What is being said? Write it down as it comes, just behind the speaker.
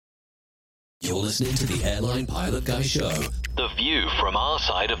You're listening to the Airline Pilot Guy Show. The view from our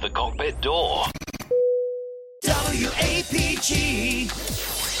side of the cockpit door. WAPG,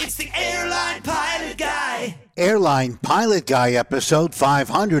 it's the Airline Pilot Guy. Airline Pilot Guy, episode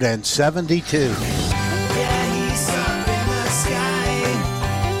 572. Yeah, he's up in the sky.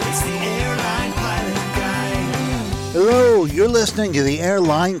 It's the Airline Pilot Guy. Hello, you're listening to the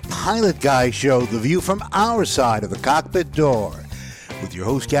Airline Pilot Guy Show, the view from our side of the cockpit door. With your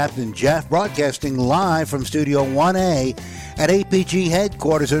host, Captain Jeff, broadcasting live from Studio 1A at APG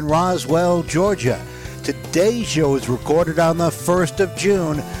headquarters in Roswell, Georgia. Today's show is recorded on the 1st of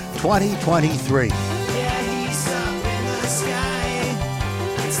June, 2023. Yeah, he's up in the sky.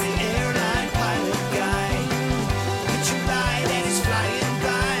 It's the Airline Pilot Guy. Put your light and he's flying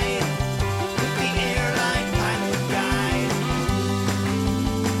by. With the Airline Pilot Guy.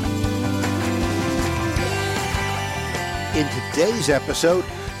 In today's episode,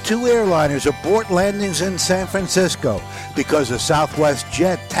 2 airliners abort landings in San Francisco because a Southwest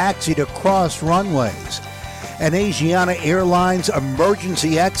jet taxied across runways. An Asiana Airlines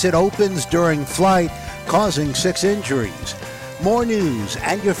emergency exit opens during flight, causing 6 injuries. More news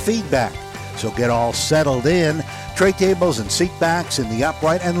and your feedback. So get all settled in. Tray tables and seat backs in the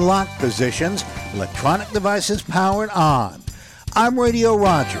upright and locked positions. Electronic devices powered on. I'm Radio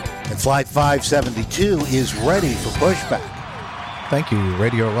Roger, and Flight 572 is ready for pushback. Thank you,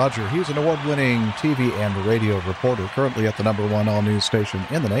 Radio Roger. He's an award-winning TV and radio reporter, currently at the #1 all-news station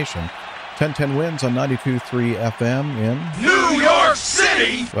in the nation. 1010 wins on 92.3 FM in New York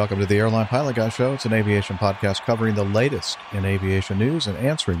City! Welcome to the Airline Pilot Guy Show. It's an aviation podcast covering the latest in aviation news and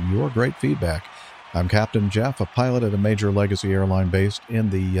answering your great feedback. I'm Captain Jeff, a pilot at a major legacy airline based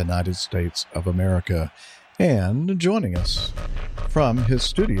in the United States of America. And joining us from his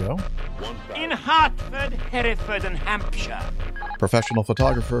studio in Hartford, Hereford, and Hampshire, professional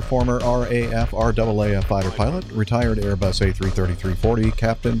photographer, former RAF, RAAF fighter pilot, retired Airbus A330-340,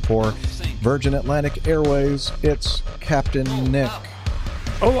 captain for Virgin Atlantic Airways, it's Captain Nick.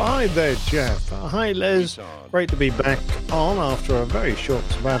 Oh, hi there, Jeff. Hi, Liz. Great to be back on after a very short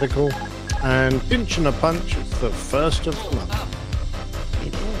sabbatical. And pinch and a punch, it's the first of the month.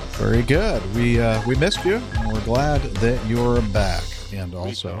 Very good. We missed you, and we're glad that you're back. And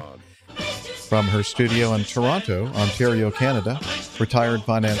also, from her studio in Toronto, Ontario, Canada, retired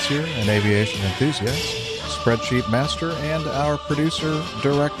financier and aviation enthusiast, spreadsheet master, and our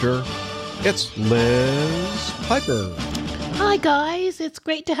producer-director, it's Liz Piper. Hi, guys. It's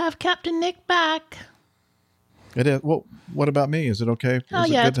great to have Captain Nick back. It is. Well, what about me? Is it okay? Oh,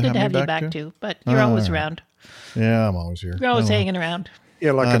 yeah, it's good to have you back, too. But you're always around. Yeah, I'm always here. You're always hanging around.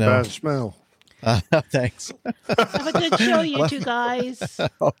 Yeah, like a bad smell. Thanks. Have a good show, you two guys.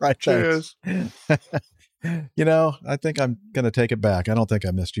 All right, cheers. You know, I think I'm going to take it back. I don't think I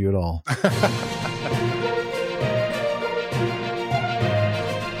missed you at all.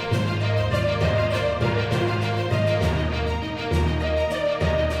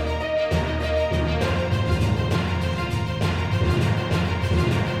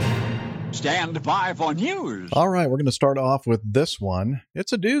 Stand by for news. All right, we're going to start off with this one.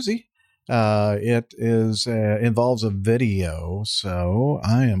 It's a doozy. It is involves a video, so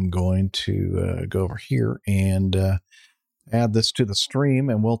I am going to go over here and add this to the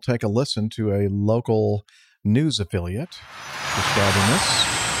stream, and we'll take a listen to a local news affiliate describing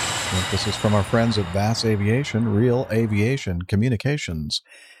this. This is from our friends at VAS Aviation, Real Aviation Communications,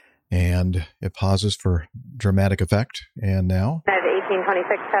 and it pauses for dramatic effect. And now, 1826,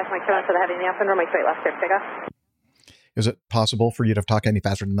 pass my clearance for the heading the up and runway straight left, clear takeoff. Is it possible for you to talk any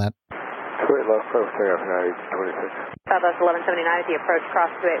faster than that? Straight left, clear takeoff, 1826. Southwest 1179 as you approach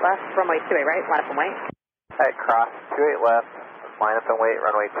cross 28 left, runway 28 right, line up and wait. Alright, cross 28 left, line up and wait,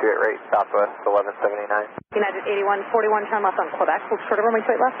 runway 28 right, Southwest 1179. United 8141, turn left on Quebec, hold short of runway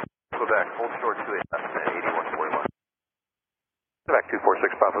 28 left. Quebec, hold short 28 left, 8141. Quebec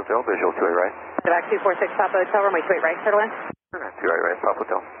 246, Papa Hotel, visual 28 right. Quebec 246, Papa Hotel, runway 28 right, clear to land. 28 right, Papa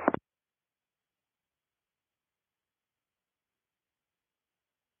Hotel.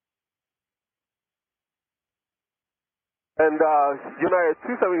 And United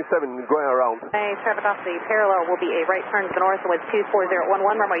 277 going around. Hey, traffic off the parallel will be a right turn to the north with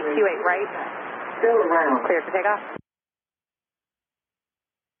 24011, runway 28 right. Still around. Clear for takeoff.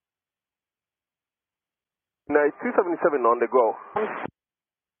 United 277 on the go.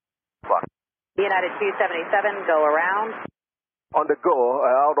 United 277, go around. On the go,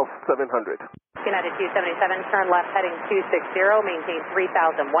 out of 700. United 277, turn left heading 260, maintain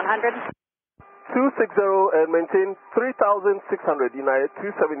 3,100. 260 and maintain 3,600, United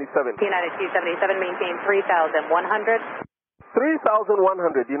 277. United 277, maintain 3,100.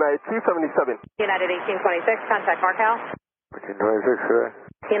 3100, United 277. United 1826, contact NorCal. 1826, sir.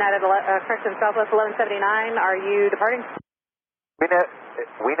 United, correction, Southwest 1179, are you departing?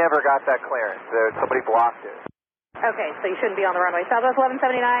 We never got that clearance. Somebody blocked it. Okay, so you shouldn't be on the runway. Southwest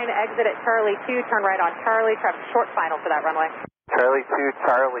 1179, exit at Charlie 2, turn right on Charlie, traffic short final for that runway. Charlie 2,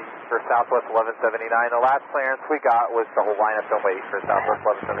 Charlie for Southwest 1179. The last clearance we got was to hold line up and wait for Southwest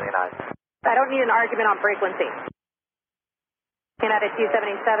 1179. I don't need an argument on frequency. United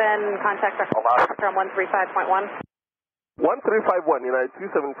 277, contact from 135.1. 1351, United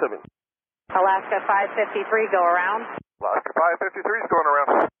 277. Alaska 553, go around. Alaska 553 is going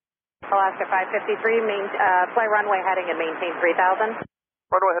around. Alaska 553, fly runway heading and maintain 3000.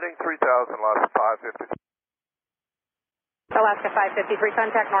 Runway heading 3000, Alaska 553. Alaska 553,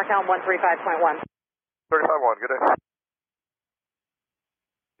 contact NorCal 135.1. 351, good day.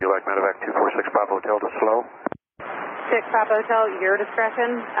 You like medevac 246 Papa Hotel to slow? 6 Papa Hotel, your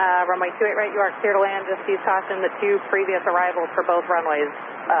discretion. Runway 28 right, you are clear to land. Just use caution, the 2 previous arrivals for both runways,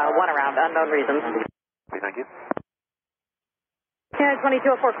 one around, unknown reasons. Thank you. United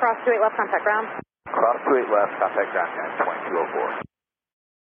 2204, cross 28 left, contact ground. Cross 28 left, contact ground, 2204.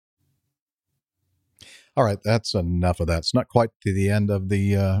 All right, that's enough of that. It's not quite to the end of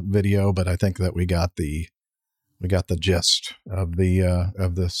the video, but I think that we got the gist of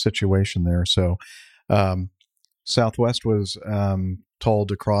the situation there. So, Southwest was told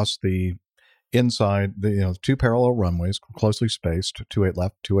to cross the inside the 2 parallel runways, closely spaced, 28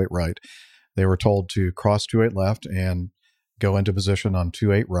 left, 28 right. They were told to cross 28 left and go into position on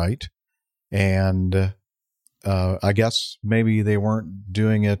 28 right, and I guess maybe they weren't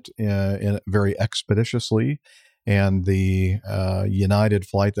doing it in very expeditiously, and the United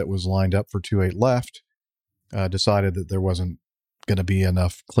flight that was lined up for 28 left decided that there wasn't going to be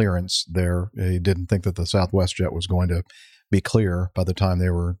enough clearance there. They didn't think that the Southwest jet was going to be clear by the time they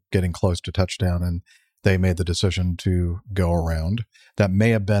were getting close to touchdown, and they made the decision to go around. That may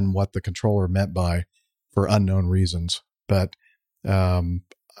have been what the controller meant by for unknown reasons, but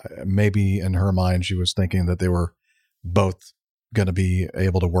maybe in her mind she was thinking that they were both going to be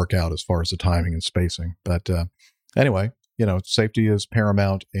able to work out as far as the timing and spacing. But anyway, safety is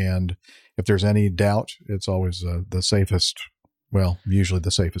paramount, and if there's any doubt, it's always the safest, well, usually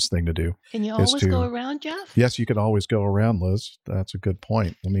the safest thing to do. Can you always go around, Jeff? Yes, you can always go around, Liz. That's a good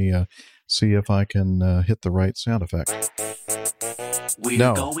point. Let me see if I can hit the right sound effect. We're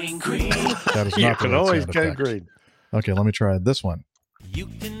going green. That is not You can right always sound go effect. green. Okay, let me try this one.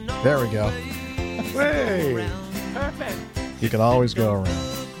 There we go. Hey. Perfect. You can always go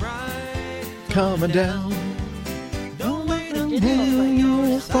around. Coming down.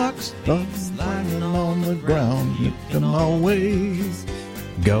 Your fox lying on the ground. You can always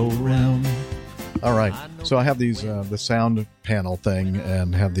go around. All right. So I have these the sound panel thing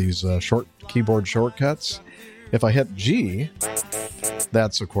and have these short keyboard shortcuts. If I hit G,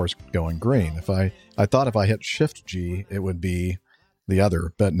 that's of course going green. If I thought if I hit Shift G, it would be the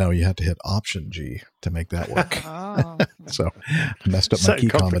other, but no, you have to hit Option G to make that work. Oh. So I messed up my So key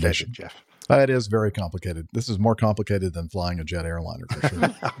complicated, combination. Jeff. It is very complicated. This is more complicated than flying a jet airliner for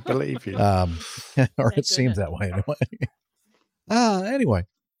sure. I believe you. Or it seems that way anyway.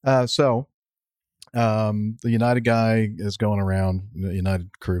 So the United guy is going around, the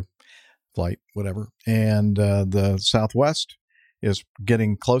United crew flight, whatever, and the Southwest is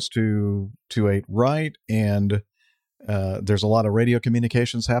getting close to 28 right, and there's a lot of radio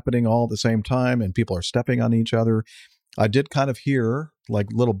communications happening all at the same time, and people are stepping on each other. I did kind of hear like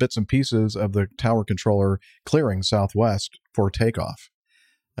little bits and pieces of the tower controller clearing Southwest for takeoff.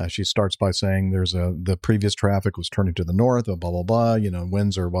 She starts by saying the previous traffic was turning to the north, blah, blah, blah,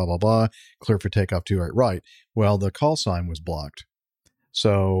 winds are blah, blah, blah, clear for takeoff 28 right. Well, the call sign was blocked.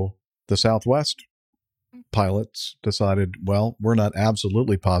 So the Southwest pilots decided, well, we're not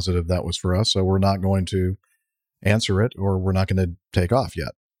absolutely positive that was for us, so we're not going to answer it, or we're not going to take off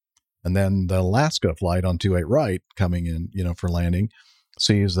yet. And then the Alaska flight on 28 right coming in, for landing,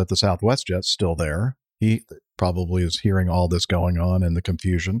 sees that the Southwest jet's still there. He probably is hearing all this going on and the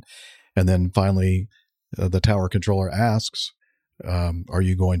confusion. And then finally, the tower controller asks, are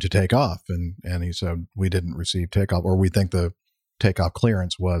you going to take off? And he said, we didn't receive takeoff, or we think the takeoff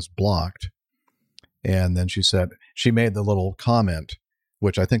clearance was blocked. And then she made the little comment,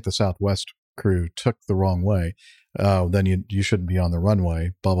 which I think the Southwest crew took the wrong way. Then you shouldn't be on the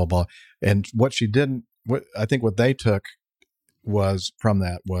runway, blah, blah, blah. And what I think what they took was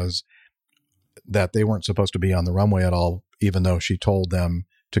that they weren't supposed to be on the runway at all, even though she told them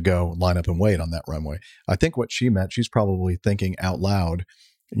to go line up and wait on that runway. I think what she meant, she's probably thinking out loud,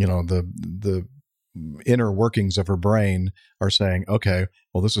 the inner workings of her brain are saying, okay,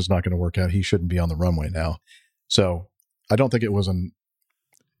 well, this is not going to work out. He shouldn't be on the runway now. So I don't think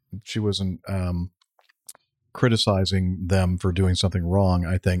she wasn't criticizing them for doing something wrong.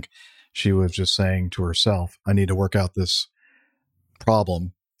 I think she was just saying to herself, I need to work out this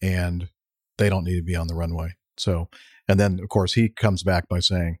problem and they don't need to be on the runway. So, and then of course he comes back by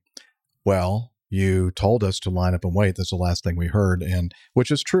saying, well, you told us to line up and wait. That's the last thing we heard. And which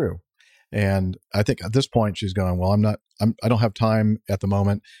is true. And I think at this point she's going, well, I don't have time at the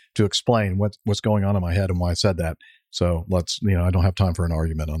moment to explain what's going on in my head and why I said that. So I don't have time for an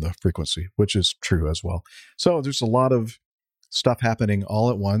argument on the frequency, which is true as well. So there's a lot of stuff happening all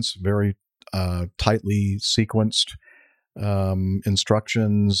at once, very tightly sequenced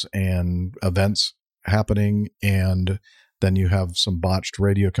instructions and events happening. And then you have some botched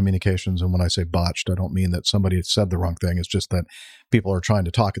radio communications. And when I say botched, I don't mean that somebody said the wrong thing. It's just that people are trying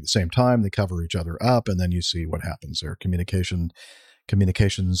to talk at the same time. They cover each other up, and then you see what happens there. Communications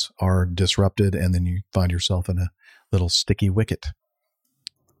are disrupted, and then you find yourself in a little sticky wicket.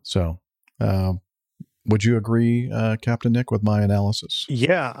 So, would you agree, Captain Nick, with my analysis?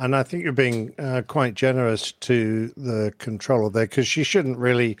 Yeah, and I think you're being quite generous to the controller there, because she shouldn't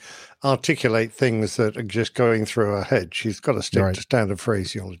really articulate things that are just going through her head. She's got to stick to standard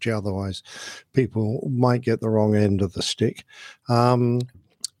phraseology, otherwise people might get the wrong end of the stick. I'm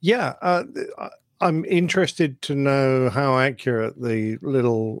interested to know how accurate the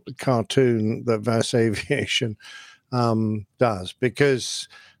little cartoon that VAS Aviation does, because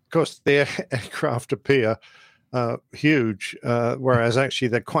of course the aircraft appear huge, whereas actually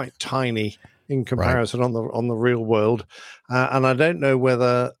they're quite tiny in comparison on the real world. And I don't know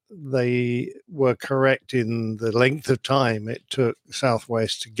whether they were correct in the length of time it took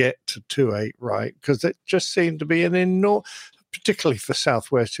Southwest to get to 28 right, because it just seemed to be an enormous, particularly for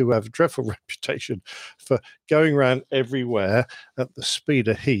Southwest, who have a dreadful reputation for going around everywhere at the speed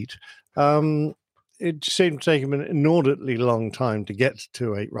of heat. It seemed to take him an inordinately long time to get to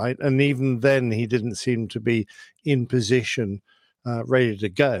 28 right, and even then he didn't seem to be in position, ready to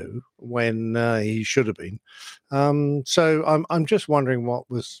go when he should have been. So I'm just wondering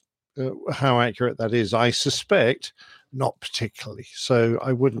how accurate that is. I suspect not particularly, so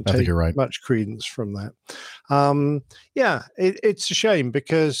I wouldn't take much credence from that. It's a shame,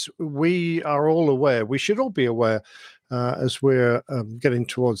 because we are all aware, we should all be aware, as we're getting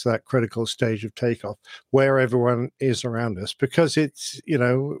towards that critical stage of takeoff, where everyone is around us, because it's,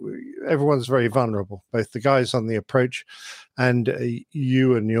 everyone's very vulnerable, both the guys on the approach and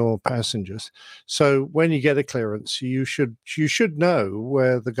you and your passengers. So when you get a clearance, you should know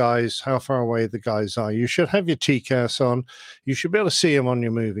where the guys, how far away the guys are. You should have your TCAS on. You should be able to see them on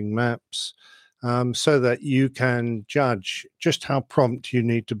your moving maps. So that you can judge just how prompt you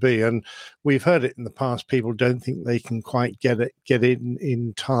need to be. And we've heard it in the past. People don't think they can quite get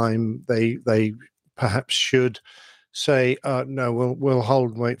in time. They perhaps should say, no, we'll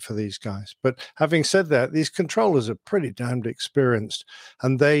hold and wait for these guys. But having said that, these controllers are pretty damned experienced,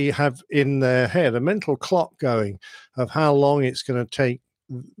 and they have in their head a mental clock going of how long it's going to take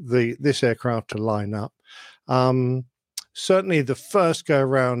this aircraft to line up. Certainly the first go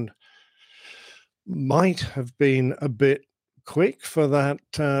around might have been a bit quick for that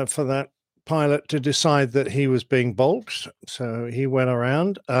pilot to decide that he was being balked, so he went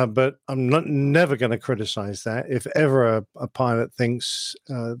around. But I'm never going to criticize that. If ever a pilot thinks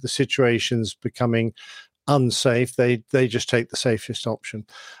the situation's becoming unsafe, they just take the safest option,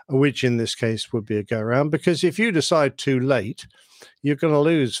 which in this case would be a go around, because if you decide too late, you're going to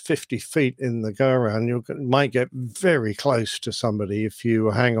lose 50 feet in the go-around. You might get very close to somebody if you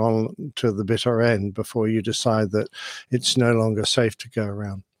hang on to the bitter end before you decide that it's no longer safe to go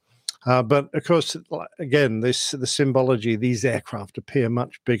around. But of course, again, the symbology, these aircraft appear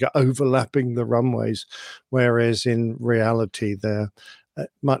much bigger, overlapping the runways, whereas in reality, they're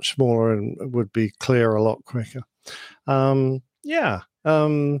much smaller and would be clear a lot quicker.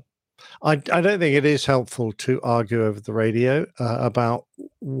 I don't think it is helpful to argue over the radio about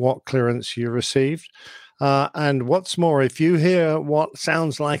what clearance you received. And what's more, if you hear what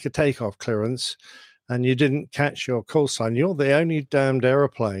sounds like a takeoff clearance and you didn't catch your call sign, you're the only damned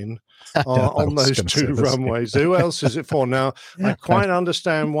airplane on those two runways. Who else is it for? Now, I quite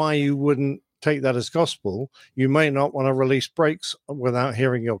understand why you wouldn't take that as gospel. You may not want to release brakes without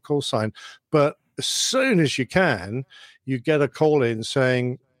hearing your call sign, but as soon as you can, you get a call in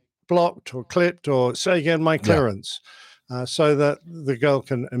saying, blocked or clipped, or say again, my clearance, so that the girl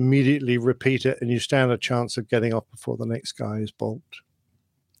can immediately repeat it and you stand a chance of getting off before the next guy is balked.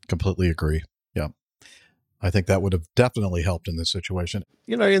 Completely agree. Yeah. I think that would have definitely helped in this situation.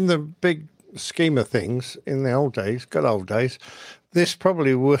 In the big scheme of things, in the old days, good old days, this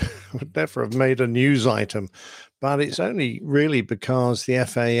probably would never have made a news item. But it's only really because the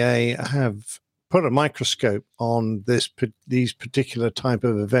FAA have put a microscope on these particular type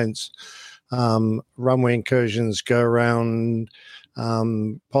of events. Runway incursions, go around,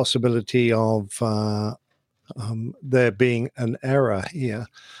 possibility of there being an error here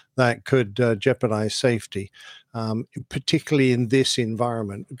that could jeopardize safety, particularly in this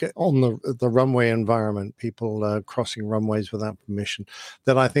environment, on the runway environment, people crossing runways without permission.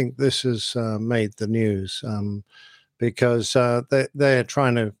 That I think this has made the news because they're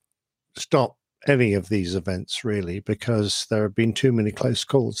trying to stop any of these events, really, because there have been too many close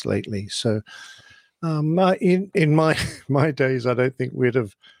calls lately. So in my days, I don't think we'd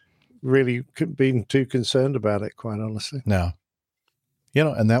have really been too concerned about it, quite honestly. No.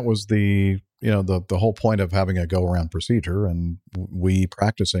 And that was the whole point of having a go-around procedure, and we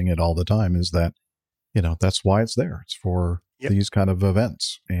practicing it all the time, is that, that's why it's there. It's for these kind of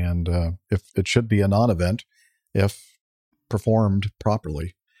events. And if it should be a non-event if performed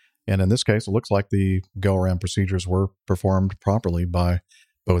properly. And in this case, it looks like the go-around procedures were performed properly by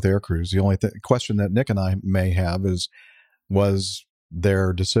both air crews. The only question that Nick and I may have is, was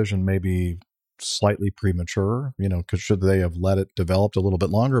their decision maybe slightly premature? Because should they have let it develop a little bit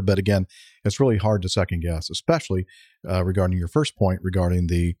longer? But again, it's really hard to second guess, especially regarding your first point regarding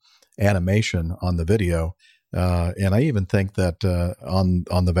the animation on the video. And I even think that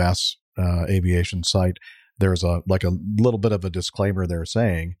on the VAS aviation site, there's a little bit of a disclaimer there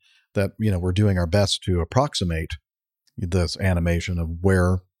saying that, we're doing our best to approximate this animation of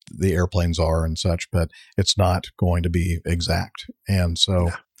where the airplanes are and such, but it's not going to be exact. And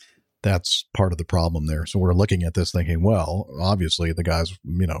so that's part of the problem there. So we're looking at this thinking, well, obviously the guy's,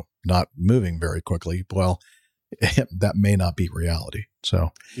 not moving very quickly. Well, that may not be reality.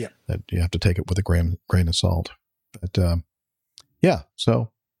 So that you have to take it with a grain of salt. But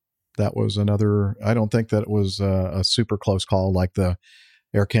so that was another, I don't think that it was a super close call like the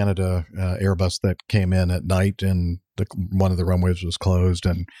Air Canada Airbus that came in at night and one of the runways was closed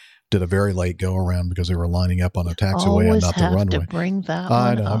and did a very late go around because they were lining up on a taxiway and not the runway. Always have to bring that one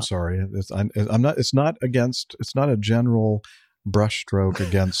I know. up. I'm sorry. I'm not. It's not a general brushstroke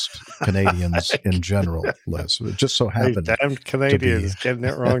against Canadians in general, Les. It just so happened. Hey, damn Canadians getting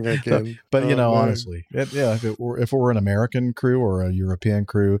it wrong again. But honestly, if it were an American crew or a European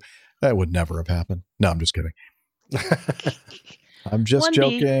crew, that would never have happened. No, I'm just kidding. I'm just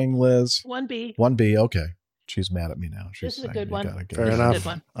joking, Liz. 1B. 1B. Okay. She's mad at me now. This is a good one. Fair enough.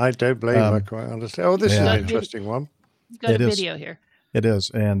 I don't blame her, quite honestly. Oh, this is an interesting one. You've got a video here. It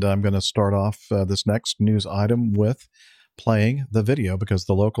is. And I'm going to start off this next news item with playing the video because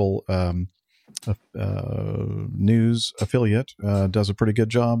the local news affiliate does a pretty good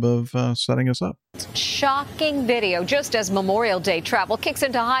job of setting us up. Shocking video just as Memorial Day travel kicks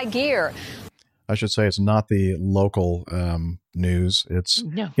into high gear. I should say it's not the local news. It's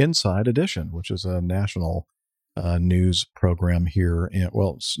Inside Edition, which is a national news program here.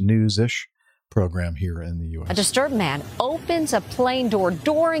 It's news-ish program here in the U.S. A disturbed man opens a plane door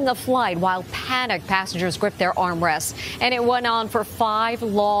during a flight while panicked passengers grip their armrests. And it went on for 5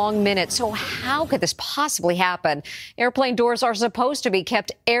 long minutes. So how could this possibly happen? Airplane doors are supposed to be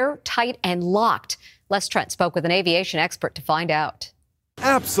kept airtight and locked. Les Trent spoke with an aviation expert to find out.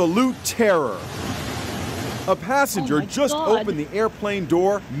 Absolute terror. A passenger just opened the airplane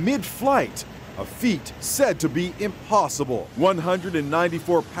door mid-flight, a feat said to be impossible.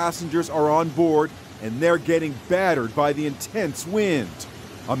 194 passengers are on board, and they're getting battered by the intense wind.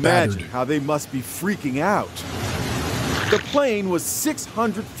 Imagine how they must be freaking out. The plane was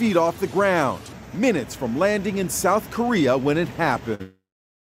 600 feet off the ground, minutes from landing in South Korea when it happened.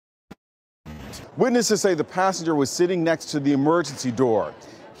 Witnesses say the passenger was sitting next to the emergency door.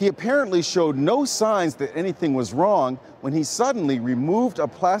 He apparently showed no signs that anything was wrong when he suddenly removed a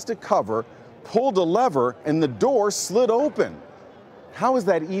plastic cover, pulled a lever, and the door slid open. How is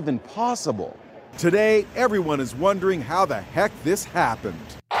that even possible? Today, everyone is wondering how the heck this happened.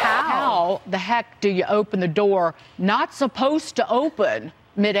 How the heck do you open the door not supposed to open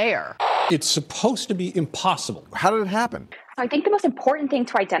midair? It's supposed to be impossible. How did it happen? I think the most important thing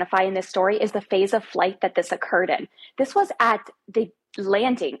to identify in this story is the phase of flight that this occurred in. This was at the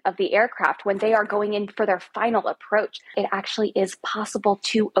landing of the aircraft when they are going in for their final approach. It actually is possible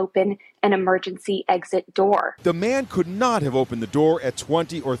to open an emergency exit door. The man could not have opened the door at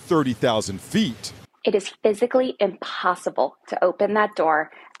 20 or 30,000 feet. It is physically impossible to open that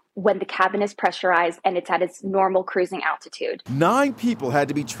door when the cabin is pressurized and it's at its normal cruising altitude. 9 people had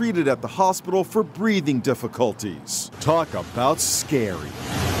to be treated at the hospital for breathing difficulties. Talk about scary.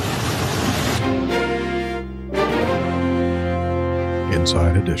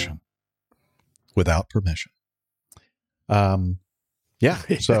 Inside Edition. Without permission. Yeah,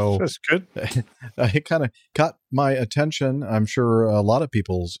 so that's good. It kind of caught my attention. I'm sure a lot of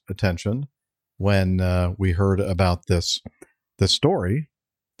people's attention when we heard about this story,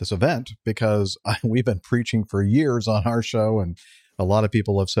 this event, because we've been preaching for years on our show, and a lot of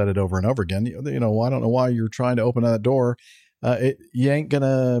people have said it over and over again. I don't know why you're trying to open that door. You ain't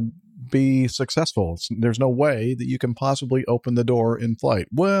gonna be successful. There's no way that you can possibly open the door in flight.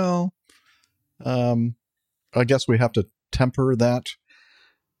 Well, I guess we have to temper that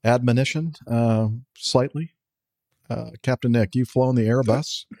admonition slightly. Captain Nick, you've flown the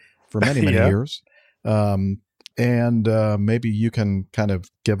Airbus for many years, and maybe you can kind of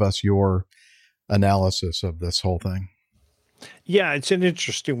give us your analysis of this whole thing. Yeah, it's an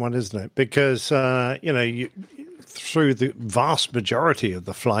interesting one, isn't it? Because through the vast majority of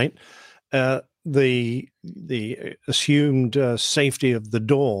the flight, the assumed safety of the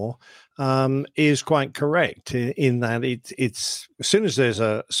door is quite correct in that it's as soon as there's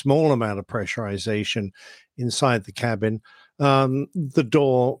a small amount of pressurization inside the cabin, the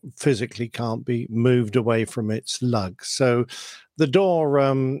door physically can't be moved away from its lugs. So the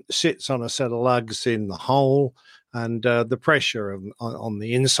door sits on a set of lugs in the hole, and the pressure on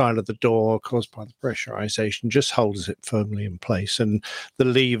the inside of the door caused by the pressurization just holds it firmly in place. And the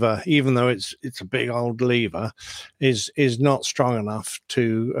lever, even though it's a big old lever, is not strong enough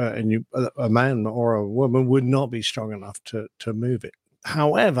to, a man or a woman would not be strong enough to move it.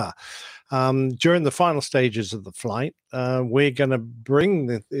 However, during the final stages of the flight, we're going to bring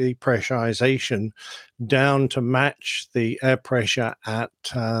the pressurization down to match the air pressure at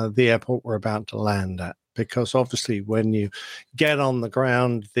the airport we're about to land at. Because obviously when you get on the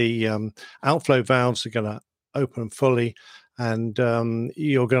ground, the outflow valves are going to open fully, and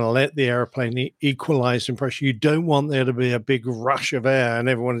you're going to let the airplane equalize in pressure. You don't want there to be a big rush of air and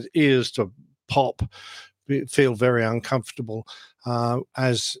everyone's ears to pop, feel very uncomfortable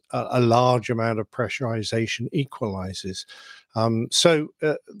as a large amount of pressurization equalizes. So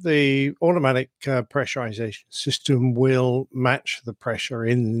the automatic pressurization system will match the pressure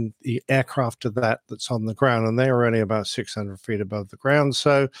in the aircraft to that's on the ground, and they're only about 600 feet above the ground,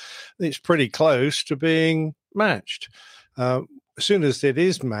 so it's pretty close to being matched. As soon as it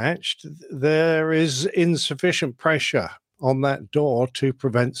is matched, there is insufficient pressure on that door to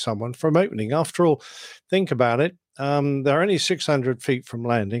prevent someone from opening. After all, think about it. They're only 600 feet from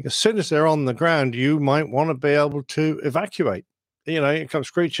landing. As soon as they're on the ground, you might want to be able to evacuate. You come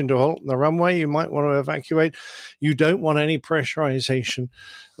screeching to a halt on the runway, you might want to evacuate. You don't want any pressurization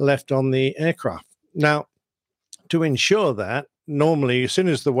left on the aircraft. Now, to ensure that, normally, as soon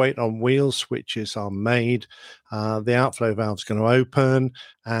as the weight on wheel switches are made, the outflow valve is going to open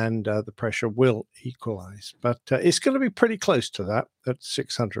and the pressure will equalize. But it's going to be pretty close to that at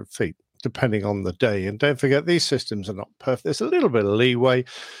 600 feet, depending on the day. And don't forget, these systems are not perfect. There's a little bit of leeway.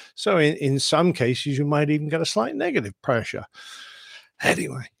 So in some cases, you might even get a slight negative pressure.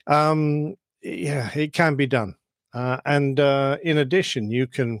 Anyway, it can be done. And in addition, you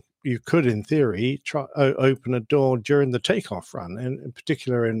could, in theory, try open a door during the takeoff run. And in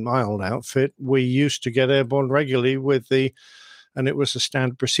particular, in my old outfit, we used to get airborne regularly and it was a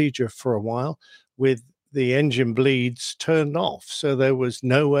standard procedure for a while, with the engine bleeds turned off. So there was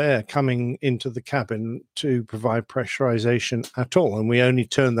no air coming into the cabin to provide pressurization at all. And we only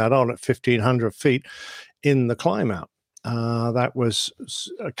turned that on at 1,500 feet in the climb out. That was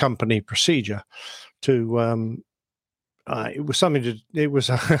a company procedure to... it was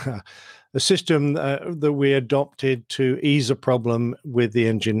a system that we adopted to ease a problem with the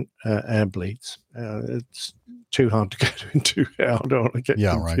engine air bleeds. It's too hard to get into. I don't want to get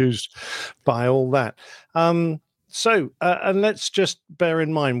confused by all that. So, and let's just bear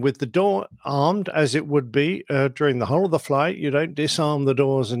in mind, with the door armed as it would be during the whole of the flight, you don't disarm the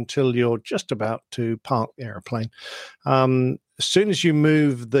doors until you're just about to park the airplane. As soon as you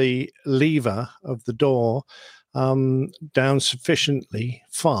move the lever of the door down sufficiently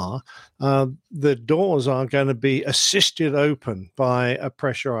far, the doors are going to be assisted open by a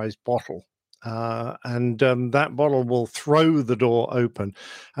pressurized bottle. And that bottle will throw the door open,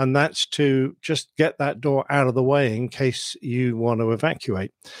 and that's to just get that door out of the way in case you want to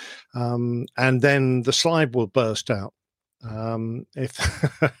evacuate. And then the slide will burst out. So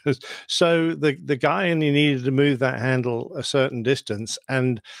the guy only needed to move that handle a certain distance,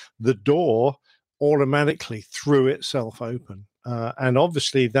 and the door automatically threw itself open. And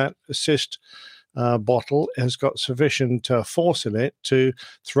obviously that assist bottle has got sufficient force in it to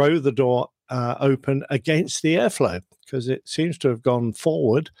throw the door open against the airflow because it seems to have gone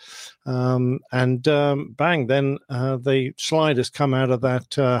forward. Bang, then the slide has come out of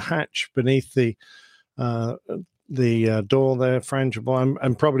that hatch beneath the door there, frangible,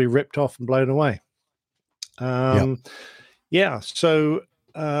 and probably ripped off and blown away. So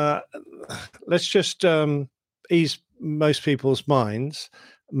let's just ease most people's minds.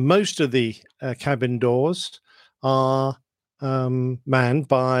 Most of the cabin doors are manned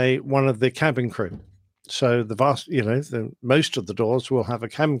by one of the cabin crew. So most of the doors will have a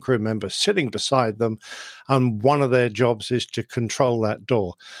cabin crew member sitting beside them, and one of their jobs is to control that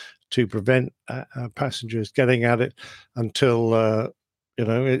door to prevent passengers getting at it until, in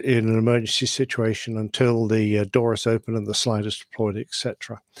an emergency situation, until the door is open and the slide is deployed,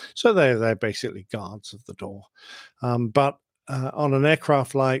 etc. So they're basically guards of the door. But on an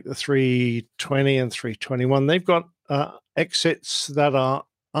aircraft like the 320 and 321, they've got exits that are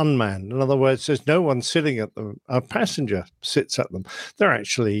unmanned. In other words, there's no one sitting at them. A passenger sits at them. They're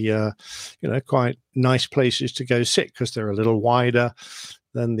actually, quite nice places to go sit because they're a little wider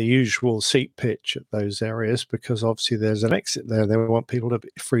than the usual seat pitch at those areas, because obviously there's an exit there. They want people to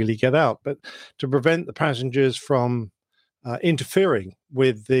freely get out. But to prevent the passengers from interfering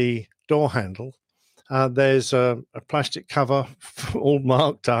with the door handle, there's a plastic cover all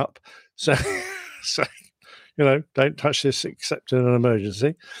marked up. So don't touch this except in an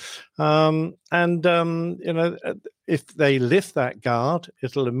emergency. If they lift that guard,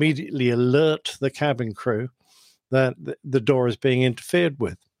 it'll immediately alert the cabin crew that the door is being interfered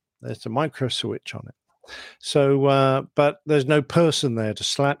with. There's a micro switch on it. So, but there's no person there to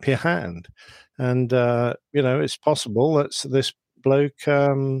slap your hand. And, it's possible that this bloke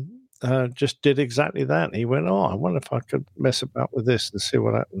just did exactly that. He went, I wonder if I could mess about with this and see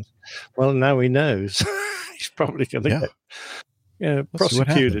what happens. Well, now he knows. He's probably going to get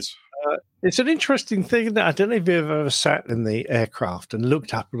prosecuted. It's an interesting thing that I don't know if you've ever sat in the aircraft and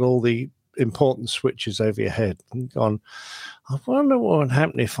looked up at all the important switches over your head and gone, I wonder what would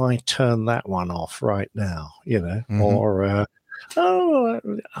happen if I turn that one off right now, or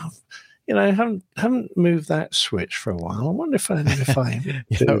haven't moved that switch for a while. I wonder if I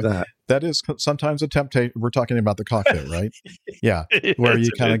do that. That is sometimes a temptation. We're talking about the cockpit, right? Yeah, where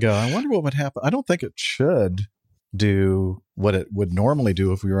you kind of go, I wonder what would happen. I don't think it should do what it would normally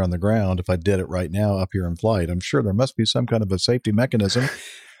do if we were on the ground. If I did it right now up here in flight, I'm sure there must be some kind of a safety mechanism.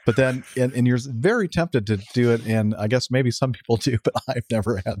 But then, and you're very tempted to do it, and I guess maybe some people do, but I've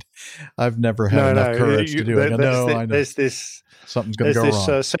never had enough courage to do it. I know. There's this something's going to go wrong. There's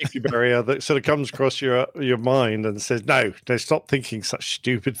this safety barrier that sort of comes across your mind and says, "No, stop thinking such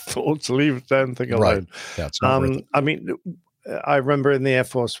stupid thoughts. Leave the damn thing alone." Right. That's not worth it. I mean, I remember in the Air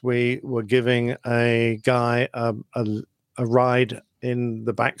Force we were giving a guy a ride in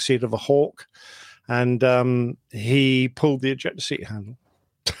the back seat of a Hawk, and he pulled the ejector seat handle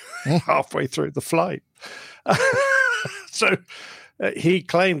halfway through the flight. So he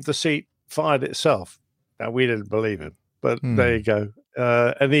claimed the seat fired itself. Now, we didn't believe him, but there you go.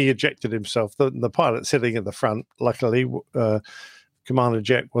 And he ejected himself. The pilot sitting in the front, luckily, Commander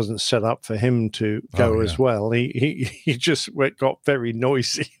Jet wasn't set up for him to go as well. He just got very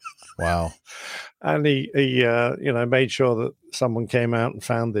noisy. Wow. And he made sure that someone came out and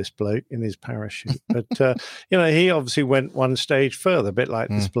found this bloke in his parachute. But, he obviously went one stage further, a bit like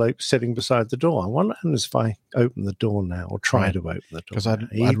this bloke sitting beside the door. I wonder what happens if I open the door now or try to open the door. Because I'd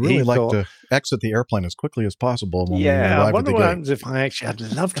really like to exit the airplane as quickly as possible. When we arrive I wonder at the what gate. happens if I'd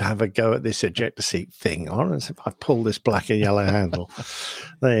love to have a go at this ejector seat thing. I wonder if I pull this black and yellow handle.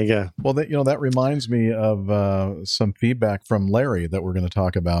 There you go. Well, that reminds me of some feedback from Larry that we're going to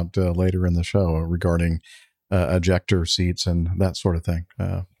talk about later in the show regarding ejector seats and that sort of thing.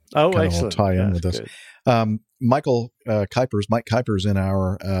 Excellent. Will tie in with this. Mike Kuipers in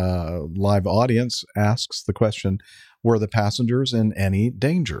our live audience asks the question, were the passengers in any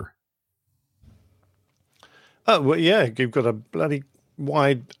danger? Oh, well, yeah, you've got a bloody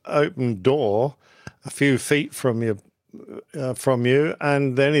wide open door a few feet from you,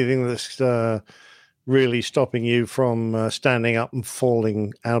 and anything that's really stopping you from standing up and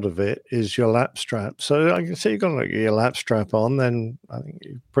falling out of it is your lap strap. So I can see you've got your lap strap on, then I think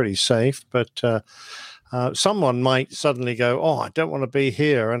you're pretty safe. But someone might suddenly go, I don't want to be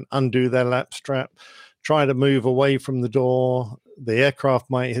here, and undo their lap strap, try to move away from the door. The aircraft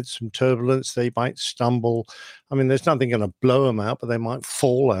might hit some turbulence. They might stumble. I mean, there's nothing going to blow them out, but they might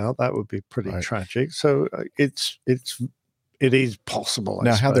fall out. That would be pretty tragic. So it is possible.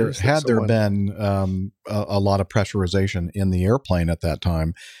 Now, had there been a lot of pressurization in the airplane at that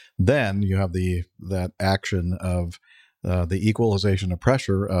time, then you have that action of the equalization of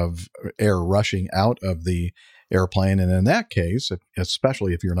pressure of air rushing out of the airplane. And in that case,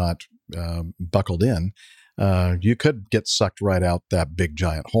 especially if you're not buckled in, you could get sucked right out that big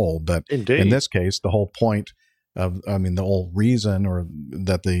giant hole. But Indeed. In this case, the whole point the whole reason or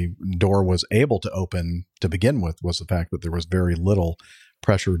that the door was able to open to begin with was the fact that there was very little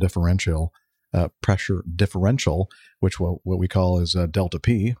pressure differential, which what we call is delta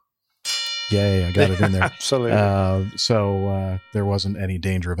P. Yay, I got it in there. Absolutely. So there wasn't any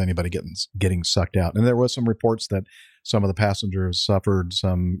danger of anybody getting sucked out. And there was some reports that some of the passengers suffered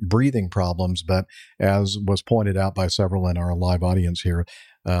some breathing problems, but as was pointed out by several in our live audience here,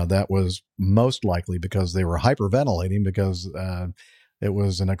 that was most likely because they were hyperventilating because it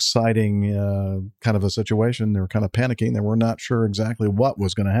was an exciting kind of a situation. They were kind of panicking. They were not sure exactly what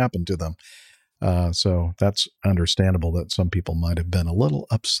was going to happen to them. So that's understandable that some people might have been a little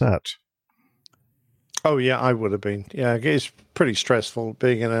upset. Oh, yeah, I would have been. Yeah, it's pretty stressful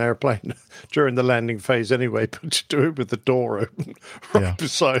being in an airplane during the landing phase anyway, but to do it with the door open right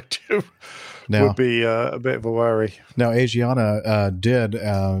beside you would be a bit of a worry. Now, Asiana did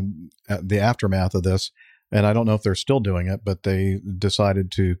the aftermath of this, and I don't know if they're still doing it, but they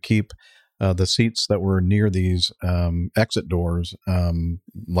decided to keep the seats that were near these exit doors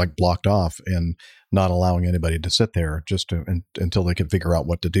like blocked off and not allowing anybody to sit there just until they could figure out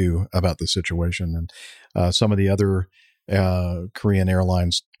what to do about the situation. And some of the other Korean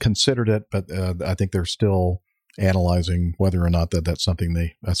airlines considered it, but I think they're still analyzing whether or not that's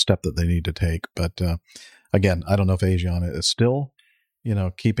something a step that they need to take. But again, I don't know if Asiana is still,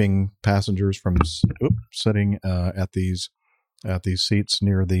 keeping passengers from sitting at these seats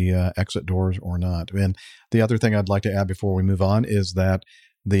near the exit doors or not. And the other thing I'd like to add before we move on is that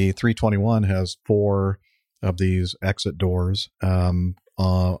the 321 has 4 of these exit doors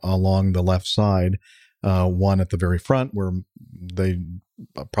along the left side, one at the very front where they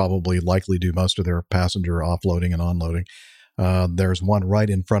probably likely do most of their passenger offloading and onloading. There's one right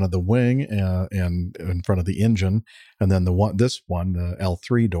in front of the wing and in front of the engine. And then the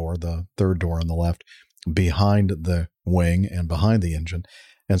L3 door, the third door on the left, behind the wing and behind the engine.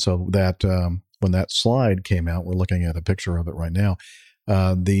 And so that when that slide came out, we're looking at a picture of it right now.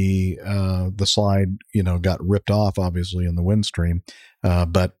 The slide, got ripped off obviously in the windstream,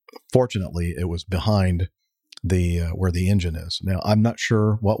 but fortunately it was behind the where the engine is. Now I'm not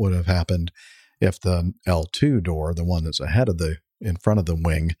sure what would have happened if the L2 door, the one that's ahead of in front of the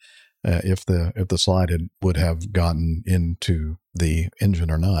wing, if the slide would have gotten into the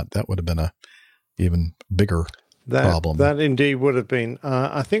engine or not. That would have been a even bigger problem. That indeed would have been.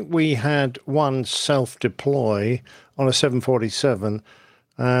 I think we had one self-deploy on a 747,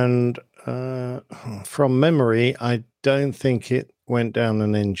 and from memory, I don't think it went down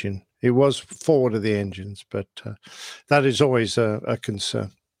an engine. It was forward of the engines, but that is always a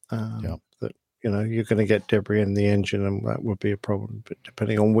concern. That you're going to get debris in the engine, and that would be a problem. But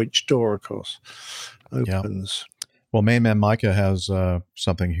depending on which door, of course, opens. Yeah. Well, Main Man Micah has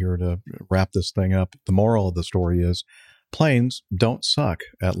something here to wrap this thing up. The moral of the story is planes don't suck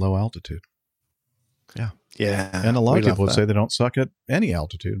at low altitude. Yeah. Yeah. And a lot of people would say they don't suck at any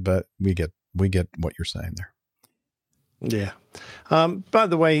altitude, but we get what you're saying there. Yeah. By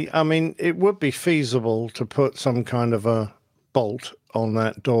the way, I mean, it would be feasible to put some kind of a bolt on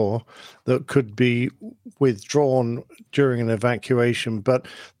that door that could be withdrawn during an evacuation. But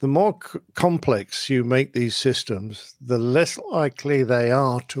the more complex you make these systems, the less likely they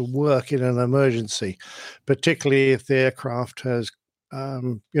are to work in an emergency, particularly if the aircraft has,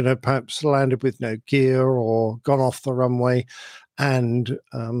 perhaps landed with no gear or gone off the runway and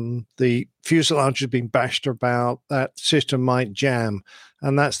the fuselage has been bashed about. That system might jam.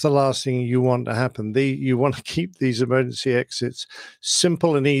 And that's the last thing you want to happen. You want to keep these emergency exits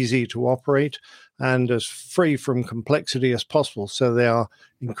simple and easy to operate and as free from complexity as possible, so they are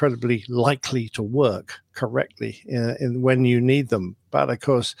incredibly likely to work correctly when you need them. But of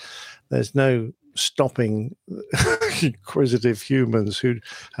course, there's no stopping inquisitive humans who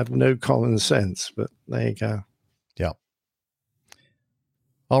have no common sense. But there you go. Yeah.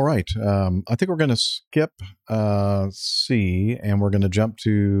 All right. I think we're going to skip C and we're going to jump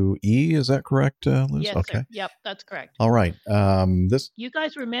to E. Is that correct, Liz? Yes, okay. sir. Yep, that's correct. All right. You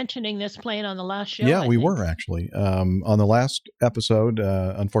guys were mentioning this plane on the last show. Yeah, we were actually. On the last episode,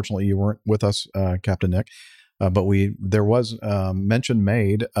 unfortunately, you weren't with us, Captain Nick, but there was mention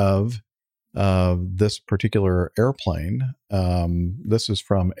made of this particular airplane. This is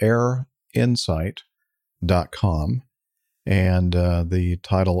from airinsight.com. And the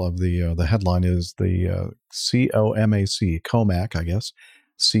title of the headline is the COMAC, I guess,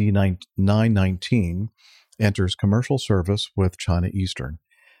 C919. enters commercial service with China Eastern.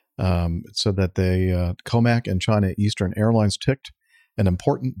 So that they, COMAC and China Eastern Airlines ticked an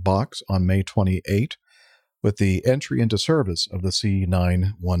important box on May 28 with the entry into service of the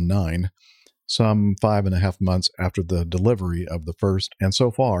C919, some 5.5 months after the delivery of the first and so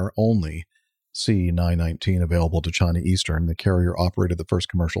far only C919 available to China Eastern. The carrier operated the first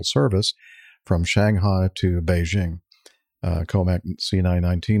commercial service from Shanghai to Beijing. COMAC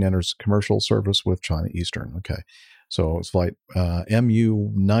C919 enters commercial service with China Eastern. Okay. So it's flight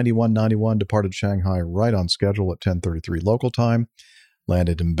MU 9191 departed Shanghai right on schedule at 10:33 local time,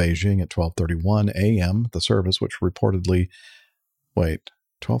 landed in Beijing at 12:31 a.m. The service, which reportedly,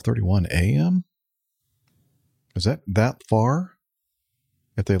 12:31 a.m.? Is that far?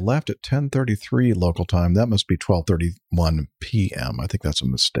 If they left at 10:33 local time, that must be 12:31 p.m. I think that's a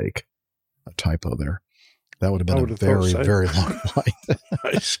mistake, a typo there. That would have been a very, very long flight.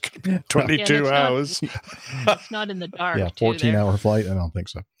 22 hours. It's not in the dark. Yeah, 14-hour flight. I don't think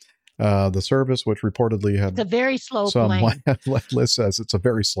so. The service, which reportedly had it's a very slow plane. Liz says it's a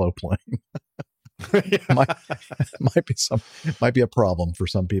very slow plane. might be a problem for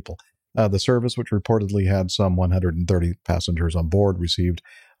some people. The service, which reportedly had some 130 passengers on board, received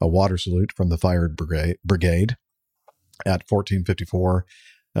a water salute from the fire brigade at 14:54.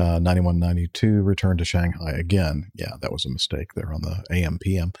 9192 returned to Shanghai again. Yeah, that was a mistake there on the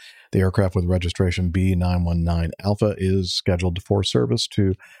AM/PM. The aircraft with registration B919 Alpha is scheduled for service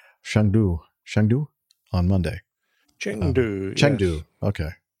to Chengdu on Monday. Chengdu. Chengdu. Yes. Okay.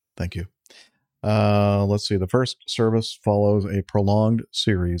 Thank you. Let's see. The first service follows a prolonged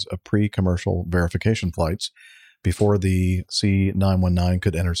series of pre-commercial verification flights. Before the C919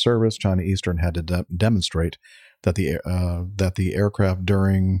 could enter service, China Eastern had to demonstrate that the aircraft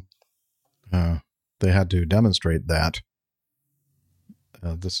they had to demonstrate that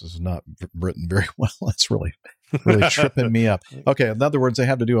this is not written very well. It's really tripping me up. Okay, in other words, they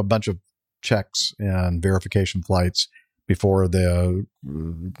had to do a bunch of checks and verification flights before the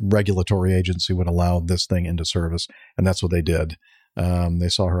regulatory agency would allow this thing into service, and that's what they did. They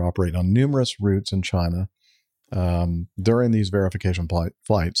saw her operate on numerous routes in China. During these verification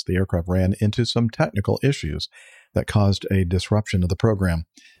flights, the aircraft ran into some technical issues that caused a disruption of the program.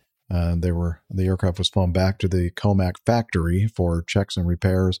 The aircraft was flown back to the COMAC factory for checks and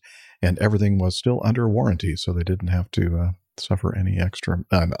repairs, and everything was still under warranty, so they didn't have to suffer any extra.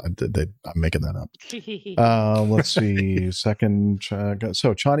 I'm making that up. Let's see.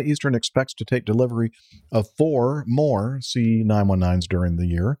 So China Eastern expects to take delivery of 4 more C919s during the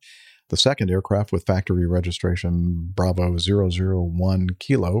year. The second aircraft with factory registration Bravo 001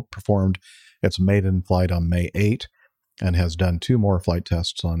 Kilo performed its maiden flight on May 8 and has done 2 more flight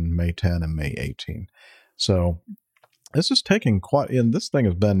tests on May 10 and May 18. So this is taking this thing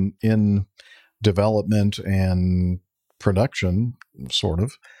has been in development and production, sort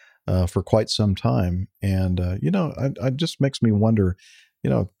of, for quite some time. And, it just makes me wonder,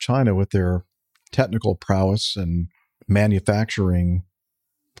 China with their technical prowess and manufacturing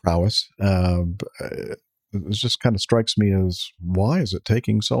prowess, it just kind of strikes me as, why is it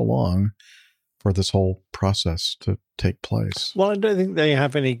taking so long for this whole process to take place? Well, I don't think they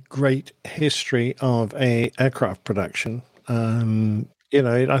have any great history of aircraft production. I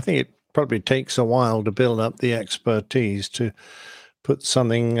think it probably takes a while to build up the expertise to put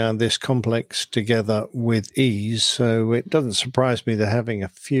something this complex together with ease. So it doesn't surprise me they're having a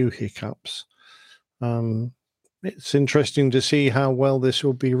few hiccups. It's interesting to see how well this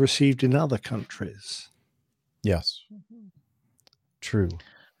will be received in other countries. Yes. True.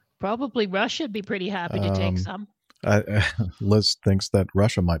 Probably Russia would be pretty happy to take some. Liz thinks that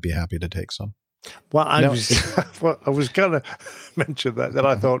Russia might be happy to take some. Well, I was going to mention that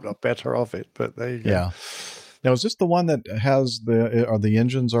I thought not better of it, but there you go. Yeah. Now, is this the one that has the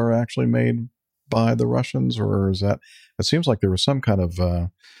engines are actually made by the Russians, or is that? It seems like there was some kind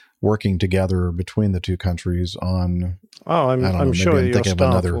of working together between the two countries on. Oh, I'm sure your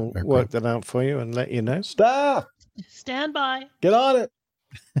staff will work that out for you and let you know. Staff, stand by. Get on it.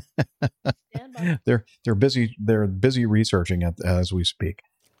 Stand by. They're busy. They're busy researching it as we speak.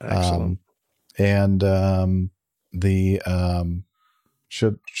 Excellent.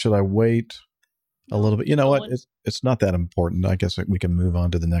 Should I wait a little bit? You know what? It's not that important. I guess we can move on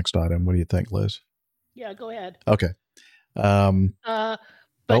to the next item. What do you think, Liz? Yeah, go ahead. Okay. No,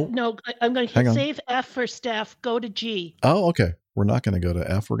 I'm going to hit save F for staff. Go to G. Oh, okay. We're not going to go to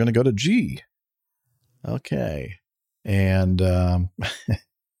F. We're going to go to G. Okay. And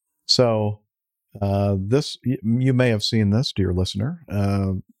so this, you may have seen this, dear listener,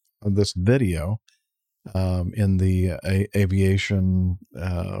 this video in the aviation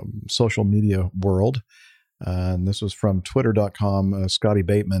social media world. And this was from twitter.com, Scotty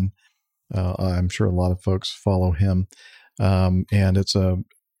Bateman. I'm sure a lot of folks follow him. And it's a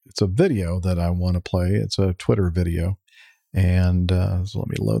video that I want to play. It's a Twitter video. And so let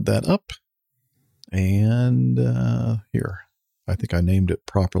me load that up. And here, I think I named it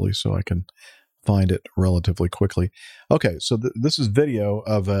properly so I can find it relatively quickly. Okay, so this is video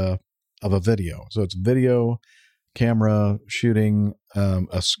of a video. So it's video camera shooting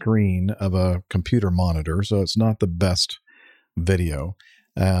a screen of a computer monitor. So it's not the best video.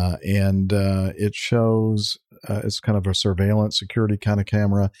 And it shows, it's kind of a surveillance security kind of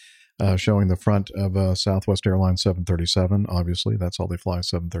camera showing the front of a Southwest Airlines 737. Obviously, that's all they fly,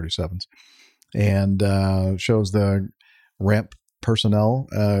 737s. And shows the ramp personnel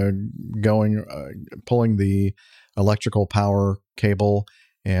pulling the electrical power cable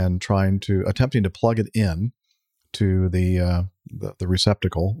and attempting to plug it in to the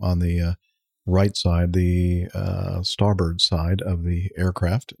receptacle on the right side, the starboard side of the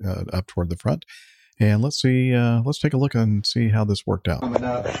aircraft, up toward the front. And let's see. Let's take a look and see how this worked out.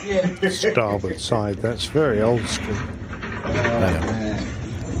 Starboard side. That's very old school.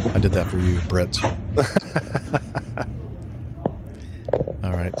 I did that for you, Brits.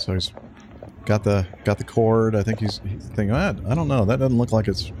 All right, so he's got the cord. I think he's thinking, I don't know. That doesn't look like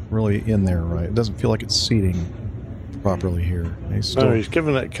it's really in there, right? It doesn't feel like it's seating properly here. He's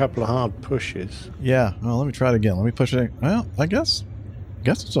given it a couple of hard pushes. Yeah. Well, let me try it again. Let me push it in. Well, I guess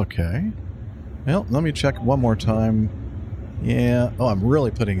it's okay. Well, let me check one more time. Yeah. Oh, I'm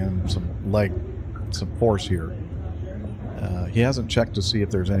really putting in some force here. He hasn't checked to see if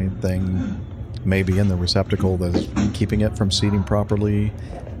there's anything maybe in the receptacle that's keeping it from seating properly.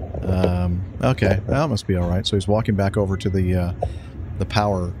 Okay, that must be all right. So he's walking back over to the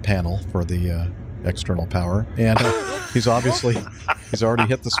power panel for the external power, and he's already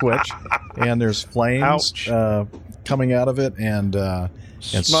hit the switch, and there's flames coming out of it, and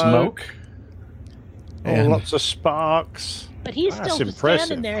smoke. And lots of sparks. But he's still just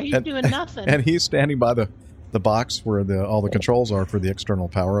standing there. He's doing nothing. And he's standing by the box where all the controls are for the external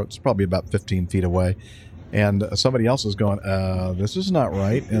power. It's probably about 15 feet away. And somebody else is going, this is not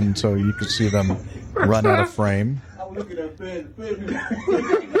right. And so you could see them run out of frame.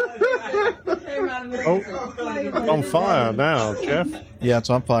 On fire now, Jeff. Yeah, it's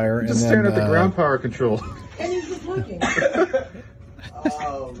on fire. And just staring at the ground power control. And he's just looking.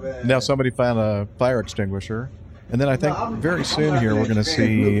 Oh, man. Now somebody found a fire extinguisher. And then I think very soon here we're going to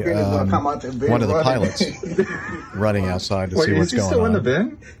see one of the pilots running outside to see what's going on. Is he still in the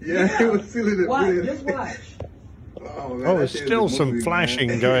bin? Yeah, he was still in the bin. Just watch. There's still some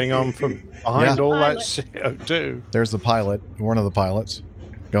flashing going on from behind all that CO2. There's the pilot, one of the pilots,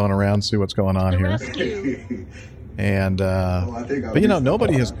 going around, see what's going on here. Rescue. And but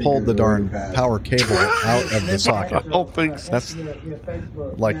nobody has pulled the darn power cable out of the socket. That's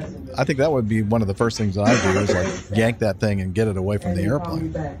like, I think that would be one of the first things I do is like yank that thing and get it away from the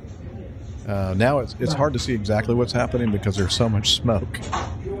airplane. Now it's hard to see exactly what's happening because there's so much smoke.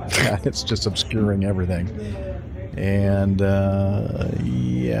 It's just obscuring everything. And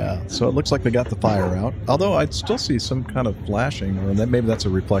so it looks like they got the fire out. Although I'd still see some kind of flashing, or maybe that's a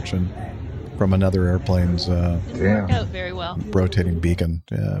reflection from another airplane's worked out very well. Rotating beacon,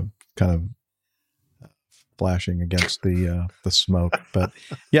 kind of flashing against the smoke. But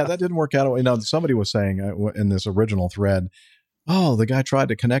yeah, that didn't work out. Somebody was saying in this original thread, oh, the guy tried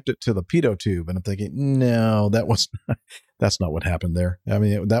to connect it to the pitot tube, and I'm thinking, no, that's not what happened there. I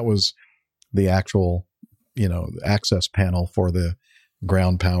mean, that was the actual, access panel for the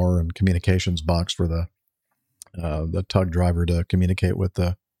ground power and communications box for the tug driver to communicate with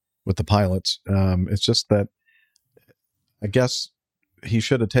the pilots. It's just that I guess he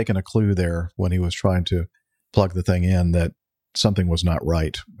should have taken a clue there when he was trying to plug the thing in that something was not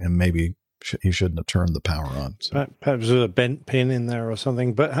right, and maybe he shouldn't have turned the power on. So. Perhaps there's a bent pin in there or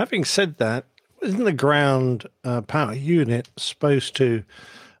something. But having said that, isn't the ground power unit supposed to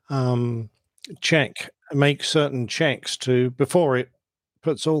make certain checks before it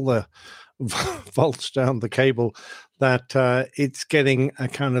puts all the volts down the cable, that it's getting a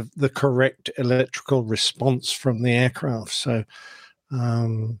kind of the correct electrical response from the aircraft? So I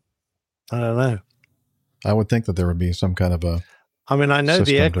don't know. I would think that there would be some kind of a I know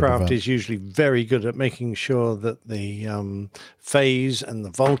the aircraft is usually very good at making sure that the phase and the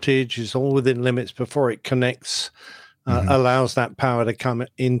voltage is all within limits before it connects, allows that power to come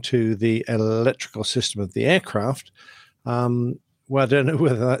into the electrical system of the aircraft. Well, I don't know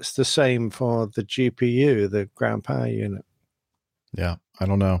whether that's the same for the GPU, the ground power unit. Yeah, I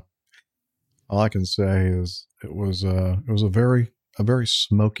don't know. All I can say is it was a very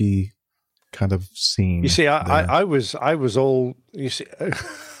smoky kind of scene. You see, I was all, you see, I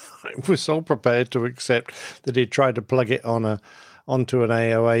was all prepared to accept that he'd tried to plug it onto an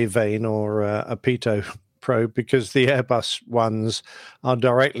AOA vane or a pitot probe, because the Airbus ones are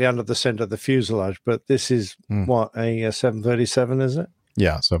directly under the center of the fuselage. But this is what, a 737, is it?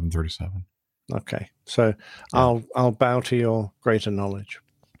 Yeah, 737. Okay, so yeah. I'll bow to your greater knowledge.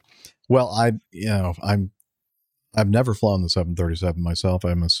 Well, I've never flown the 737 myself.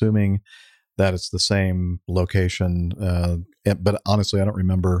 I'm assuming that it's the same location, but honestly, I don't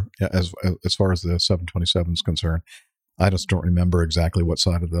remember as far as the 727 is concerned. I just don't remember exactly what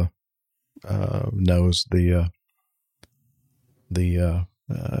side of the nose the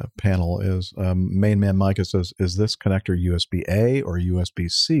panel is. Main man Micah says, "Is this connector USB A or USB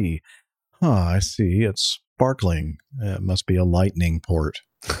C?" I see. It's sparkling. It must be a lightning port.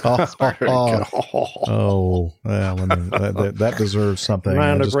 Well, let me, that deserves something.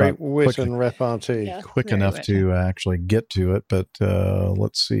 Round a great wit and repartee. Yeah, quick enough to actually get to it, but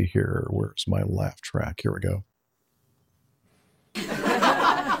let's see here. Where's my laugh track? Here we go.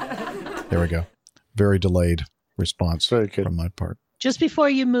 There we go. Very delayed response from my part. Just before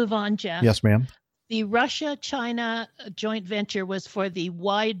you move on, Jeff. Yes, ma'am. The Russia-China joint venture was for the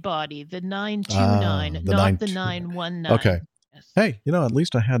wide body, the 929, not the 919. Okay. Yes. Hey, at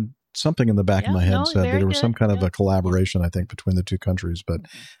least I had something in the back of my head said that there was some kind of a collaboration, I think, between the two countries, but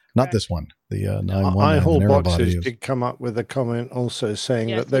not this one. The 919 Whole narrow Boxes body did come up with a comment also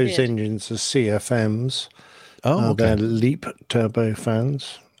saying that those engines are CFMs. They're LEAP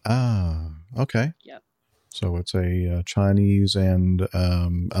turbofans. Okay. Yep. So it's a Chinese and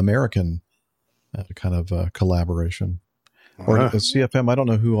American kind of collaboration. Or CFM, I don't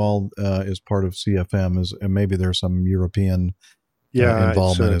know who all is part of CFM, and maybe there's some European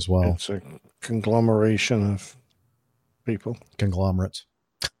involvement as well. It's a conglomeration of people. Conglomerates.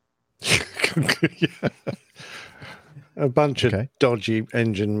 A bunch of dodgy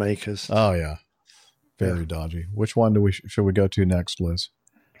engine makers. Oh, yeah. Very dodgy. Which one should we go to next, Liz?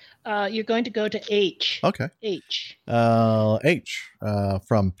 You're going to go to H. Okay. H. H.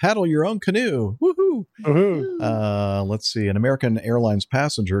 From Paddle Your Own Canoe. Woohoo! Let's see. An American Airlines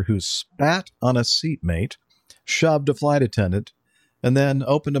passenger who spat on a seatmate, shoved a flight attendant, and then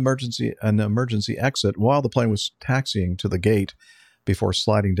opened an emergency exit while the plane was taxiing to the gate before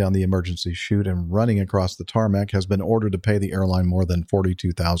sliding down the emergency chute and running across the tarmac has been ordered to pay the airline more than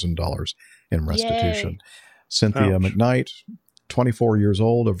 $42,000 in restitution. Yay. Cynthia McKnight, 24 years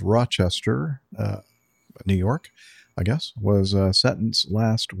old, of Rochester, New York, I guess, was sentenced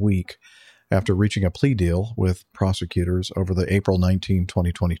last week after reaching a plea deal with prosecutors over the April 19,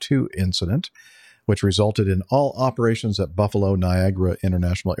 2022 incident, which resulted in all operations at Buffalo Niagara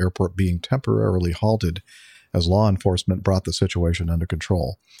International Airport being temporarily halted as law enforcement brought the situation under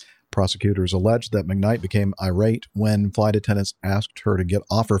control. Prosecutors alleged that McKnight became irate when flight attendants asked her to get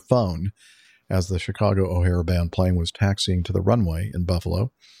off her phone as the Chicago O'Hare-bound plane was taxiing to the runway in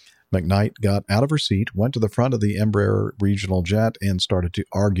Buffalo. McKnight got out of her seat, went to the front of the Embraer regional jet, and started to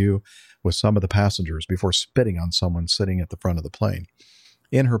argue with some of the passengers before spitting on someone sitting at the front of the plane.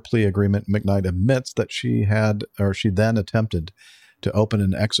 In her plea agreement, McKnight admits that she then attempted to open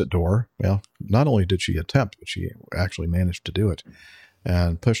an exit door. Well, not only did she attempt, but she actually managed to do it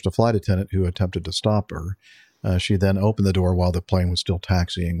and pushed a flight attendant who attempted to stop her. She then opened the door while the plane was still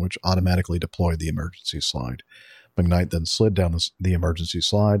taxiing, which automatically deployed the emergency slide. McKnight then slid down the emergency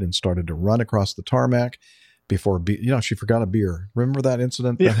slide and started to run across the tarmac before, she forgot a beer. Remember that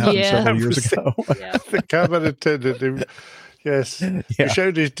incident that happened several years ago? The cabin attendant, he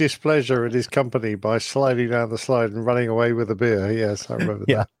showed his displeasure at his company by sliding down the slide and running away with a beer. Yes, I remember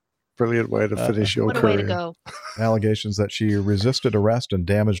that. Brilliant way to finish your career. What a way to go. Allegations that she resisted arrest and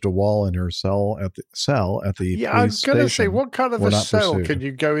damaged a wall in her cell at the police I was going to say, what kind of a cell pursued. can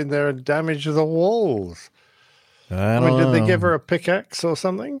you go in there and damage the walls? I mean, did they give her a pickaxe or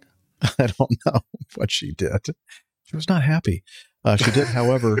something? I don't know what she did. She was not happy. She did,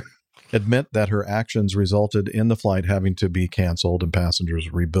 however, admit that her actions resulted in the flight having to be canceled and passengers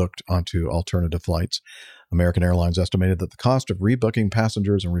rebooked onto alternative flights. American Airlines estimated that the cost of rebooking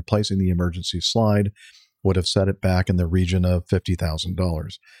passengers and replacing the emergency slide would have set it back in the region of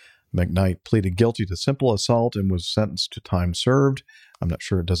 $50,000. McKnight pleaded guilty to simple assault and was sentenced to time served. I'm not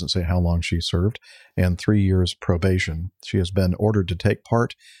sure, it doesn't say how long she served, and 3 years probation. She has been ordered to take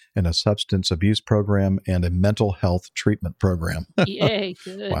part in a substance abuse program and a mental health treatment program. Yay,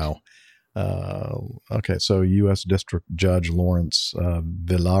 good. Wow. Okay, so U.S. District Judge Lawrence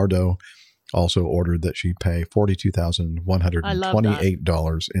Villardo also ordered that she pay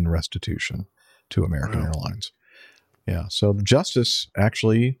 $42,128 in restitution to American Airlines. Yeah, so the justice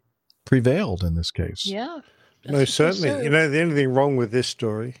actually prevailed in this case. Yeah. No, certainly. deserved. You know, the only thing wrong with this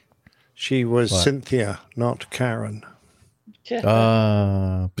story, she was What? Cynthia, not Karen.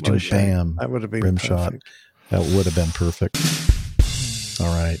 Bam. That would have been Rim perfect. shot. That would have been perfect.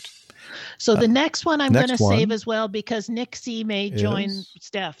 All right. So the next one I'm going to next one save as well because Nick C may join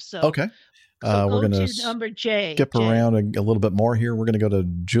Steph. So Okay. So We're go going to number J. skip J. around a little bit more here. We're going to go to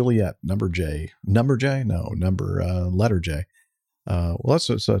Juliet, number J. Number J? No, letter J. Well,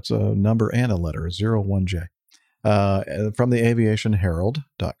 so it's a number and a letter, 01J. From the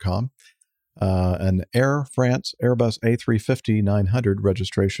aviationherald.com. An Air France Airbus A350-900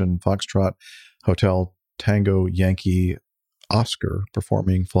 registration Foxtrot Hotel Tango Yankee Oscar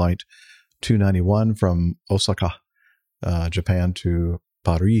performing flight 291 from Osaka, Japan to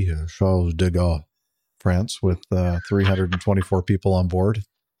Paris, Charles de Gaulle, France, with 324 people on board.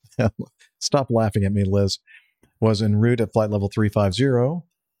 Stop laughing at me, Liz. Was en route at flight level 350.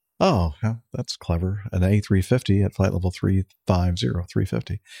 Oh, that's clever. An A350 at flight level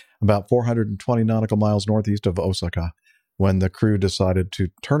 350, about 420 nautical miles northeast of Osaka, when the crew decided to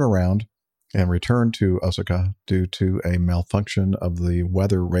turn around and return to Osaka due to a malfunction of the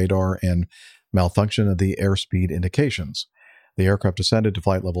weather radar and malfunction of the airspeed indications. The aircraft descended to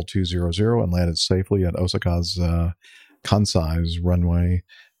flight level 200 and landed safely at Osaka's Kansai's runway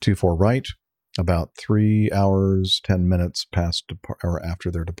 24 right, about 3 hours, 10 minutes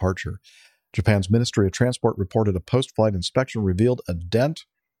after their departure. Japan's Ministry of Transport reported a post-flight inspection revealed a dent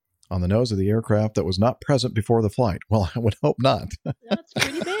on the nose of the aircraft that was not present before the flight. Well, I would hope not. That's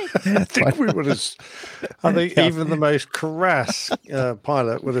pretty big. I think we would have. I think even the most crass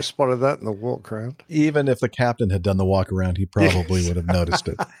pilot would have spotted that in the walk around. Even if the captain had done the walk around, he probably would have noticed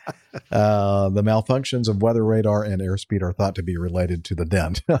it. The malfunctions of weather radar and airspeed are thought to be related to the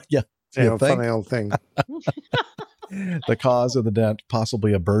dent. Yeah, funny old thing. The cause of the dent,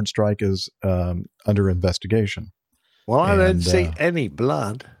 possibly a bird strike, is under investigation. Well, I don't see any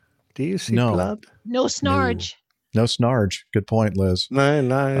blood. Do you see blood? No snarge. No snarge. Good point, Liz. No,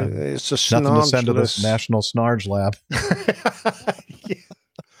 it's a snarge. Nothing to send to this National Snarge Lab.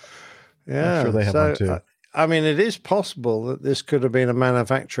 Yeah, I'm sure they have one too. I mean, it is possible that this could have been a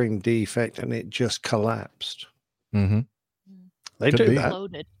manufacturing defect and it just collapsed. Mm-hmm. They Could do be. that.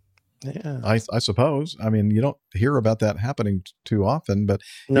 Loaded. Yeah, I suppose. I mean, you don't hear about that happening too often, but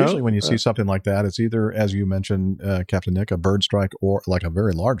usually when you see something like that, it's either, as you mentioned, Captain Nick, a bird strike or like a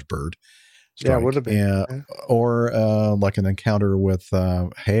very large bird strike. Yeah, it would have been. Or like an encounter with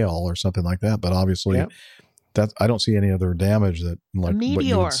hail or something like that. But obviously, that I don't see any other damage that like what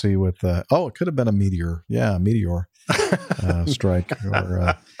you would see with. It could have been a meteor. Yeah, a meteor strike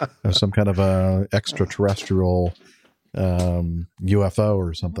or some kind of a extraterrestrial UFO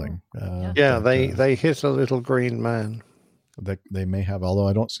or something. They hit a little green man. They may have, although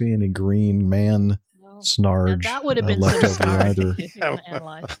I don't see any green man snarge that would have been left some over either. if you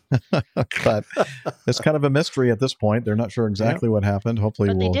analyze. But it's kind of a mystery at this point. They're not sure exactly what happened. Hopefully,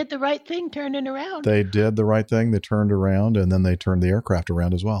 But they did the right thing, turning around. They did the right thing. They turned around, and then they turned the aircraft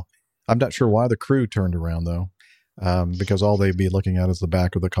around as well. I'm not sure why the crew turned around though, because all they'd be looking at is the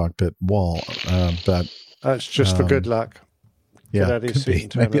back of the cockpit wall. But that's just for good luck. Yeah, could be.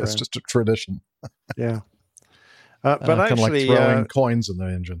 Maybe it's just a tradition. Yeah. But kind actually, of like throwing coins in the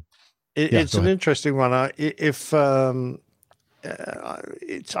engine. It's an interesting one. If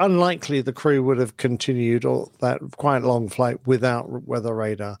it's unlikely the crew would have continued all that quite long flight without weather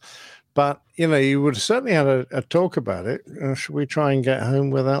radar, but you would have certainly had a talk about it. Should we try and get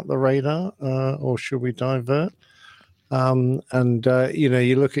home without the radar, or should we divert? You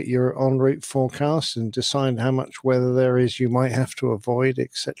look at your en route forecast and decide how much weather there is you might have to avoid,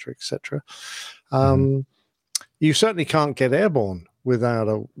 etc., etc. You certainly can't get airborne without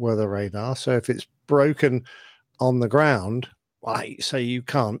a weather radar. So if it's broken on the ground, you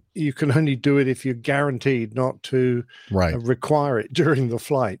can't. You can only do it if you're guaranteed not to require it during the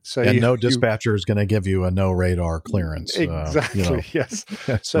flight. So no dispatcher is going to give you a no radar clearance. Exactly. Yes.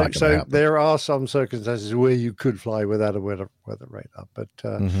 So there are some circumstances where you could fly without a weather radar, but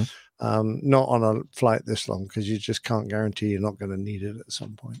not on a flight this long because you just can't guarantee you're not going to need it at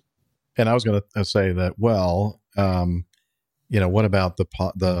some point. And I was going to say that, what about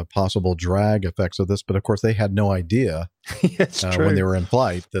the possible drag effects of this? But of course, they had no idea when they were in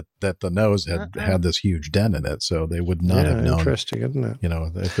flight that the nose had this huge dent in it, so they would not have known. Interesting, isn't it?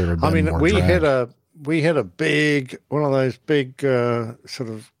 If there had been more drag. We hit a big one of those big sort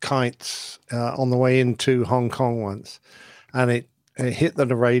of kites on the way into Hong Kong once, and it hit the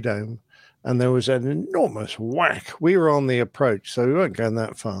radome, and there was an enormous whack. We were on the approach, so we weren't going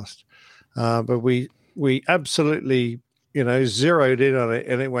that fast, but we absolutely zeroed in on it,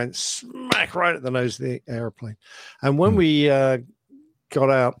 and it went smack right at the nose of the airplane. And when we got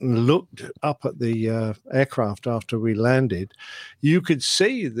out and looked up at the aircraft after we landed, you could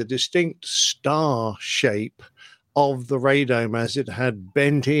see the distinct star shape of the radome as it had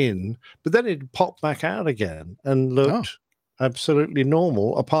bent in, but then it popped back out again and looked absolutely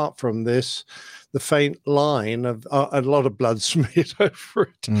normal, apart from the faint line of a lot of blood smeared over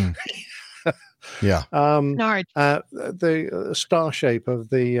it. Yeah. The star shape of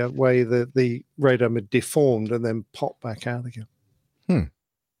the way that the radome had deformed and then popped back out again.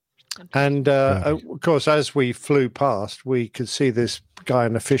 And of course, as we flew past, we could see this guy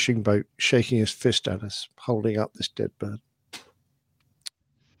in a fishing boat shaking his fist at us, holding up this dead bird.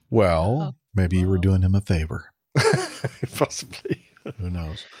 Well, maybe you were doing him a favor. Possibly. Who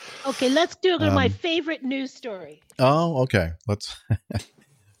knows? Okay, let's do my favorite news story. Oh, okay.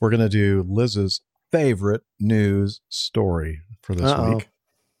 We're going to do Liz's favorite news story for this week.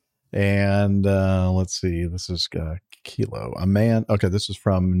 And let's see. This is Kilo. This is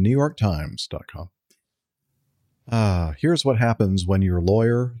from NewYorkTimes.com. Here's what happens when your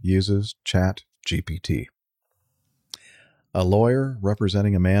lawyer uses Chat GPT. A lawyer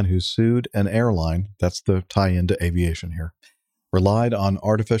representing a man who sued an airline, that's the tie-in to aviation here, relied on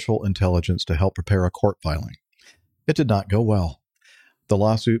artificial intelligence to help prepare a court filing. It did not go well. The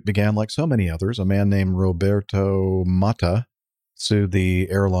lawsuit began like so many others. A man named Roberto Mata sued the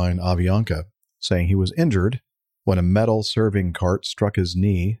airline Avianca, saying he was injured when a metal serving cart struck his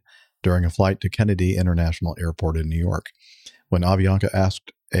knee during a flight to Kennedy International Airport in New York. When Avianca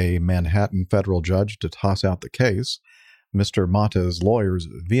asked a Manhattan federal judge to toss out the case, Mr. Mata's lawyers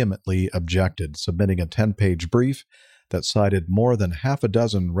vehemently objected, submitting a 10-page brief that cited more than half a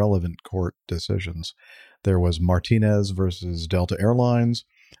dozen relevant court decisions. There was Martinez versus Delta Airlines,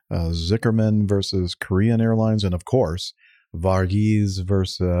 Zickerman versus Korean Airlines, and of course, Varghese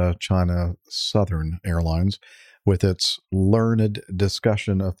versus China Southern Airlines, with its learned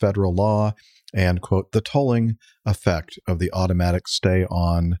discussion of federal law and, quote, the tolling effect of the automatic stay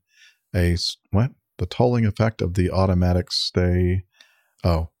on a... What? The tolling effect of the automatic stay...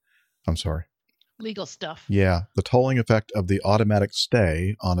 Oh, I'm sorry. Legal stuff. Yeah, the tolling effect of the automatic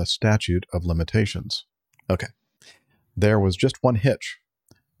stay on a statute of limitations. Okay. There was just one hitch.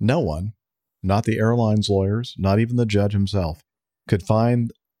 No one, not the airline's lawyers, not even the judge himself, could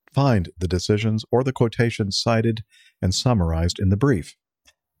find the decisions or the quotations cited and summarized in the brief.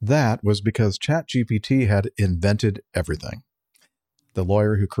 That was because ChatGPT had invented everything. The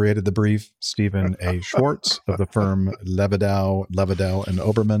lawyer who created the brief, Stephen A. Schwartz of the firm Levidow and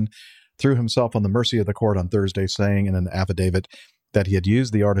Oberman, threw himself on the mercy of the court on Thursday, saying in an affidavit that he had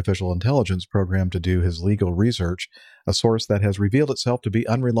used the artificial intelligence program to do his legal research, a source that has revealed itself to be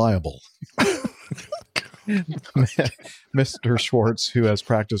unreliable. Mr. Schwartz, who has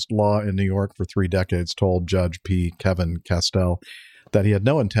practiced law in New York for 3 decades, told Judge P. Kevin Castell that he had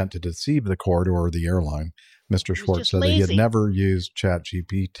no intent to deceive the court or the airline. Mr. Schwartz said that he had never used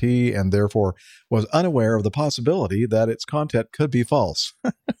ChatGPT and therefore was unaware of the possibility that its content could be false.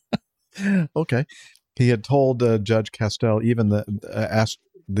 Okay. He had told Judge Castell asked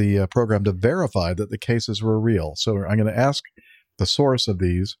the program to verify that the cases were real. So I'm going to ask the source of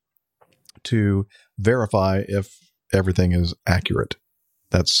these to verify if everything is accurate.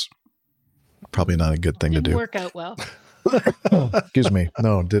 That's probably not a good thing to do. Didn't work out well. Excuse me.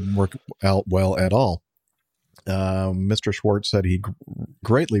 No, it didn't work out well at all. Mr. Schwartz said he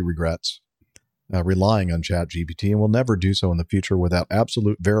greatly regrets relying on ChatGPT and will never do so in the future without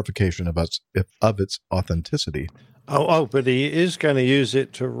absolute verification of its authenticity. But he is going to use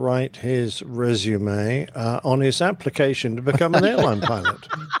it to write his resume on his application to become an airline pilot.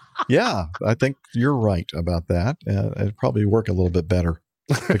 Yeah, I think you're right about that. It'd probably work a little bit better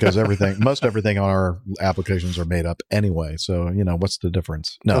because most everything on our applications are made up anyway. So, what's the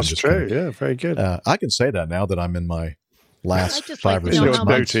difference? No, that's true. Kidding. Yeah, very good. I can say that now that I'm in my last 5 or 6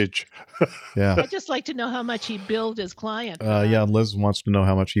 months. Yeah. I'd just like to know how much he billed his client. Yeah, Liz wants to know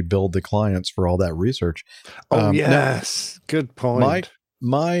how much he billed the clients for all that research. Yes, good point.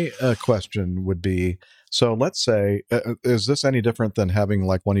 My question would be, so let's say, is this any different than having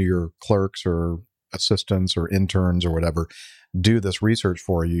like one of your clerks or assistants or interns or whatever do this research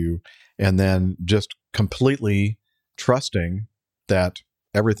for you and then just completely trusting that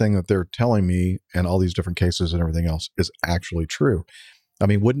everything that they're telling me and all these different cases and everything else is actually true? I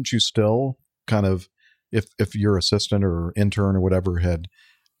mean, wouldn't you still kind of, if your assistant or intern or whatever had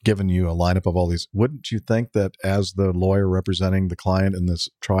given you a lineup of all these, wouldn't you think that as the lawyer representing the client in this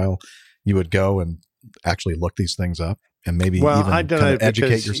trial, you would go and actually look these things up? and maybe well, even I don't kind know, of educate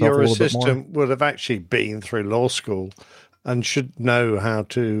because yourself your a little bit more? assistant would have actually been through law school and should know how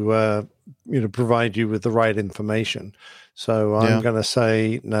to provide you with the right information. So I'm Yeah. going to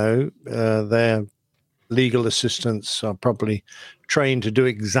say no. Their legal assistants are probably trained to do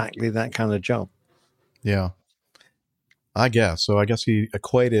exactly that kind of job. Yeah. I guess. So I guess he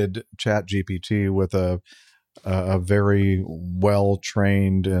equated ChatGPT with a very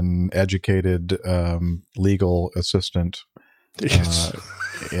well-trained and educated legal assistant. Yes.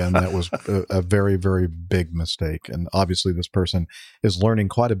 And that was a very, very big mistake. And obviously this person is learning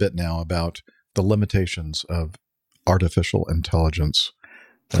quite a bit now about the limitations of artificial intelligence.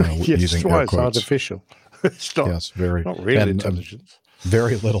 Yes, using why air it's quotes. artificial. It's not, Yes, very. not real and, intelligence.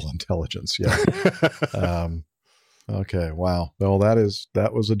 Very little intelligence, yeah. Okay, wow. Well, that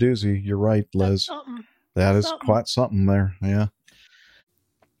was a doozy. You're right, Liz. That is quite something there. Yeah.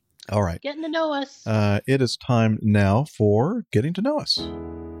 All right. Getting to know us. It is time now for Getting to Know Us.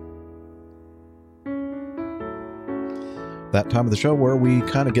 That time of the show where we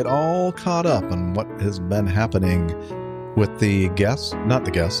kind of get all caught up on what has been happening with the guests, not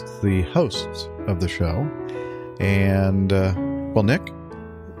the guests, the hosts of the show. And, well, Nick,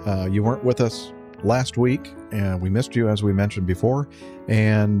 you weren't with us last week, and we missed you, as we mentioned before.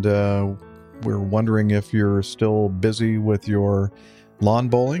 And we're wondering if you're still busy with your lawn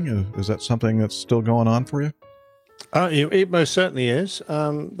bowling. Is that something that's still going on for you? It most certainly is.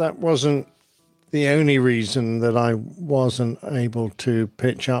 That wasn't the only reason that I wasn't able to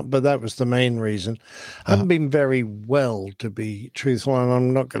pitch up, but that was the main reason. I haven't been very well, to be truthful, and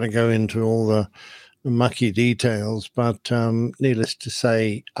I'm not going to go into all the mucky details, but needless to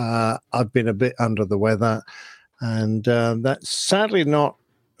say, I've been a bit under the weather, and that's sadly not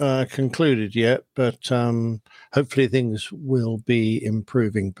concluded yet, but hopefully things will be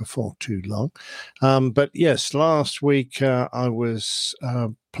improving before too long. But yes, last week I was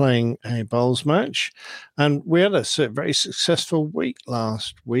playing a bowls match, and we had a very successful week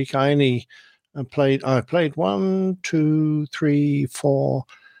last week. I played 1, 2, 3, 4,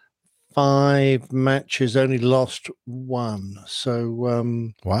 5 matches, only lost one.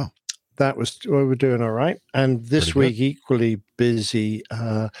 So wow. That was, we were doing all right. And this week, equally busy,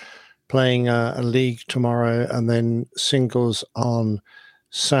 playing a league tomorrow, and then singles on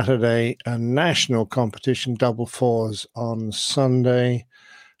Saturday, a national competition, double fours on Sunday,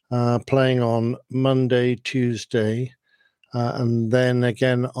 playing on Monday, Tuesday, and then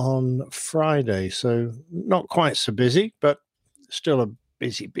again on Friday. So not quite so busy, but still a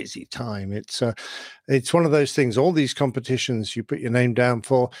busy time. It's one of those things, all these competitions you put your name down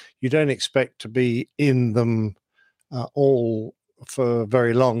for, you don't expect to be in them all for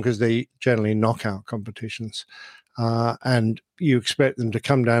very long, because they generally knockout competitions, and you expect them to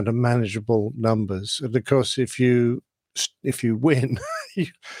come down to manageable numbers. And of course, if you win,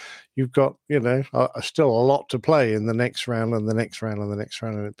 you've got still a lot to play in the next round and the next round and the next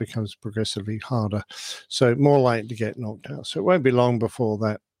round, and it becomes progressively harder. So more likely to get knocked out. So it won't be long before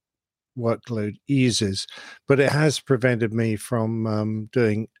that workload eases, but it has prevented me from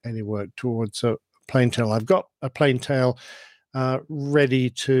doing any work towards a plain tail. I've got a plain tail ready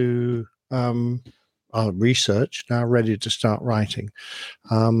to research now, ready to start writing,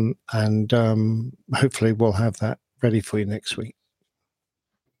 and hopefully we'll have that ready for you next week.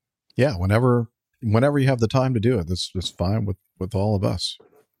 Yeah, whenever you have the time to do it, this is fine with all of us.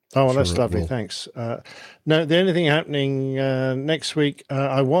 Oh, well, that's lovely. Thanks. No, the only thing happening next week,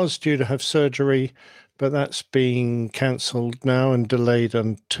 I was due to have surgery, but that's being cancelled now and delayed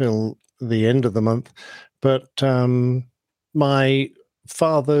until the end of the month. But my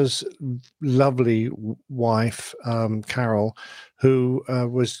father's lovely wife, Carol, who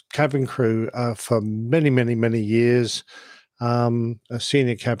was cabin crew for many years, a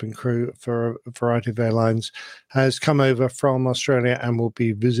senior cabin crew for a variety of airlines, has come over from Australia and will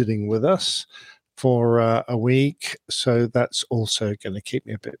be visiting with us for a week. So that's also going to keep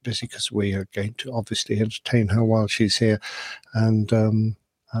me a bit busy, because we are going to obviously entertain her while she's here. And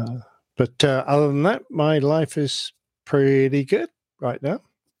but other than that, my life is pretty good right now.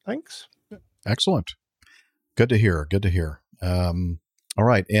 Thanks. Excellent. Good to hear. All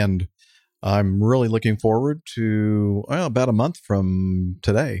right. And I'm really looking forward to about a month from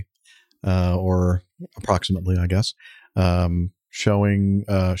today, or approximately, I guess, showing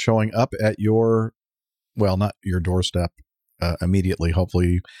up at your, well, not your doorstep immediately.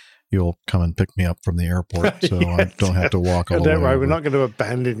 Hopefully you'll come and pick me up from the airport, so I don't have to walk all the way. Don't worry, over. we're not going to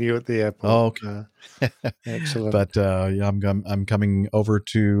abandon you at the airport. Oh, okay. Excellent. But yeah, I'm coming over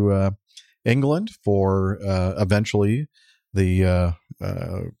to England for eventually the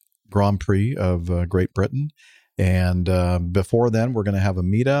Grand Prix of Great Britain, And before then, we're going to have a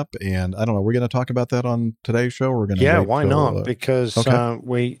meetup. And I don't know, we're going to talk about that on today's show. Or we're going to wait why till, not? Because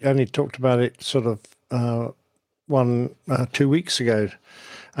we only talked about it sort of 2 weeks ago.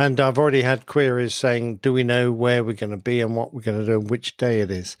 And I've already had queries saying, do we know where we're going to be and what we're going to do and which day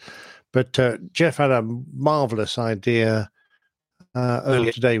it is? But Jeff had a marvelous idea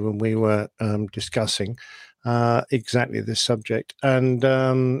earlier today when we were discussing exactly this subject.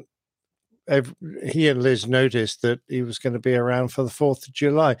 And he and Liz noticed that he was going to be around for the 4th of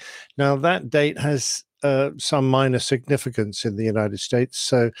July. Now, that date has some minor significance in the United States.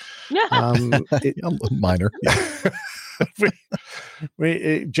 So, minor.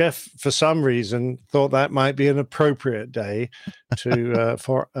 Jeff, for some reason, thought that might be an appropriate day to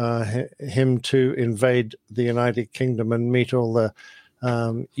for him to invade the United Kingdom and meet all the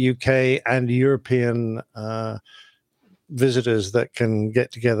UK and European visitors that can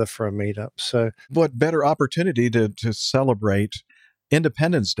get together for a meetup. So, what better opportunity to celebrate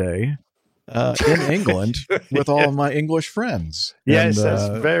Independence Day in England with all of my English friends? Yes, and, that's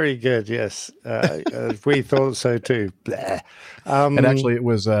very good. Yes, we thought so too. And actually, it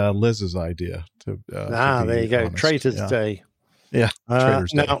was Liz's idea to there you go, honest. Traitors Day. Yeah,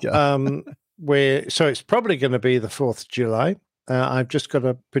 Traitors Day. Now, so it's probably going to be the 4th of July. I've just got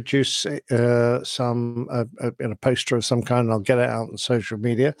to produce some in a poster of some kind, and I'll get it out on social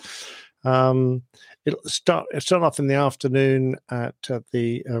media. It'll start off in the afternoon at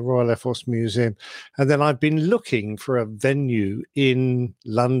the Royal Air Force Museum, and then I've been looking for a venue in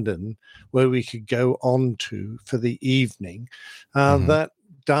London where we could go on to for the evening that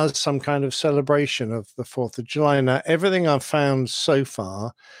does some kind of celebration of the 4th of July. Now, everything I've found so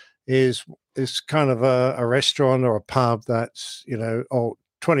far is kind of a restaurant or a pub that's,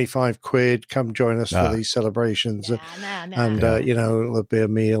 25 quid, come join us for these celebrations. There'll be a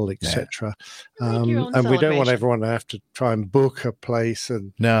meal, etc. And we don't want everyone to have to try and book a place.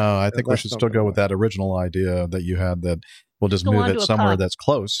 And no, I think we should still go with that original idea that you had, that we'll just move it somewhere that's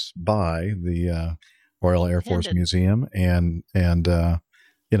close by the Royal Air Force Museum, and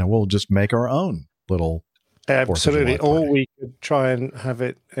we'll just make our own little. Absolutely. Or we could try and have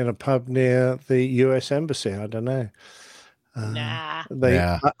it in a pub near the U.S. Embassy. I don't know.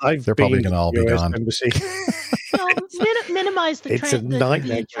 They're probably going to all be gone. Embassy. Minimize the. It's a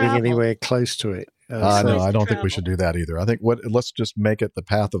nightmare getting anywhere close to it. No, I don't think we should do that either. I think let's just make it the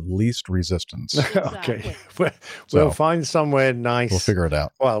path of least resistance. Okay, we'll find somewhere nice. We'll figure it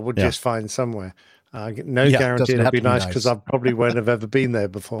out. Well, we'll just find somewhere. No guarantee it'll be nice because I probably won't have ever been there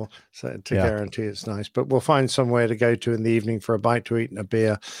before. So to guarantee it's nice, but we'll find somewhere to go to in the evening for a bite to eat and a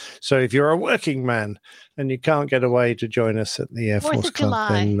beer. So if you're a working man and you can't get away to join us at the Air Force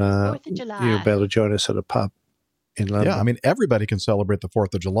Club, then you'll be able to join us at a pub in London. Yeah, I mean, everybody can celebrate the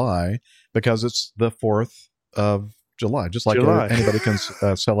 4th of July because it's the 4th of July, just like anybody can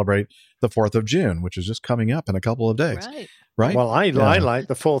celebrate the 4th of June, which is just coming up in a couple of days. Right? Well, I like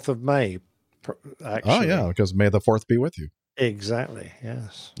the 4th of May. Actually. Oh yeah, because may the 4th be with you. Exactly.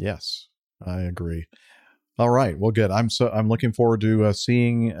 Yes, I agree. All right, well, good. I'm looking forward to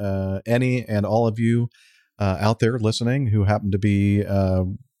seeing any and all of you out there listening who happen to be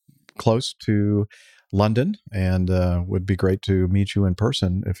close to London, and would be great to meet you in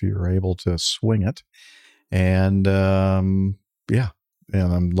person if you're able to swing it. And and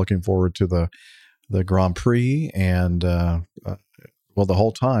I'm looking forward to the Grand Prix and the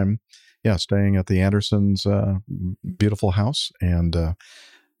whole time. Yeah, staying at the Andersons' beautiful house, and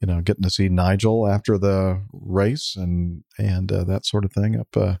getting to see Nigel after the race, and that sort of thing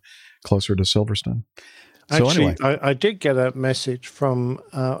up closer to Silverstone. Actually, I did get a message from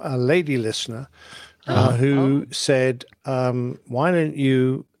a lady listener who said, "Why don't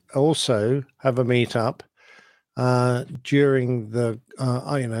you also have a meetup during the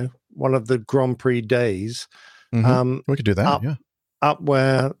one of the Grand Prix days?" We could do that. Up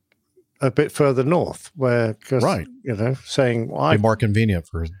where. A bit further north, where, saying be more convenient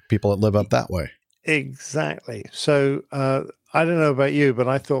for people that live up that way. Exactly. So I don't know about you, but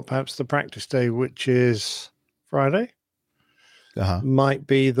I thought perhaps the practice day, which is Friday, might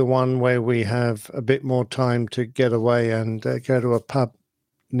be the one where we have a bit more time to get away and go to a pub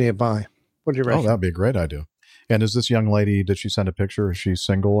nearby. What do you reckon? Oh, that'd be a great idea. And is this young lady? Did she send a picture? Is she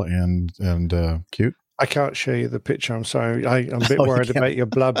single and cute? I can't show you the picture. I'm sorry. I'm a bit worried about your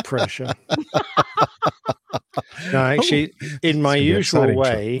blood pressure. No, actually, in my usual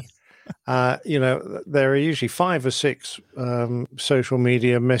way, there are usually 5 or 6 social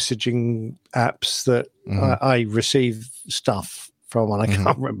media messaging apps that I receive stuff from, and I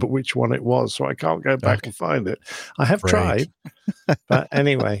can't remember which one it was, so I can't go back and find it. I have tried, but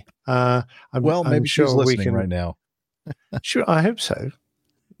anyway, maybe sure she's listening right now. Sure, I hope so.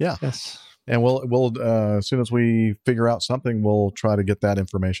 Yeah. Yes. And we'll as soon as we figure out something, we'll try to get that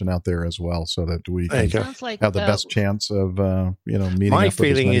information out there as well, so that we can have the best chance of meeting my up with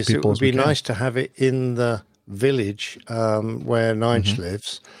feeling as many is it people would as we be can. nice to have it in the village where Nige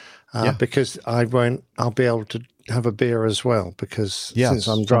lives, because I'll be able to have a beer as well, because since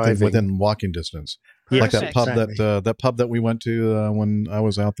I'm driving within walking distance. Like that pub that pub that we went to when I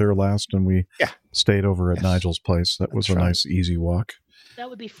was out there last, and we stayed over at Nigel's place. That was a nice, easy walk. That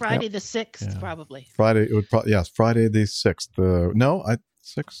would be Friday the 6th, probably. Friday, it would Friday the 6th.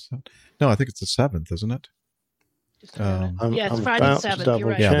 I think it's the 7th, isn't it? It's Friday the 7th. You're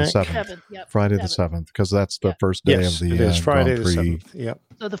right. Yeah, the 7th. Friday the 7th, because that's the first day of the it is Friday Grand the Prix. 7th. Yep.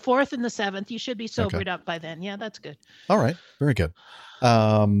 So the 4th and the 7th, you should be sobered up by then. Yeah, that's good. All right, very good.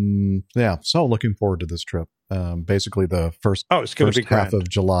 So looking forward to this trip. Basically, the first half of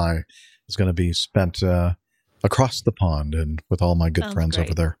July is going to be spent across the pond and with all my good friends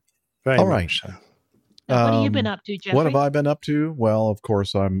over there. All right. So. Now, what have you been up to, Jeffrey? What have I been up to? Well, of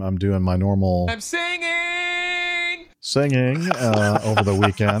course, I'm doing my normal. I'm singing over the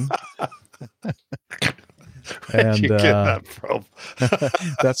weekend. Where'd you get that from?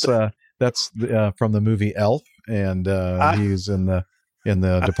 that's from the movie Elf, and he's in the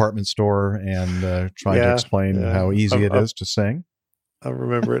department store and trying to explain how easy it is to sing. I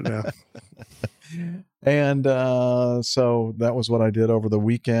remember it now. And so that was what I did over the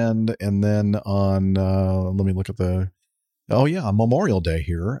weekend. And then on, let me look at on Memorial Day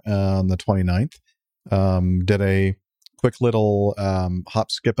here on the 29th, did a quick little hop,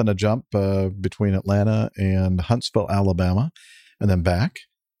 skip, and a jump between Atlanta and Huntsville, Alabama, and then back.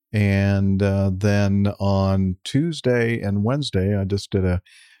 And then on Tuesday and Wednesday, I just did a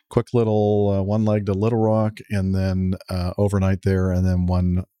quick little one leg to Little Rock, and then overnight there, and then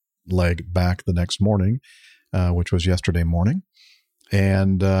one leg back the next morning, which was yesterday morning.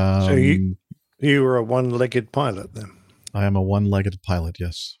 And so you were a one-legged pilot then? I am a one-legged pilot,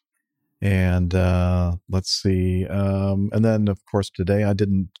 yes. And let's see. And then, of course, today I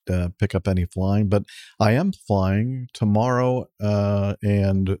didn't pick up any flying, but I am flying tomorrow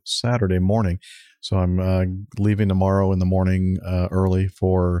and Saturday morning. So I'm leaving tomorrow in the morning early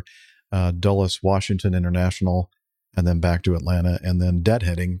for Dulles, Washington International, and then back to Atlanta, and then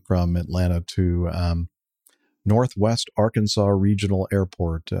deadheading from Atlanta to Northwest Arkansas Regional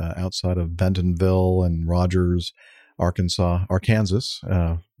Airport outside of Bentonville and Rogers, Arkansas,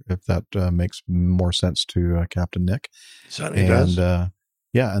 if that makes more sense to Captain Nick. Certainly does.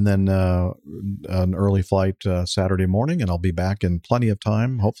 And then an early flight Saturday morning, and I'll be back in plenty of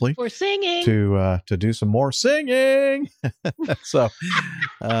time, hopefully, for singing to do some more singing. So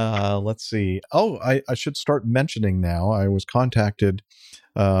let's see. Oh, I should start mentioning now. I was contacted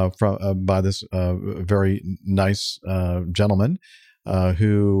by this very nice gentleman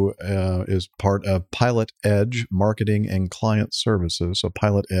who is part of Pilot Edge Marketing and Client Services, so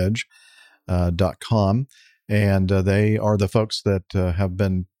pilotedge.com. And they are the folks that have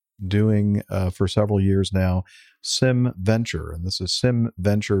been doing for several years now Sim Venture. And this is Sim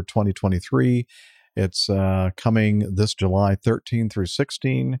Venture 2023. It's coming this July 13 through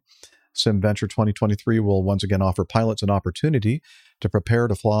 16. Sim Venture 2023 will once again offer pilots an opportunity to prepare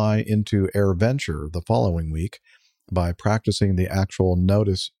to fly into Air Venture the following week by practicing the actual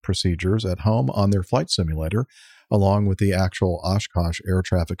notice procedures at home on their flight simulator, along with the actual Oshkosh air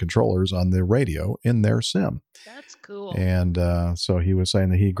traffic controllers on the radio in their sim. That's cool. And so he was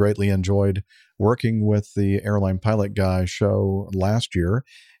saying that he greatly enjoyed working with the Airline Pilot Guy show last year.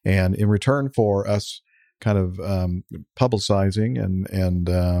 And in return for us kind of publicizing and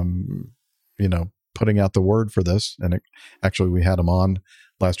putting out the word for this, and actually we had him on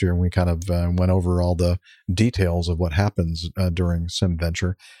last year, and we kind of went over all the details of what happens during Sim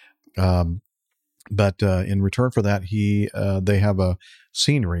Venture. But in return for that, they have a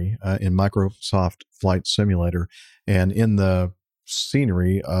scenery in Microsoft Flight Simulator, and in the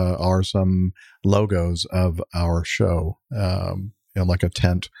scenery are some logos of our show, like a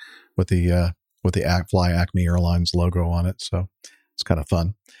tent with the Fly Acme Airlines logo on it. So it's kind of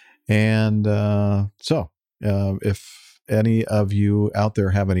fun. And if any of you out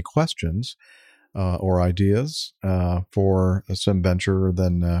there have any questions or ideas for a Sim Venture,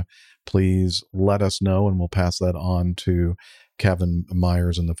 then please let us know, and we'll pass that on to Kevin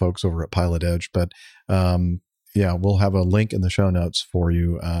Myers and the folks over at Pilot Edge. But we'll have a link in the show notes for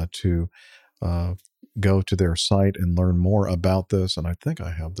you to go to their site and learn more about this. And I think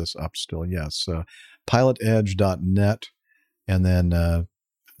I have this up still. Yes, pilotedge.net. and then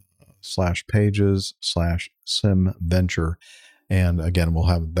 /pages/simventure. And again, we'll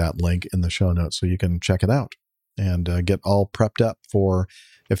have that link in the show notes so you can check it out and get all prepped up for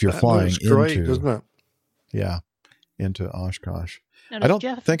if you're flying great, into, doesn't it? Yeah, into Oshkosh. Now, I don't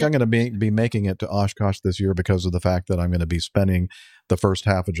Jeff, think I'm going to be making it to Oshkosh this year because of the fact that I'm going to be spending the first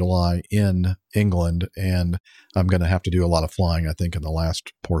half of July in England, and I'm going to have to do a lot of flying, I think, in the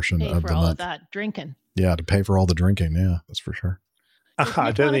last portion pay of for the all month. of that drinking. Yeah, to pay for all the drinking. Yeah, that's for sure.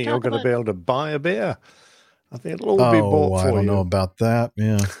 I don't think you're going to be able to buy a beer. I think it'll all be bought for you. I don't know about that.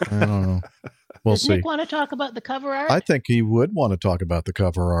 Yeah, I don't know. We'll Does see. Nick want to talk about the cover art? I think he would want to talk about the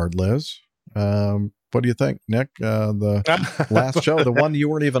cover art, Liz. What do you think, Nick? The last show, the one you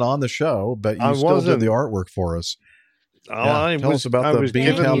weren't even on the show, but you still did the artell for us. Tell us about the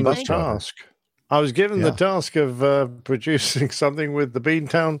Beantown bus task. I was given the task of producing something with the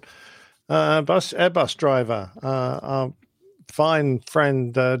Beantown Airbus driver, our fine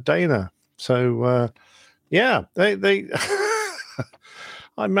friend Dana. So, they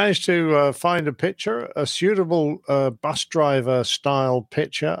I managed to find a picture, a suitable bus driver style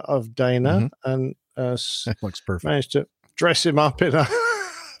picture of Dana, and that looks perfect. Managed to dress him up in a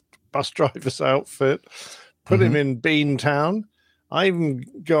bus driver's outfit, put him in Beantown. I even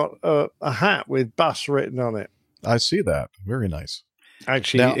got a hat with bus written on it. I see that. Very nice.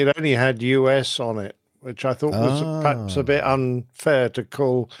 Actually, it only had US on it, which I thought was perhaps a bit unfair to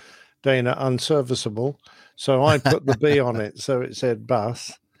call Dana unserviceable. So I put the B on it, so it said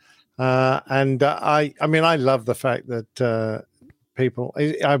bus. I mean, I love the fact that people,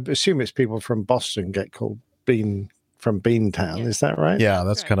 I assume it's people from Boston get called from Beantown. Yeah. Is that right? Yeah,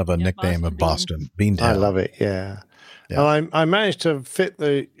 that's kind of a nickname of Boston. Beantown. I love it. Yeah. And I managed to fit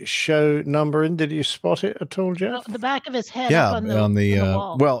the show number in. Did you spot it at all, Jeff? The back of his head up on the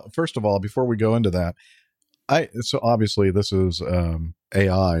wall. Well, first of all, before we go into that, so obviously this is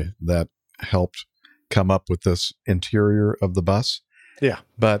AI that helped come up with this interior of the bus. Yeah.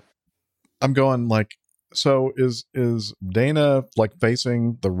 But I'm going like, so is Dana like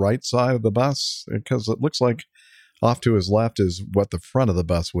facing the right side of the bus? Because it looks like off to his left is what the front of the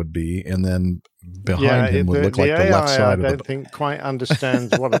bus would be, and then behind him would look like the left side of the bus. I don't think quite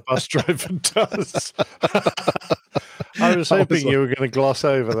understands what a bus driver does. I was hoping you were going to gloss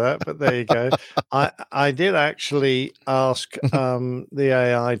over that, but there you go. I did actually ask the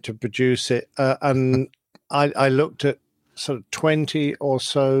AI to produce it, and I looked at sort of 20 or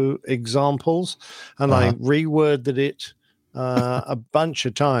so examples, and I reworded it a bunch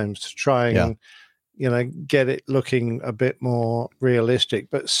of times to try and get it looking a bit more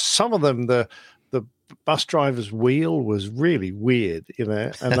realistic. But some of them, the bus driver's wheel was really weird,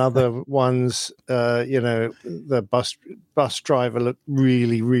 and other ones, the bus driver looked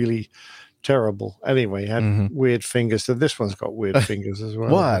really, really terrible. Anyway, had weird fingers. So this one's got weird fingers as well.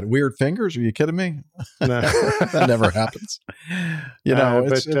 What? Weird fingers? Are you kidding me? No. That never happens.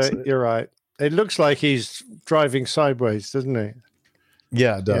 You're right. It looks like he's driving sideways, doesn't it?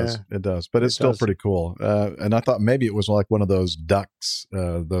 Yeah, it does. Yeah, it does. But it's still pretty cool. And I thought maybe it was like one of those ducks,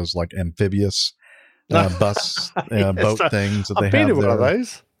 those like amphibious bus boat things that they have there. One of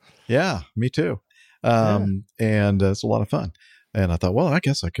those. Yeah, me too. And it's a lot of fun. And I thought, well, I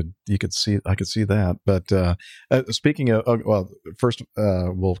guess I could see that. But speaking of, first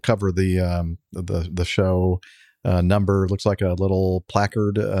we'll cover the show number. Looks like a little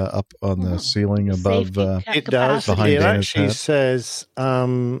placard up on the ceiling above. It does. It actually says.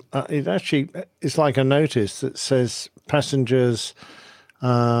 It actually is like a notice that says passengers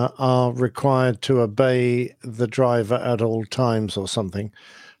are required to obey the driver at all times or something,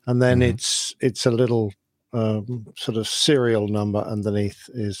 and then it's a little sort of serial number underneath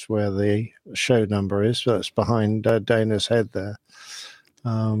is where the show number is. So that's behind Dana's head there.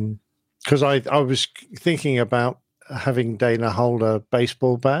 Because I was thinking about having Dana hold a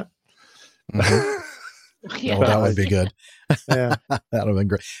baseball bat. Yeah. That would be good. Yeah, that would have been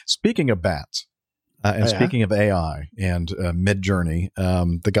great. Speaking of bats, and speaking of AI and Midjourney,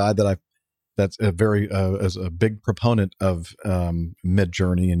 the guy that's a very is a big proponent of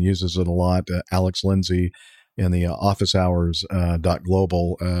Midjourney and uses it a lot. Alex Lindsay in the Office Hours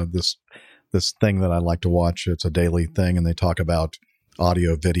 .global. This thing that I like to watch. It's a daily thing, and they talk about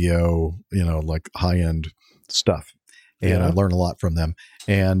audio, video, like high end stuff. And I learn a lot from them.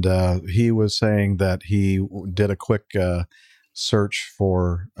 And he was saying that he did a quick search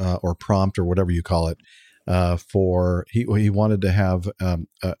for or prompt or whatever you call it for he wanted to have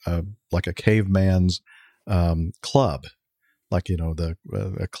like a caveman's club, like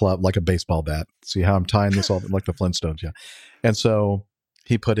a club like a baseball bat. See how I'm tying this all like the Flintstones, yeah. And so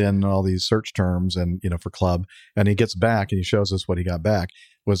he put in all these search terms and, for club, and he gets back and he shows us what he got back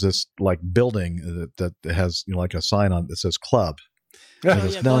was this like building that has, like a sign on it that says club. And he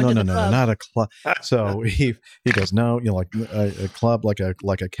goes, no, not a club. So he goes, no, like a club, like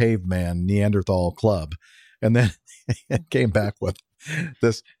a caveman Neanderthal club. And then it came back with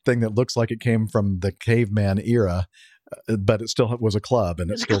this thing that looks like it came from the caveman era, but it still was a club,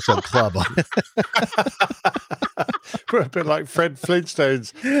 and it still said club on it. A bit like Fred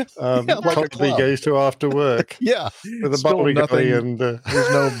Flintstone's like a club. Goes to after work. Yeah. With a Still bowling alley and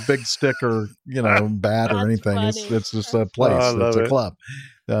there's no big stick or, bat or anything. It's just a place. It's a club.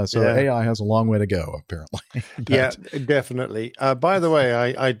 So AI has a long way to go, apparently. Yeah, definitely. By the way,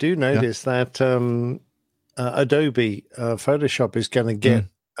 I do notice that Adobe Photoshop is going to get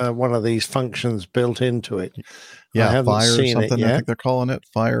one of these functions built into it. Yeah, I haven't seen something. it yet. I think they're calling it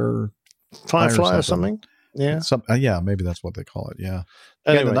Firefly or something. Yeah, maybe that's what they call it. Yeah.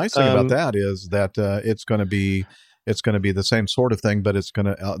 Anyway, the nice thing about that is that it's going to be the same sort of thing, but it's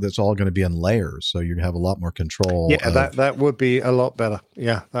all going to be in layers, so you have a lot more control. Yeah, that would be a lot better.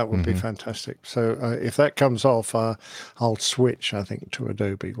 Yeah, that would be fantastic. So if that comes off, I'll switch, I think, to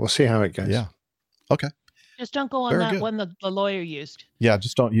Adobe. We'll see how it goes. Yeah. Okay. Just don't go on that one that the lawyer used. Yeah,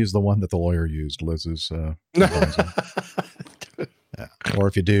 just don't use the one that the lawyer used. Liz is advising. Yeah. Or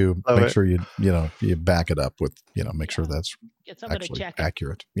if you do, make sure you back it up with, make sure that's actually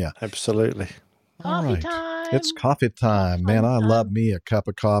accurate. Yeah, absolutely. Coffee time. It's coffee time, man. I love me a cup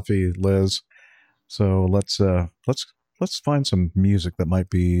of coffee, Liz. So let's find some music that might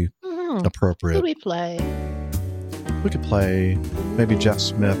be appropriate. What do we play? We could play maybe Jeff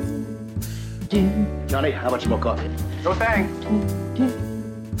Smith. Johnny, how much more coffee? No thanks.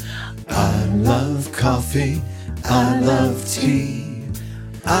 I love coffee. I love tea.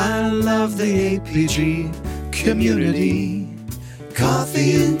 I love the APG community.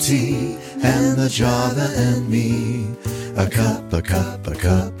 Coffee and tea and the Java and me. A cup, a cup, a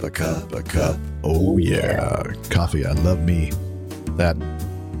cup, a cup, a cup. Oh yeah, coffee. I love me. That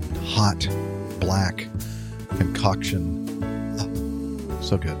hot black concoction. Oh,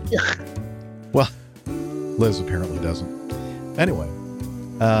 so good. Well, Liz apparently doesn't. Anyway,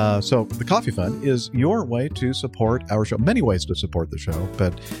 so the Coffee Fund is your way to support our show. Many ways to support the show,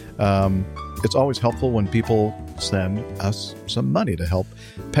 but it's always helpful when people send us some money to help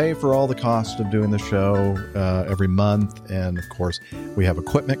pay for all the cost of doing the show every month. And of course, we have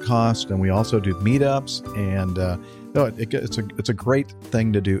equipment cost, and we also do meetups. And it's a great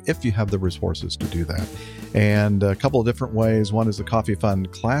thing to do if you have the resources to do that. And a couple of different ways. One is the Coffee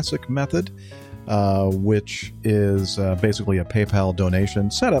Fund Classic method, which is basically a PayPal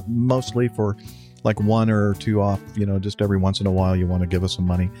donation set up mostly for like one or two off, just every once in a while you want to give us some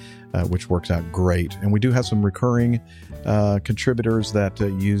money, which works out great. And we do have some recurring contributors that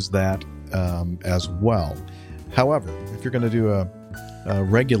use that as well. However, if you're going to do a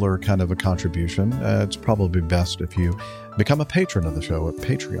regular kind of a contribution, it's probably best if you become a patron of the show at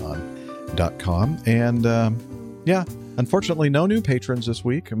patreon.com. And unfortunately, no new patrons this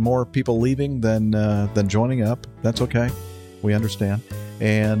week. More people leaving than joining up. That's okay. We understand.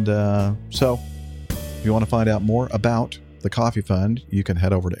 And so if you want to find out more about the Coffee Fund, you can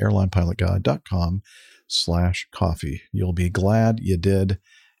head over to airlinepilotguide.com/coffee. You'll be glad you did,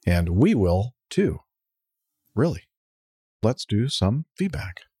 and we will too. Really. Let's do some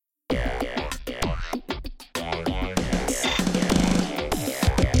feedback.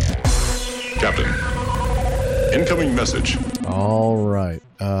 Captain, incoming message. All right.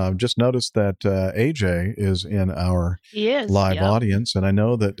 Just noticed that AJ is in our live audience, and I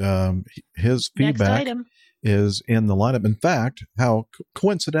know that his feedback is in the lineup. In fact, how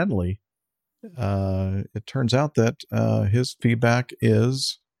coincidentally, it turns out that his feedback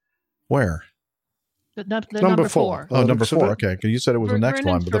is where? Number 4. Oh, number 4. Okay. You said it was the next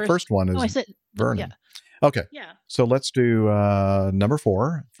one, but the first one is Vernon. Yeah. Okay. Yeah. So let's do number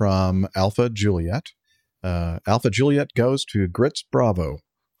 4 from Alpha Juliet. Alpha Juliet goes to Grits Bravo.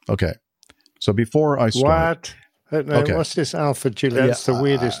 Okay. So before I start. What? No, okay. What's this Alpha Juliet? That's the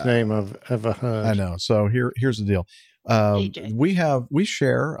weirdest name I've ever heard. I know. So here's the deal. We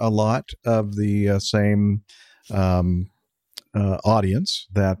share a lot of the same audience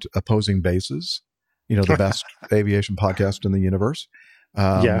that Opposing Bases, the best aviation podcast in the universe.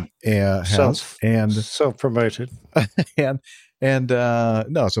 Self-promoted.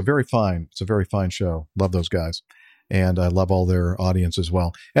 No, it's a very fine show. Love those guys. And I love all their audience as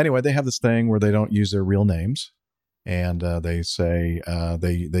well. Anyway, they have this thing where they don't use their real names, and they say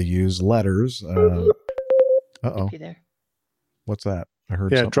they use letters. Uh-oh. There. What's that? I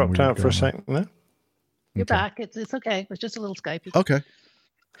heard something dropped out for a second. No? You're back. It's okay. It's just a little Skype. Okay.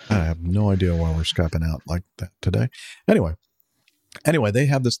 I have no idea why we're Skyping out like that today. Anyway, they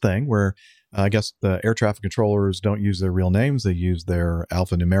have this thing where I guess the air traffic controllers don't use their real names. They use their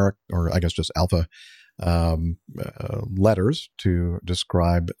alphanumeric, or I guess just alpha letters to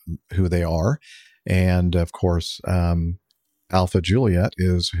describe who they are. And of course, Alpha Juliet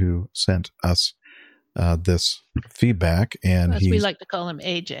is who sent us this feedback. And As we like to call him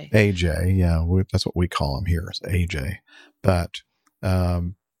AJ. AJ, yeah, that's what we call him here, is AJ. But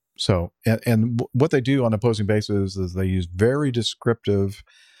so, and what they do on opposing bases is they use very descriptive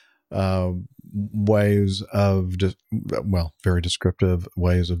ways of, very descriptive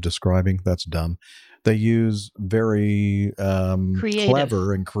ways of describing. That's dumb. They use very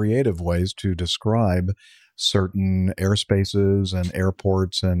clever and creative ways to describe certain airspaces and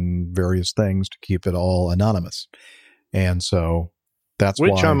airports and various things to keep it all anonymous. And so that's why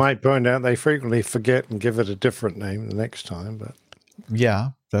I might point out they frequently forget and give it a different name the next time. But yeah,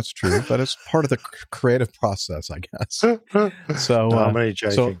 that's true. But it's part of the creative process, I guess. So, I'm only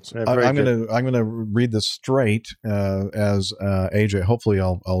joking. I'm gonna read this straight as AJ. Hopefully,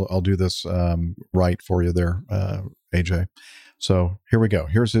 I'll do this right for you there, AJ. So here we go.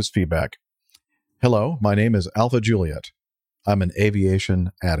 Here's his feedback. Hello, my name is Alpha Juliet. I'm an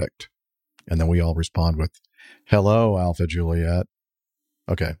aviation addict. And then we all respond with, hello, Alpha Juliet.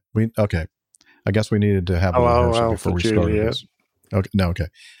 Okay. I guess we needed to have a rehearsal before we started this. Okay. No, okay.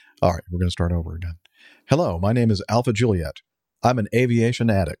 All right. We're going to start over again. Hello, my name is Alpha Juliet. I'm an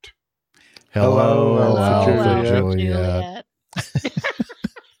aviation addict. Hello, Alpha Juliet.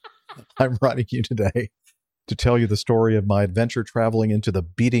 I'm writing you today to tell you the story of my adventure traveling into the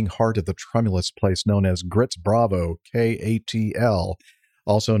beating heart of the tremulous place known as Grits Bravo, KATL,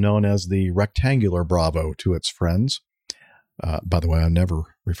 also known as the Rectangular Bravo to its friends. By the way, I never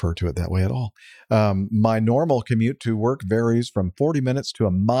refer to it that way at all. My normal commute to work varies from 40 minutes to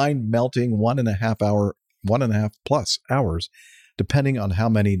a mind-melting 1.5 plus hours, depending on how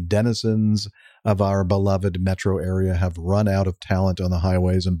many denizens of our beloved metro area have run out of talent on the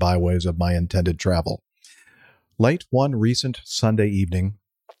highways and byways of my intended travel. Late one recent Sunday evening,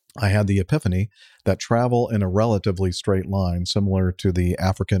 I had the epiphany that travel in a relatively straight line, similar to the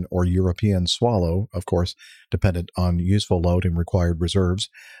African or European swallow, of course, dependent on useful load and required reserves,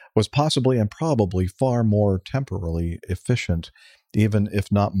 was possibly and probably far more temporally efficient, even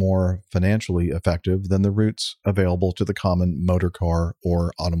if not more financially effective than the routes available to the common motor car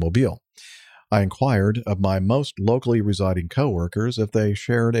or automobile. I inquired of my most locally residing coworkers if they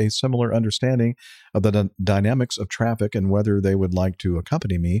shared a similar understanding of the dynamics of traffic and whether they would like to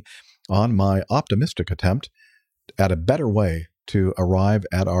accompany me on my optimistic attempt at a better way to arrive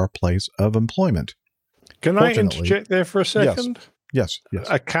at our place of employment. Can I interject there for a second? Yes.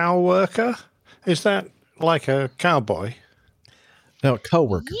 A cow worker? Is that like a cowboy? No, a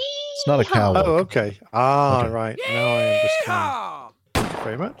coworker. It's not a cow worker. Oh, okay. Okay. Right. Now I understand. Thank you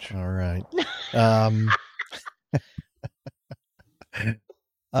very much. All right.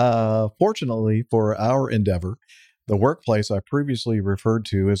 Fortunately for our endeavor, the workplace I previously referred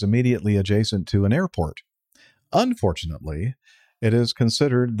to is immediately adjacent to an airport. Unfortunately, it is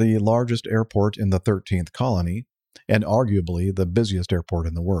considered the largest airport in the 13th colony and arguably the busiest airport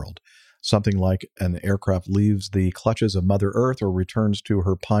in the world. Something like an aircraft leaves the clutches of Mother Earth or returns to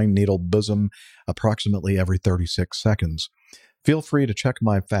her pine needle bosom approximately every 36 seconds. Feel free to check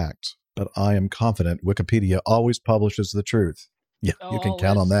my facts, but I am confident Wikipedia always publishes the truth. Yeah, you can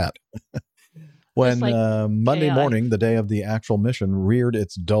count on that. When Monday morning, the day of the actual mission, reared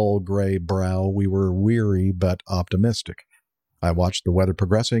its dull gray brow, we were weary but optimistic. I watched the weather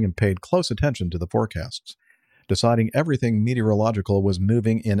progressing and paid close attention to the forecasts, deciding everything meteorological was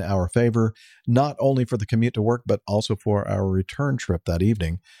moving in our favor, not only for the commute to work, but also for our return trip that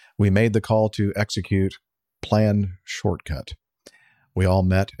evening. We made the call to execute Plan Shortcut. We all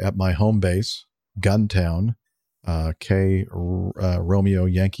met at my home base, Guntown, K Romeo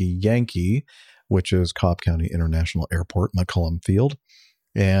Yankee, which is Cobb County International Airport, McCollum Field,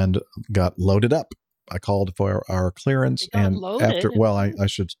 and got loaded up. I called for our clearance, and after,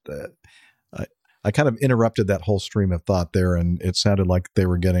 I kind of interrupted that whole stream of thought there, and it sounded like they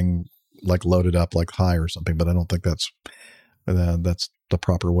were getting like loaded up like high or something, but I don't think that's the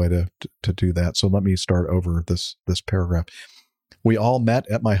proper way to do that. So let me start over this paragraph. We all met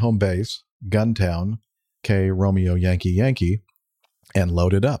at my home base, Guntown, K Romeo Yankee, and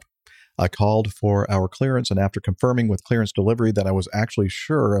loaded up. I called for our clearance, and after confirming with clearance delivery that I was actually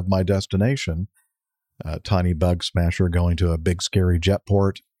sure of my destination, a tiny bug smasher going to a big scary jet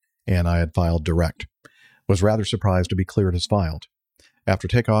port, and I had filed direct. Was rather surprised to be cleared as filed. After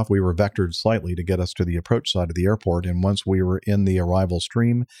takeoff, we were vectored slightly to get us to the approach side of the airport, and once we were in the arrival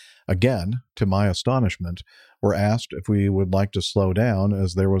stream, again, to my astonishment, were asked if we would like to slow down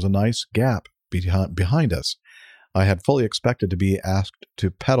as there was a nice gap behind us. I had fully expected to be asked to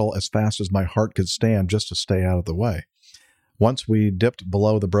pedal as fast as my heart could stand just to stay out of the way. Once we dipped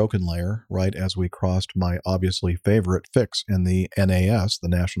below the broken layer, right as we crossed my obviously favorite fix in the NAS, the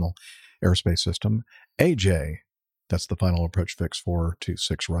National Airspace System, AJ, that's the final approach fix for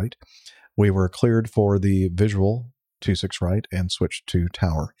 26 right, we were cleared for the visual 26 right and switched to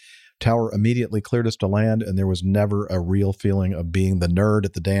tower. Tower immediately cleared us to land, and there was never a real feeling of being the nerd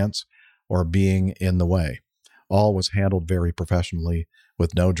at the dance or being in the way. All was handled very professionally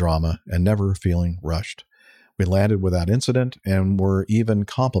with no drama and never feeling rushed. We landed without incident and were even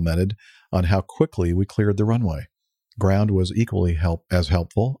complimented on how quickly we cleared the runway. Ground was equally as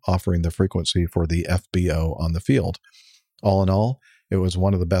helpful, offering the frequency for the FBO on the field. All in all, it was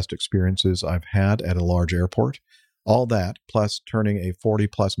one of the best experiences I've had at a large airport. All that, plus turning a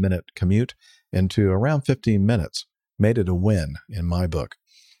 40-plus minute commute into around 15 minutes, made it a win in my book.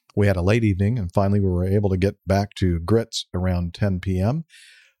 We had a late evening, and finally we were able to get back to Grits around 10 p.m.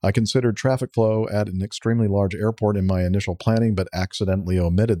 I considered traffic flow at an extremely large airport in my initial planning, but accidentally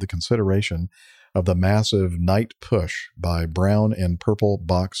omitted the consideration of the massive night push by brown and purple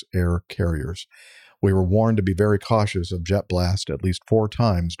box air carriers. We were warned to be very cautious of jet blast at least 4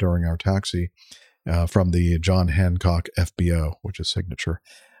 times during our taxi from the John Hancock FBO, which is signature,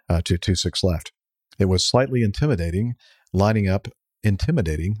 to 26 left. It was slightly intimidating lining up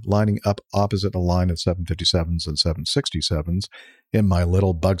opposite a line of 757s and 767s in my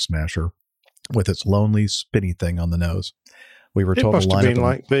little bug smasher with its lonely spinny thing on the nose. We were told to line up. It must have been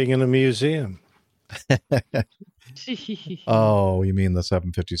like being in a museum. Oh, you mean the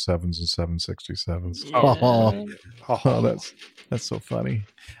 757s and 767s? Yeah. Oh, that's so funny.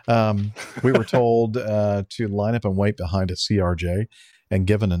 We were told to line up and wait behind a CRJ, and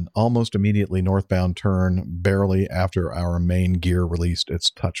given an almost immediately northbound turn barely after our main gear released its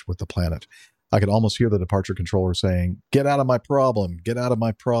touch with the planet. I could almost hear the departure controller saying, "Get out of my problem, get out of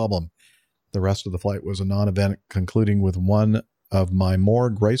my problem." The rest of the flight was a non-event, concluding with one of my more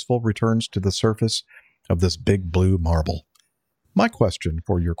graceful returns to the surface of this big blue marble. My question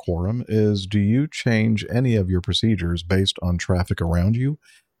for your quorum is, do you change any of your procedures based on traffic around you?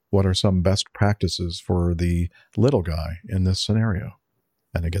 What are some best practices for the little guy in this scenario?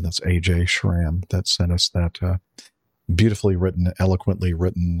 And again, that's AJ Schramm that sent us that beautifully written, eloquently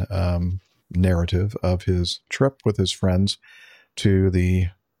written narrative of his trip with his friends to the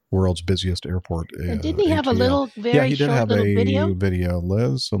world's busiest airport. And didn't he have a little, very yeah, he did short have little a video?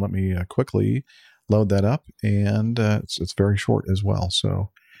 Liz. So let me quickly load that up, and it's very short as well.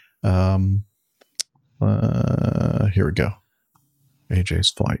 So here we go. AJ's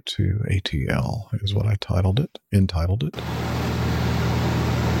flight to ATL is what I entitled it.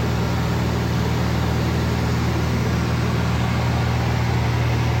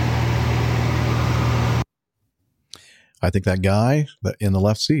 I think that guy that in the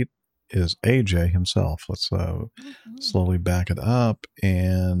left seat is AJ himself. Let's slowly back it up,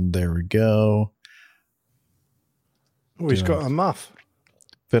 and there we go. Oh, he's got a muff.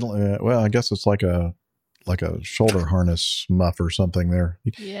 Well, I guess it's like a shoulder harness muff or something there.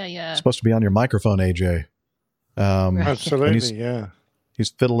 Yeah. It's supposed to be on your microphone, AJ. Absolutely, yeah.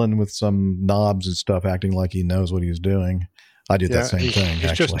 He's fiddling with some knobs and stuff, acting like he knows what he's doing. I did that same thing. He's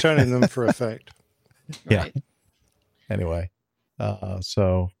actually just turning them for effect. Yeah. Anyway,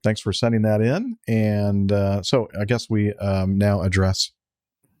 so thanks for sending that in, and so I guess we now address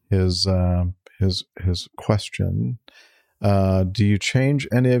his question. Do you change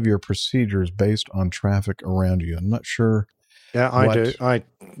any of your procedures based on traffic around you? I'm not sure. Yeah, I do. I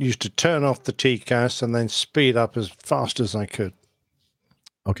used to turn off the TCAS and then speed up as fast as I could.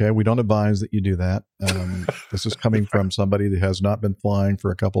 Okay, we don't advise that you do that. This is coming from somebody that has not been flying for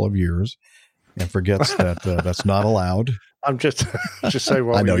a couple of years and forgets that that's not allowed. I'm just saying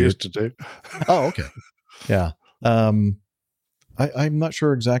what we used to do. Oh, okay. Yeah. I'm not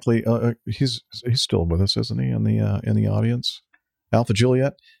sure exactly. He's still with us, isn't he, in the audience? Alpha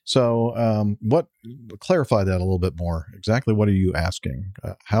Juliet. So, clarify that a little bit more. Exactly what are you asking?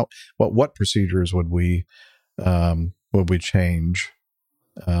 What procedures would we change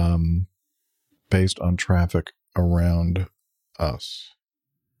based on traffic around us?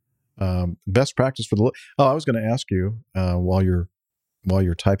 Best practice for the. Oh, I was going to ask you while you're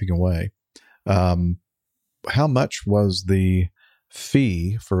typing away. How much was the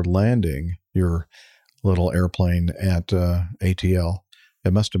fee for landing your little airplane at ATL?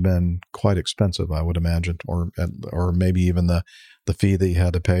 It must have been quite expensive, I would imagine, or maybe even the fee that you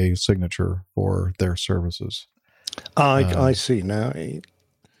had to pay Signature for their services. I see now.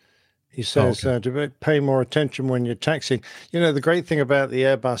 He says to pay more attention when you're taxiing. You know, the great thing about the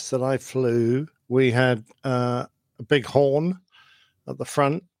Airbus that I flew, we had a big horn at the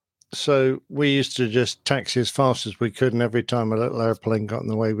front. So we used to just taxi as fast as we could. And every time a little airplane got in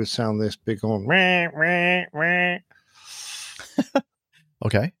the way, we'd sound this big horn.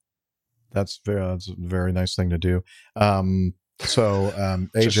 Okay. That's a very nice thing to do. AJ, just so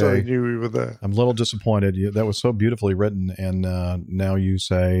I knew we were there. I'm a little disappointed. That was so beautifully written. And now you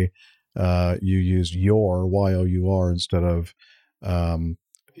say you used Y-O-U-R instead of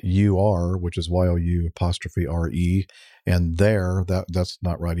U-R, which is Y-O-U''RE. And that's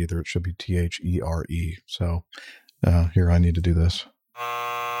not right either. It should be T-H-E-R-E. So here, I need to do this.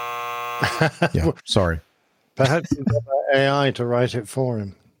 Yeah, sorry. Perhaps you got AI to write it for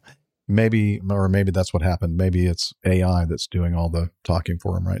him. Maybe that's what happened. Maybe it's AI that's doing all the talking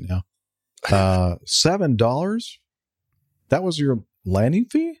for him right now. $7? That was your landing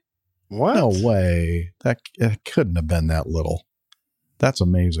fee? What? No way. It couldn't have been that little. That's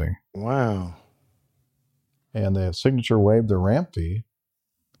amazing. Wow. And the Signature waived their ramp fee.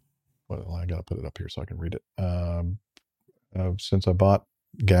 Well, I got to put it up here so I can read it. Since I bought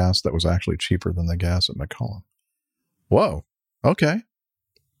gas that was actually cheaper than the gas at McCollum. Whoa. Okay.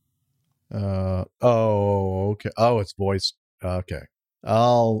 Okay. Oh, it's voiced. Okay.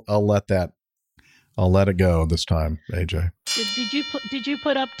 I'll let it go this time, AJ. Did you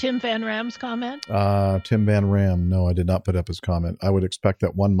put up Tim Van Ram's comment? Tim Van Ram. No, I did not put up his comment. I would expect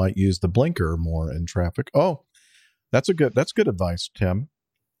that one might use the blinker more in traffic. Oh, that's good advice, Tim.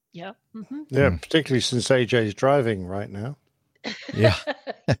 Yep. Mm-hmm. Yeah, particularly since AJ's driving right now. Yeah.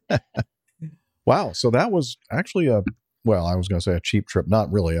 Wow. So that was actually I was going to say a cheap trip.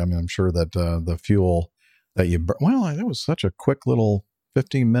 Not really. I mean, I'm sure that the fuel that that was such a quick little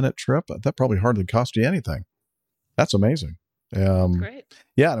 15-minute trip. That probably hardly cost you anything. That's amazing. Great.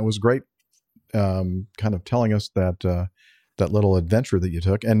 Yeah. And it was great kind of telling us that little adventure that you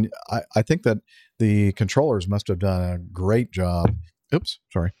took. And I think that the controllers must have done a great job.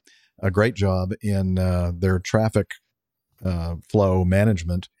 A great job in their traffic flow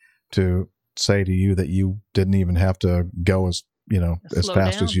management to say to you that you didn't even have to go as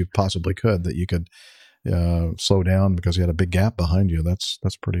fast as you possibly could, that you could slow down because you had a big gap behind you. That's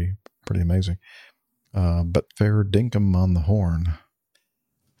pretty amazing. But fair dinkum on the horn.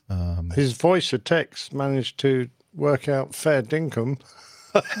 His voice to text managed to work out fair dinkum.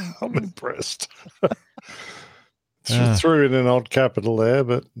 I'm impressed. Threw in an odd capital there,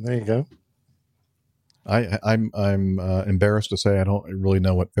 but there you go. I'm embarrassed to say I don't really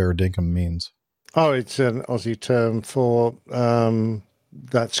know what fair dinkum means. Oh, it's an Aussie term for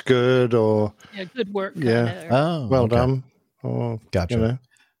that's good, or good work. Yeah. Oh, well okay. done. Or Gotcha.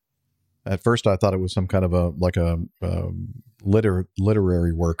 At first, I thought it was some kind of a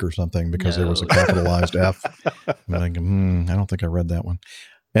literary work or something because there was a capitalized F. I'm thinking, I don't think I read that one.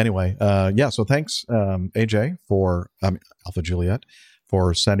 Anyway, so thanks, AJ, for Alpha Juliet,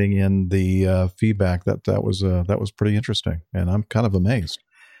 for sending in the feedback. That was pretty interesting, and I'm kind of amazed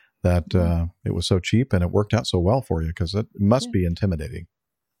that it was so cheap and it worked out so well for you, because it must be intimidating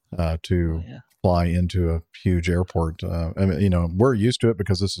to fly into a huge airport. I mean, we're used to it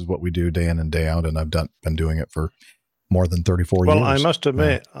because this is what we do day in and day out, and I've been doing it for more than 34 years. Well, I must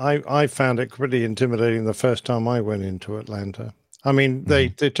admit, I found it pretty intimidating the first time I went into Atlanta. I mean, they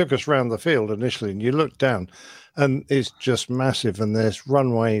took us around the field initially, and you look down, and it's just massive, and there's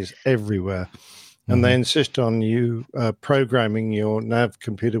runways everywhere. And they insist on you programming your nav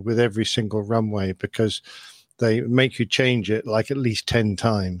computer with every single runway, because they make you change it like at least 10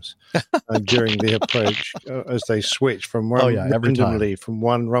 times during the approach as they switch from randomly from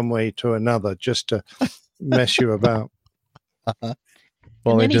one runway to another, just to mess you about. Well,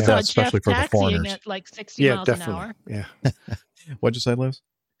 and they then did that especially for the foreigners. At like 60 miles an hour. Yeah. What'd you say, Liz?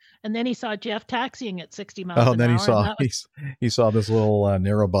 And then he saw Jeff taxiing at 60 miles an hour. Oh, then he saw this little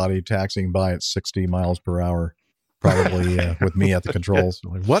narrow body taxiing by at 60 miles per hour, probably with me at the controls.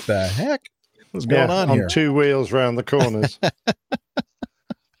 Like, what the heck? What's going on here? On two wheels round the corners.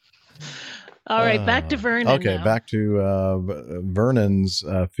 All right, back to Vernon. Okay, now. back to Vernon's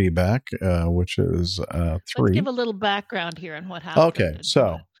feedback, which is 3. Let's give a little background here on what happened. Okay,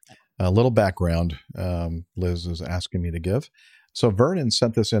 so a little background Liz is asking me to give. So Vernon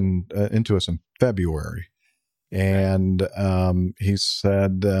sent this into us in February, and he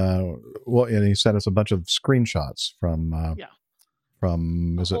said, and he sent us a bunch of screenshots from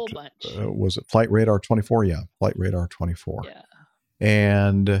was it Flight Radar 24? Yeah, Flight Radar 24. Yeah.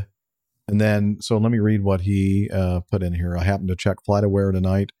 And then, so let me read what he put in here. I happened to check FlightAware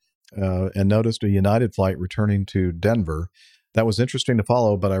tonight and noticed a United flight returning to Denver. That was interesting to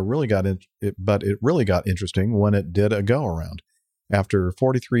follow, but it really got interesting when it did a go around. After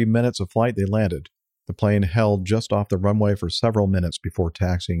 43 minutes of flight, they landed. The plane held just off the runway for several minutes before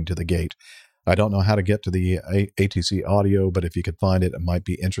taxiing to the gate. I don't know how to get to the ATC audio, but if you could find it, it might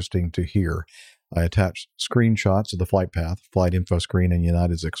be interesting to hear. I attached screenshots of the flight path, flight info screen, and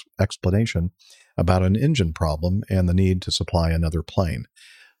United's explanation about an engine problem and the need to supply another plane.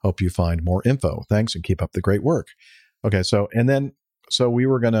 Hope you find more info. Thanks and keep up the great work. Okay, so we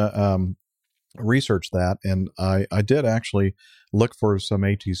were going to research that, and I did actually look for some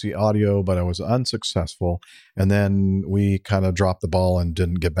ATC audio, but I was unsuccessful. And then we kind of dropped the ball and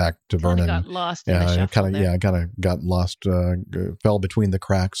didn't get back to Vernon. Got lost in the shuffle there. I kind of got lost, fell between the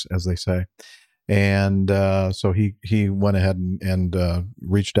cracks, as they say. And so he went ahead and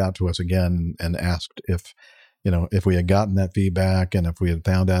reached out to us again and asked if we had gotten that feedback and if we had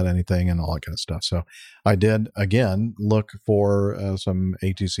found out anything and all that kind of stuff. So I did, again, look for some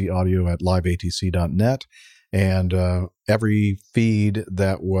ATC audio at liveatc.net. And every feed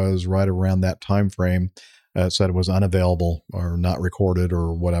that was right around that time frame said it was unavailable or not recorded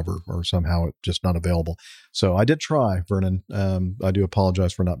or whatever, or somehow it's just not available. So I did try, Vernon. I do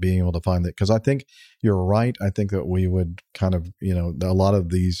apologize for not being able to find it, because I think you're right. I think that we would kind of, a lot of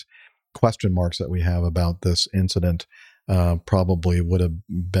these question marks that we have about this incident probably would have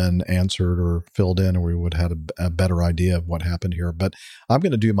been answered or filled in, or we would have had a better idea of what happened here. But I'm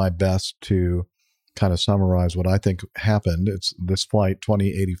going to do my best to kind of summarize what I think happened. It's this flight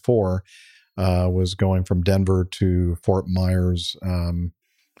 2084 was going from Denver to Fort Myers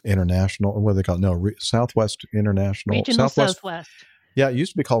International, or what do they call it? No, Southwest International. Regional Southwest. Yeah, it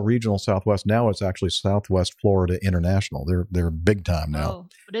used to be called Regional Southwest. Now it's actually Southwest Florida International. They're big time now. Oh,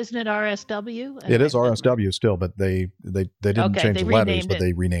 but isn't it RSW? It is RSW still, but they didn't change the letters, but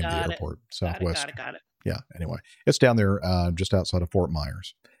they renamed the airport. Southwest. Got it. Yeah. Anyway, it's down there just outside of Fort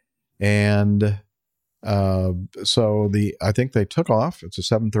Myers, and so I think they took off. It's a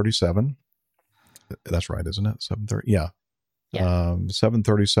 737. That's right, isn't it? 730. Yeah.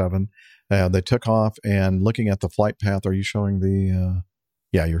 737. They took off, and looking at the flight path, are you showing the,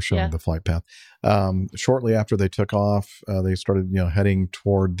 you're showing the flight path. Shortly after they took off, they started, heading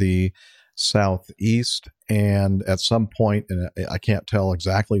toward the southeast. And at some point, and I can't tell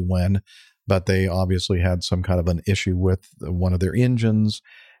exactly when, but they obviously had some kind of an issue with one of their engines.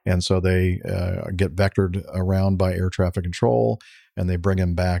 And so they get vectored around by air traffic control, and they bring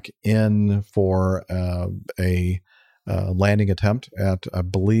him back in for a landing attempt at, I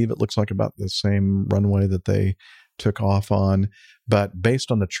believe it looks like about the same runway that they took off on. But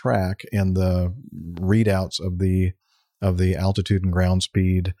based on the track and the readouts of the altitude and ground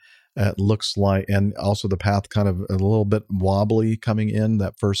speed, it looks like, and also the path kind of a little bit wobbly coming in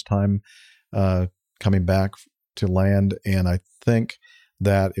that first time coming back to land. And I think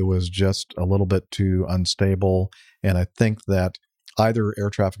that it was just a little bit too unstable. And I think that either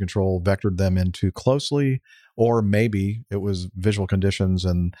air traffic control vectored them in too closely, or maybe it was visual conditions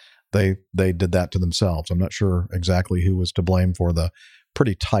and they did that to themselves. I'm not sure exactly who was to blame for the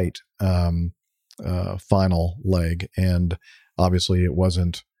pretty tight final leg. And obviously it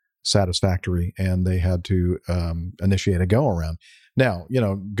wasn't satisfactory, and they had to initiate a go around. Now,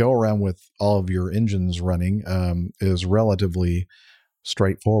 go around with all of your engines running is relatively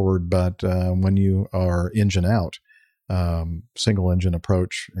straightforward, but when you are engine out, single engine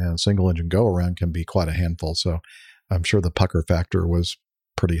approach and single engine go around can be quite a handful. So I'm sure the pucker factor was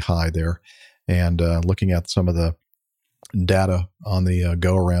pretty high there. And looking at some of the data on the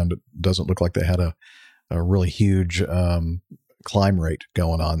go around, it doesn't look like they had a really huge climb rate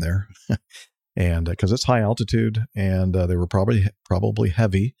going on there. And because it's high altitude, and they were probably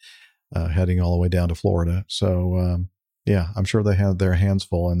heavy heading all the way down to Florida. So yeah, I'm sure they had their hands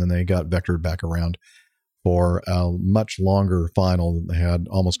full, and then they got vectored back around for a much longer final that they had,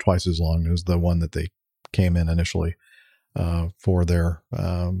 almost twice as long as the one that they came in initially for their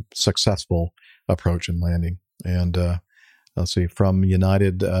successful approach and landing. And let's see, from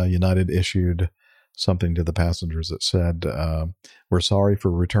United, United issued something to the passengers that said, "We're sorry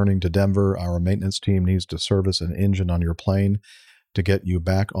for returning to Denver. Our maintenance team needs to service an engine on your plane. To get you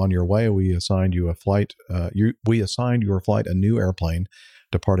back on your way, we assigned you a flight. We assigned your flight a new airplane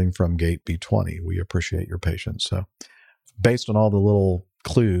departing from gate B20. We appreciate your patience." So based on all the little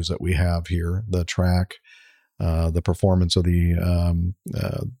clues that we have here, the track, the performance of the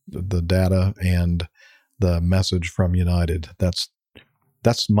data, and the message from United,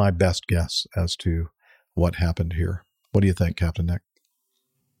 that's my best guess as to what happened here. What do you think, Captain Nick?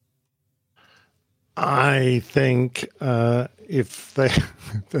 I think if they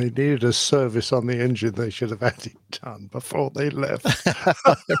needed a service on the engine, they should have had it done before they left.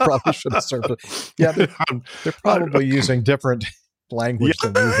 They probably should have served it. Yeah, they're probably using different language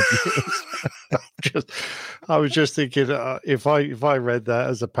than we would use. I was just thinking, if I read that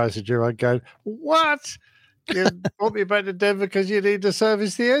as a passenger, I'd go, "What? You brought me back to Denver because you need to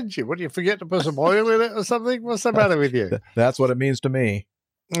service the engine? What, do you forget to put some oil in it or something? What's the matter with you?" That's what it means to me.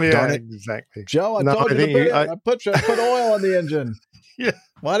 Yeah, Darn it. exactly. Joe, I told you to put oil on the engine. Yeah.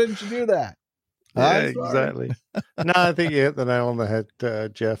 Why didn't you do that? Yeah, exactly. No, I think you hit the nail on the head,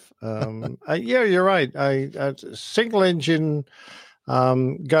 Jeff. Yeah, you're right. A single engine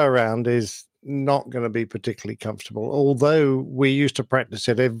go around is not going to be particularly comfortable, although we used to practice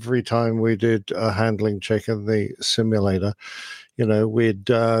it every time we did a handling check in the simulator. We'd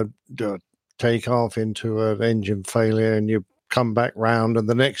take off into an engine failure and you come back round, and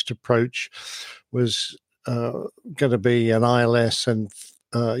the next approach was going to be an ILS, and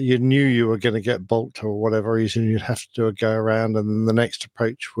you knew you were going to get balked or whatever reason. You'd have to do a go around, and then the next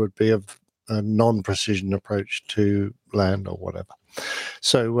approach would be a non-precision approach to land or whatever.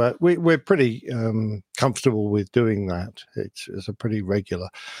 So we're pretty comfortable with doing that. It's a pretty regular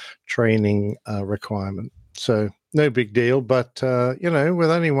training requirement. So no big deal. But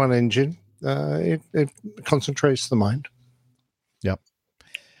with only one engine, it concentrates the mind. Yep.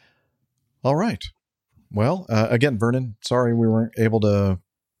 All right. Well, again, Vernon, sorry we weren't able to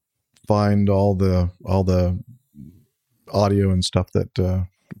find all the audio and stuff that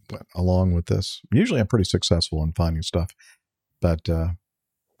went along with this. Usually I'm pretty successful in finding stuff, but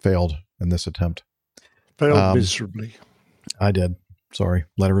failed in this attempt. Failed miserably. I did. Sorry.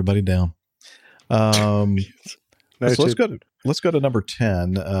 Let everybody down. So let's go to number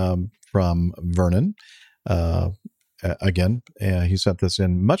 10 from Vernon. Again, he sent this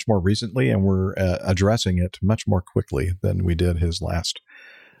in much more recently, and we're addressing it much more quickly than we did his last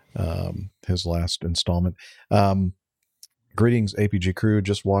installment. Greetings, APG crew.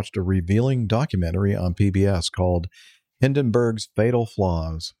 Just watched a revealing documentary on PBS called Hindenburg's Fatal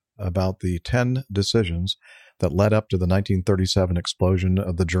Flaws, about the 10 decisions that led up to the 1937 explosion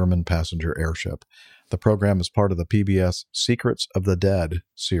of the German passenger airship. The program is part of the PBS Secrets of the Dead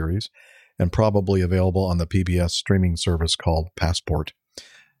series, and probably available on the PBS streaming service called Passport.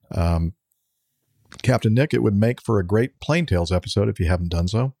 Captain Nick, it would make for a great Plain Tales episode if you haven't done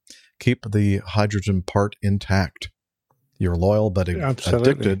so. Keep the hydrogen part intact. Your loyal but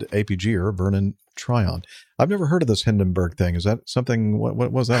addicted APGer, Vernon Tryon. I've never heard of this Hindenburg thing. Is that something?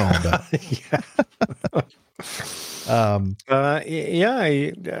 What was that all about?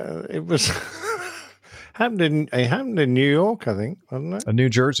 It was happened in New York, I think, wasn't it? New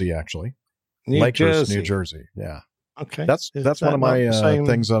Jersey, actually. Lakehurst, New Jersey. Yeah. Okay. That's one of my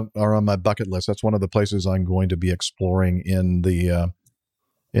things that are on my bucket list. That's one of the places I'm going to be exploring in the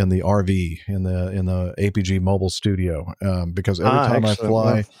RV, in the APG mobile studio, because every time I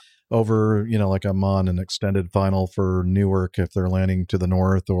fly over, like I'm on an extended final for Newark if they're landing to the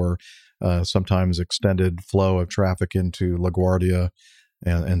north, or sometimes extended flow of traffic into LaGuardia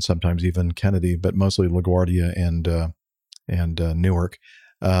and sometimes even Kennedy, but mostly LaGuardia and Newark.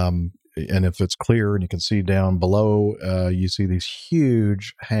 And if it's clear and you can see down below, you see these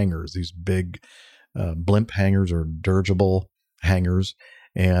huge hangars, these big blimp hangars or dirigible hangars.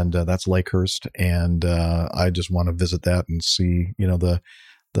 And that's Lakehurst. And I just want to visit that and see,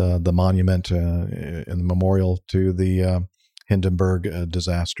 the monument and the memorial to the Hindenburg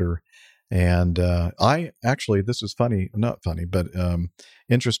disaster. And I actually, this is not funny, but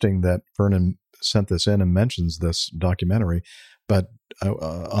interesting that Vernon sent this in and mentions this documentary. But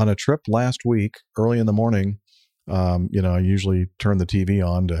on a trip last week, early in the morning, I usually turn the TV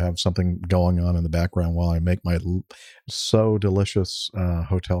on to have something going on in the background while I make my so delicious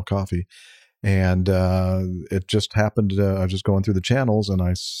hotel coffee. And it just happened, I was just going through the channels and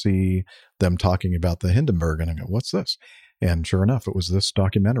I see them talking about the Hindenburg, and I go, what's this? And sure enough, it was this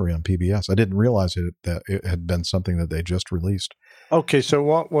documentary on PBS. I didn't realize that it had been something that they just released. Okay, so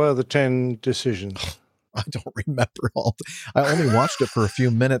what were the 10 decisions? I don't remember all. I only watched it for a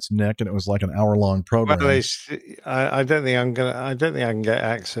few minutes, Nick, and it was like an hour-long program. Well, I don't think I can get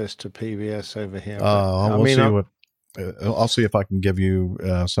access to PBS over here. I'll see if I can give you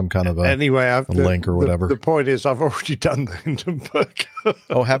some kind of a link or whatever. The point is, I've already done the Hindenburg.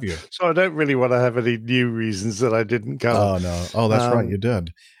 Oh, have you? So I don't really want to have any new reasons that I didn't come. Oh no! Oh, that's right, you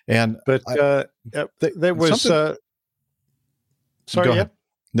did. There was. Sorry, yeah.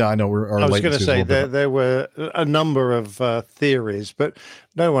 No, I know I was going to say there were a number of theories, but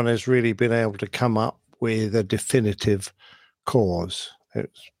no one has really been able to come up with a definitive cause.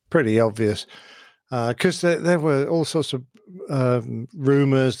 It's pretty obvious. because there were all sorts of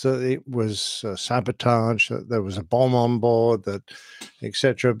rumors that it was sabotage, that there was a bomb on board, that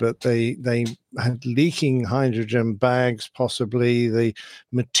etc. But they had leaking hydrogen bags, possibly the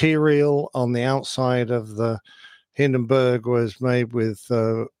material on the outside of the Hindenburg was made with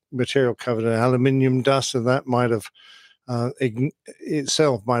material covered in aluminium dust, and that might have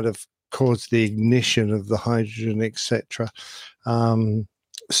itself might have caused the ignition of the hydrogen, etc.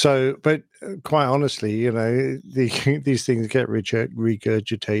 So, but quite honestly, you know, these things get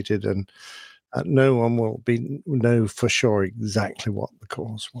regurgitated, and no one will know for sure exactly what the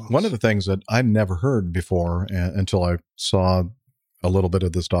cause was. One of the things that I'd never heard before until I saw a little bit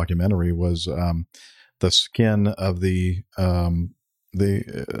of this documentary was the skin of the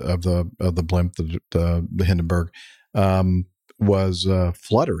blimp, the Hindenburg, was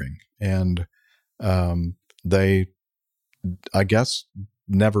fluttering, and they, I guess,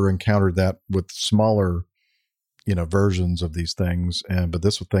 never encountered that with smaller, versions of these things. But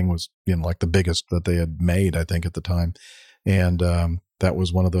this thing was, like the biggest that they had made, I think, at the time. And that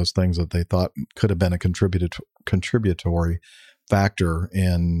was one of those things that they thought could have been a contributory factor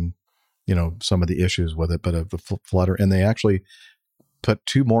in, some of the issues with it, but of the flutter. And they actually put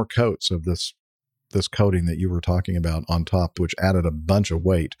 2 more coats of this coating that you were talking about on top, which added a bunch of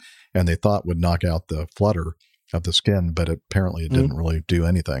weight, and they thought would knock out the flutter of the skin, but apparently it didn't really do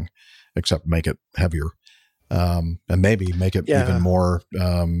anything except make it heavier, and maybe make it even more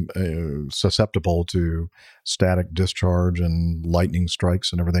susceptible to static discharge and lightning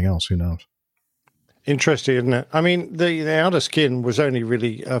strikes and everything else. Who knows? Interesting, isn't it? I mean, the outer skin was only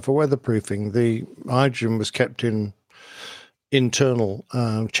really for weatherproofing. The hydrogen was kept in internal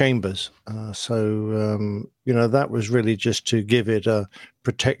chambers. So that was really just to give it a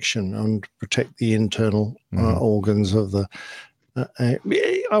protection and protect the internal organs of the. I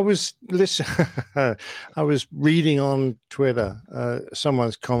was reading on Twitter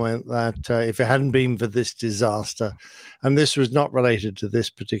someone's comment that if it hadn't been for this disaster, and this was not related to this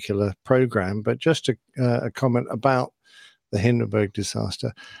particular program, but just a comment about the Hindenburg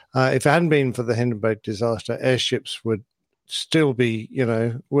disaster. If it hadn't been for the Hindenburg disaster, airships would still be,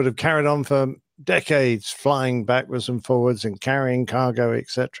 would have carried on for decades, flying backwards and forwards and carrying cargo,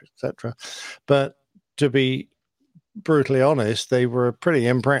 etc., etc. But to be brutally honest, they were a pretty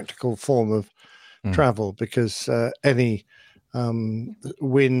impractical form of travel, because any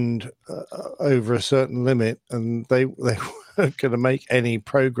wind over a certain limit, and they weren't going to make any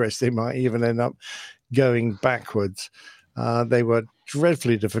progress. They might even end up going backwards. They were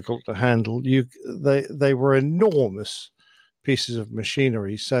dreadfully difficult to handle. They were enormous pieces of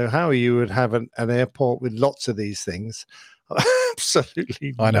machinery. So how you would have an airport with lots of these things,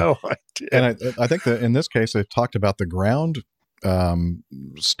 absolutely no idea. And I think that in this case, they talked about the ground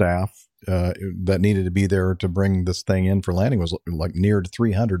staff that needed to be there to bring this thing in for landing was like near to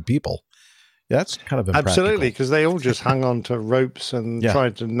 300 people. That's kind of impractical. Absolutely, because they all just hung on to ropes and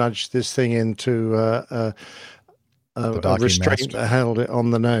tried to nudge this thing into a restraint that held it on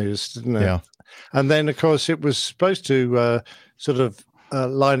the nose, didn't it? Yeah. And then, of course, it was supposed to sort of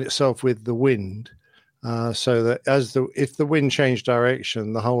line itself with the wind, so that if the wind changed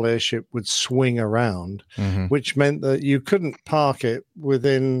direction, the whole airship would swing around, which meant that you couldn't park it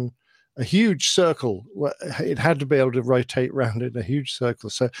within a huge circle. It had to be able to rotate around in a huge circle,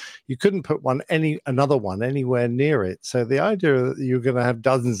 so you couldn't put another one anywhere near it. So the idea that you're going to have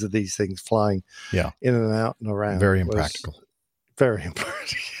dozens of these things flying in and out and around, very impractical. Very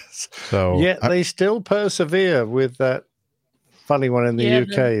impractical. So yet they still persevere with that funny one in the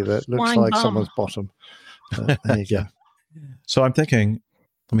UK that looks like someone's bottom. There you go. So I'm thinking,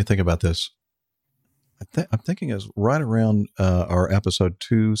 let me think about this. I'm thinking is right around our episode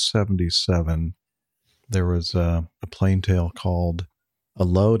 277, there was a plane tale called A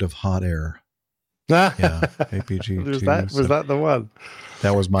Load of Hot Air. APG. Was that the one?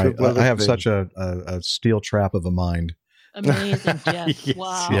 That was my, I have such a steel trap of a mind. Amazing, Jeff. Yes.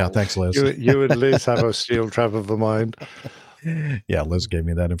 Wow. Yeah, thanks, Liz. You and Liz have a steel trap of a mind. Yeah, Liz gave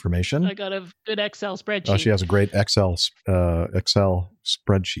me that information. I got a good Excel spreadsheet. Oh, she has a great Excel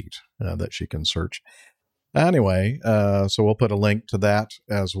spreadsheet that she can search. Anyway, so we'll put a link to that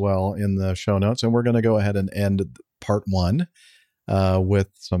as well in the show notes, and we're going to go ahead and end part 1 with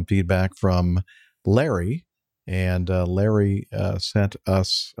some feedback from Larry. And Larry sent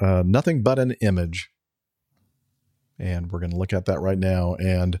us nothing but an image. And we're going to look at that right now.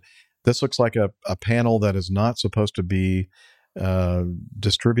 And this looks like a panel that is not supposed to be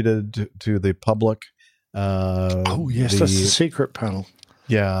distributed to the public. That's the secret panel.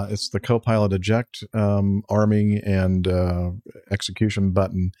 Yeah, it's the Copilot eject arming and execution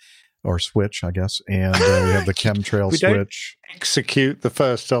button. or switch, I guess. And we have the chemtrail switch. Execute the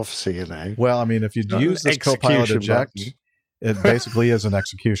first officer, you know. Well, I mean, if you use this Copilot eject, it basically is an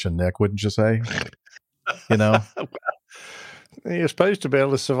execution, Nick, wouldn't you say? You know? You're supposed to be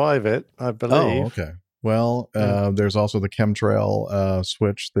able to survive it, I believe. Oh, okay. Well, there's also the chemtrail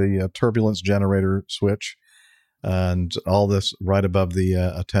switch, the turbulence generator switch, and all this right above the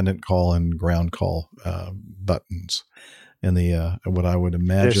attendant call and ground call buttons. And the what I would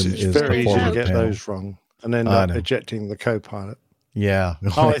imagine is very the easy to forward get panel. Those wrong, and then ejecting the co-pilot. Yeah.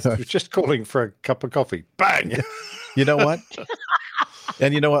 Oh, I was just calling for a cup of coffee. Bang. You know what?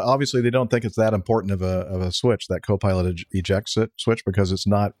 And you know what? Obviously, they don't think it's that important of a switch, that Copilot eject switch, because it's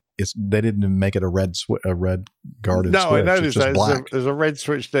not. They didn't even make it a red guarded switch. No, I It's noticed just that. black. There's a red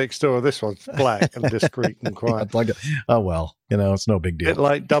switch next door. This one's black and discreet and quiet. Oh well, it's no big deal. Bit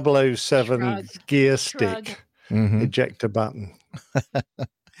like 007 gear stick ejector button.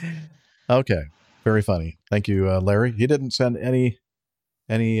 Okay, very funny. Thank you, Larry. He didn't send any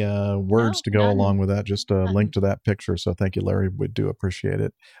words to go along with that, just a link to that picture. So thank you, Larry. We do appreciate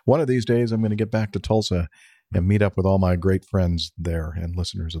it. One of these days, I'm going to get back to Tulsa and meet up with all my great friends there and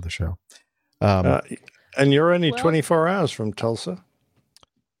listeners of the show. And you're only 24 hours from Tulsa.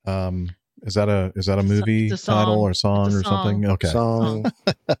 Is that a movie title or song or something? Okay. Song.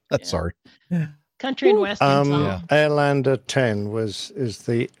 Sorry. Country and Western song. Airlander 10 is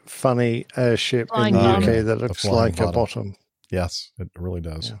the funny airship Flying in the bomb. UK that looks like a bottom. Yes, it really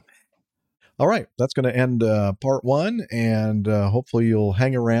does. Yeah. All right, that's going to end part one, and hopefully you'll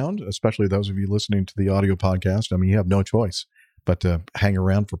hang around, especially those of you listening to the audio podcast. I mean, you have no choice but to hang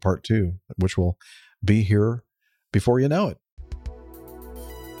around for part two, which will be here before you know it.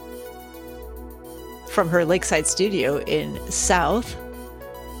 From her lakeside studio in South,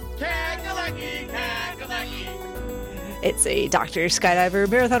 it's a doctor, skydiver,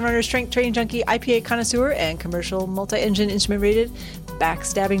 marathon runner, strength training junkie, IPA connoisseur, and commercial multi-engine instrument rated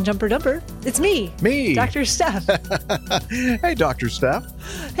backstabbing jumper dumper. It's me, Dr. Steph. Hey, Dr. Steph.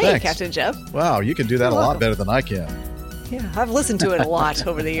 Hey, Thanks. Captain Jeff. Wow, you can do that a lot better than I can. Yeah, I've listened to it a lot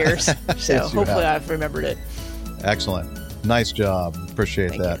over the years, so Yes, you hopefully have. I've remembered it. Excellent. Nice job.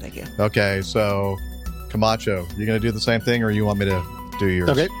 Appreciate that. Thank you. Okay, so Camacho, you going to do the same thing, or you want me to do yours?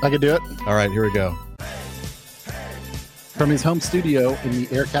 Okay, I can do it. All right, here we go. From his home studio in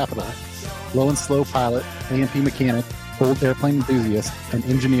the air capital, low and slow pilot, A&P mechanic, old airplane enthusiast, and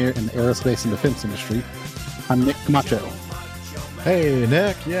engineer in the aerospace and defense industry, I'm Nick Camacho. Hey,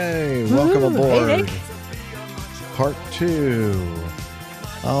 Nick. Yay. Welcome aboard. Hey, Nick. Part two.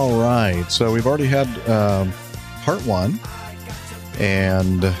 All right. So we've already had part one,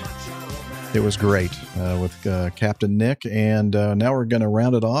 and it was great with Captain Nick. And now we're going to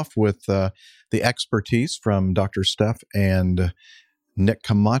round it off with the expertise from Dr. Steph and Nick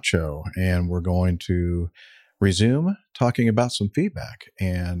Camacho. And we're going to resume talking about some feedback.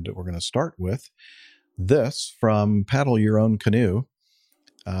 And we're going to start with this from Paddle Your Own Canoe.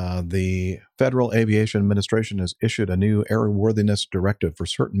 The Federal Aviation Administration has issued a new airworthiness directive for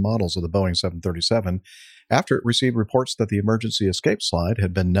certain models of the Boeing 737 after it received reports that the emergency escape slide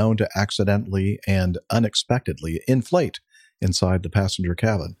had been known to accidentally and unexpectedly inflate inside the passenger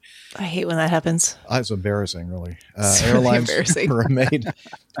cabin. I hate when that happens. It's embarrassing, really. Airlines were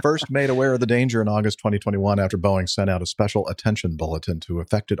first made aware of the danger in August 2021 after Boeing sent out a special attention bulletin to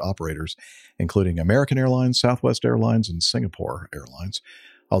affected operators, including American Airlines, Southwest Airlines, and Singapore Airlines.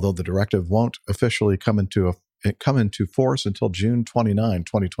 Although the directive won't officially come into force until June 29,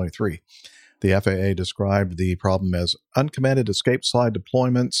 2023. The FAA described the problem as uncommanded escape slide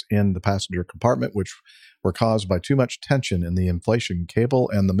deployments in the passenger compartment, which were caused by too much tension in the inflation cable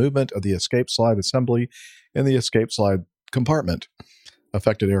and the movement of the escape slide assembly in the escape slide compartment.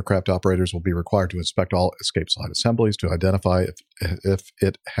 Affected aircraft operators will be required to inspect all escape slide assemblies to identify if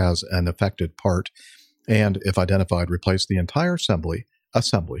it has an affected part, and if identified, replace the entire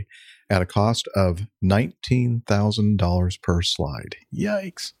assembly at a cost of $19,000 per slide.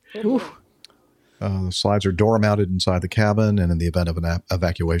 Yikes. The slides are door mounted inside the cabin, and in the event of an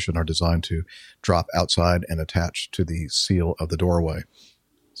evacuation are designed to drop outside and attach to the seal of the doorway.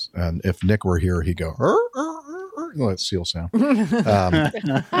 And if Nick were here, he'd go, that seal sound. I'm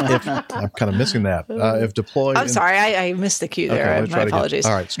kind of missing that. If deployed... I'm sorry, I missed the cue there. Okay, My apologies.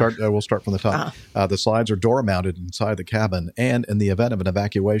 All right, we'll start from the top. The slides are door mounted inside the cabin, and in the event of an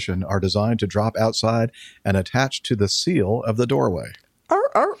evacuation are designed to drop outside and attach to the seal of the doorway.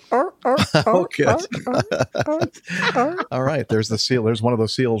 Oh, good. All right. There's the seal. There's one of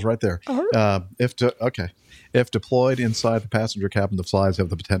those seals right there. If deployed inside the passenger cabin, the flies have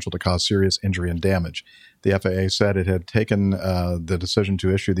the potential to cause serious injury and damage. The FAA said it had taken the decision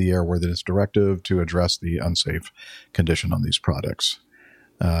to issue the airworthiness directive to address the unsafe condition on these products.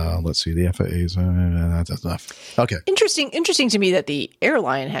 Let's see. The FAA's that's enough. Okay. Interesting to me that the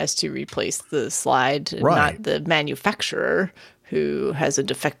airline has to replace the slide, not the manufacturer who has a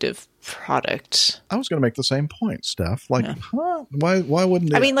defective product. I was going to make the same point, Steph. Like, why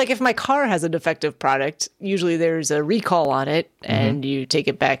wouldn't they? I mean, like if my car has a defective product, usually there's a recall on it, and you take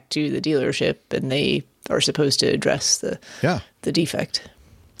it back to the dealership, and they are supposed to address the defect.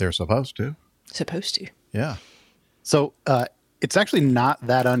 They're supposed to. Yeah. So it's actually not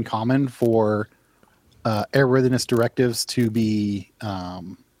that uncommon for airworthiness directives to be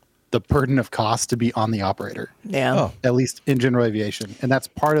the burden of cost to be on the operator. Yeah. At least in general aviation. And that's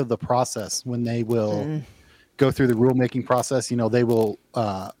part of the process when they will go through the rulemaking process. They will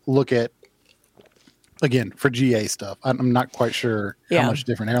look at, again, for GA stuff. I'm not quite sure how much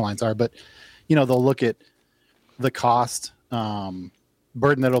different airlines are, but, they'll look at the cost burden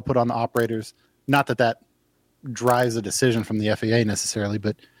that it'll put on the operators. Not that drives a decision from the FAA necessarily,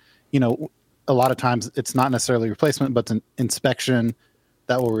 but, a lot of times it's not necessarily replacement, but it's an inspection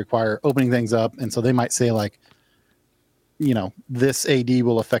that will require opening things up. And so they might say like, this AD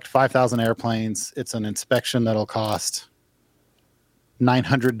will affect 5,000 airplanes. It's an inspection that'll cost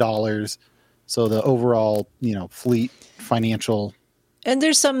 $900. So the overall, fleet financial. And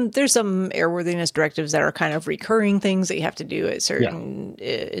there's some airworthiness directives that are kind of recurring things that you have to do at certain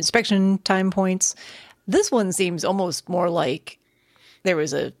inspection time points. This one seems almost more like there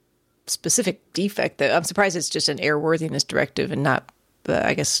was a specific defect that I'm surprised it's just an airworthiness directive and not. But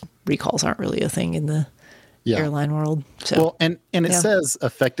I guess recalls aren't really a thing in the airline world. So. Well, and it says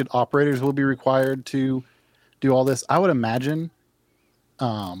affected operators will be required to do all this. I would imagine,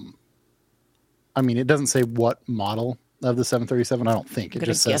 it doesn't say what model of the 737. I don't think. It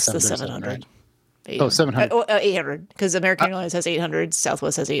just says the 700. Right? 700. 800. Because American Airlines has 800s.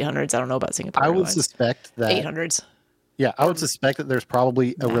 Southwest has 800s. I don't know about Singapore I would Airlines. suspect that 800s. Yeah, I would suspect that there's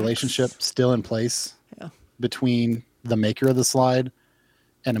probably a relationship still in place between the maker of the slide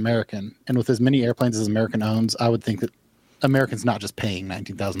and American. And with as many airplanes as American owns, I would think that American's not just paying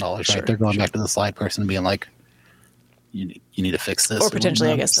 $19,000, right? They're going back to the slide person and being like, you need to fix this. Or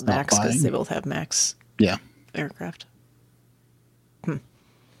potentially, I guess, the MAX, because they both have MAX aircraft.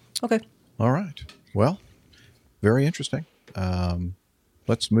 Okay. All right. Well, very interesting.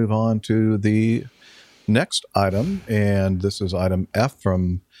 Let's move on to the next item. And this is item F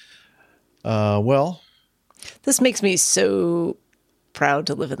from, this makes me so proud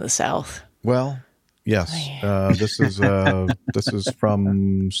to live in the South. Well, yes. This is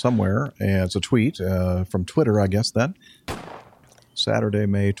from somewhere, and it's a tweet from Twitter, I guess. Then Saturday,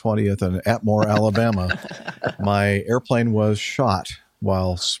 May 20th, in Atmore, Alabama. My airplane was shot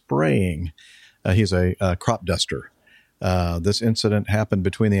while spraying. He's a crop duster. This incident happened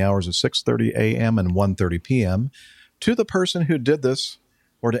between the hours of 6:30 a.m. and 1:30 p.m. To the person who did this,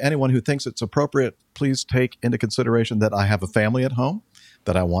 or to anyone who thinks it's appropriate, please take into consideration that I have a family at home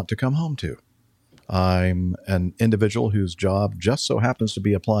that I want to come home to. I'm an individual whose job just so happens to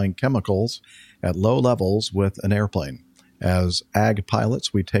be applying chemicals at low levels with an airplane. As ag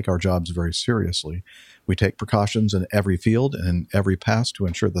pilots, we take our jobs very seriously. We take precautions in every field and in every pass to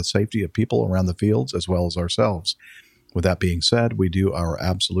ensure the safety of people around the fields as well as ourselves. With that being said, we do our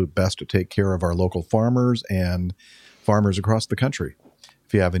absolute best to take care of our local farmers and farmers across the country.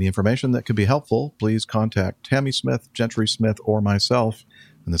 If you have any information that could be helpful, please contact Tammy Smith, Gentry Smith, or myself.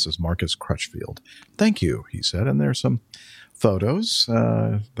 And this is Marcus Crutchfield. Thank you, he said. And there's some photos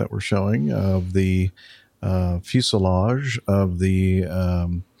that we're showing of the fuselage of the,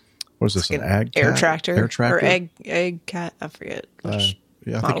 what is this, an ag air cat? tractor? Air tractor? Or egg cat, I forget. I think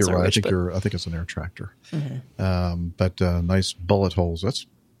you're right. I think it's an air tractor. Mm-hmm. But nice bullet holes. That's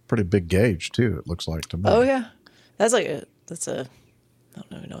pretty big gauge, too, it looks like to me. Oh, yeah. That's a, I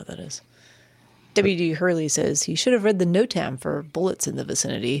don't even know what that is. W.D. Hurley says he should have read the NOTAM for bullets in the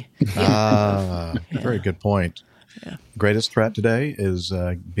vicinity. Very good point. Yeah. Greatest threat today is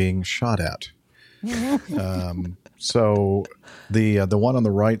being shot at. So the one on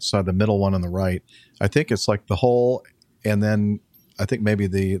the right side, the middle one on the right, I think it's like the hole, and then I think maybe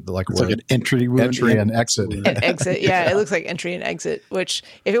it's like an entry and exit. An exit, yeah. It looks like entry and exit. Which,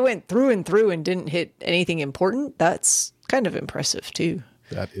 if it went through and through and didn't hit anything important, that's kind of impressive too.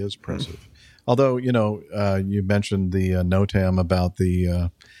 That is impressive. Although, you mentioned the NOTAM about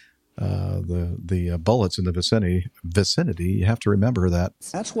the the bullets in the vicinity. You have to remember that.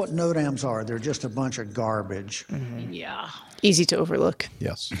 That's what NOTAMs are. They're just a bunch of garbage. Mm-hmm. Yeah. Easy to overlook.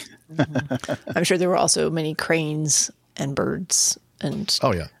 Yes. I'm sure there were also many cranes and birds and.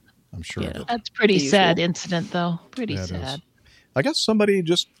 Oh yeah, I'm sure. That's pretty sad incident, though. Pretty sad. I guess somebody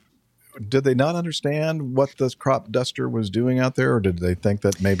did they not understand what the crop duster was doing out there, or did they think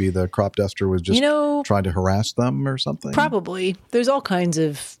that maybe the crop duster was just trying to harass them or something? Probably. There's all kinds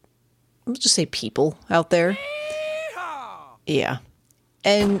of, let's just say, people out there. Yeah.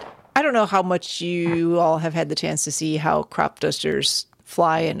 And I don't know how much you all have had the chance to see how crop dusters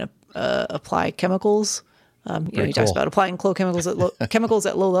fly and apply chemicals. He talks about applying chemicals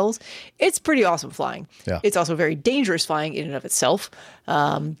at low levels. It's pretty awesome flying. Yeah. It's also very dangerous flying in and of itself.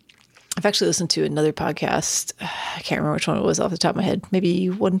 I've actually listened to another podcast. I can't remember which one it was off the top of my head. Maybe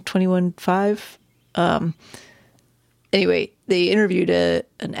 121.5. Anyway, they interviewed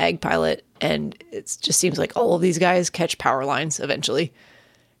an ag pilot, and it just seems like all of these guys catch power lines eventually,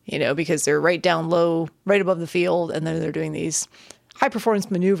 because they're right down low, right above the field, and then they're doing these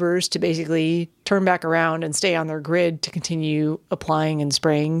high-performance maneuvers to basically turn back around and stay on their grid to continue applying and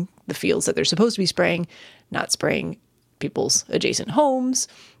spraying the fields that they're supposed to be spraying, not spraying people's adjacent homes,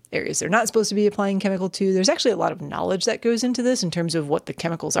 areas they're not supposed to be applying chemical to. There's actually a lot of knowledge that goes into this in terms of what the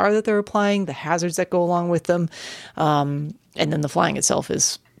chemicals are that they're applying, the hazards that go along with them, and then the flying itself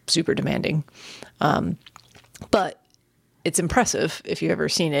is super demanding. But it's impressive if you've ever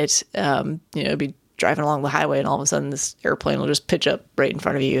seen it. Be driving along the highway and all of a sudden this airplane will just pitch up right in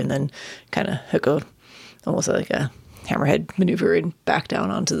front of you and then kind of hook almost like a hammerhead maneuver and back down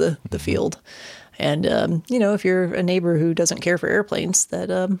onto the field. And, if you're a neighbor who doesn't care for airplanes,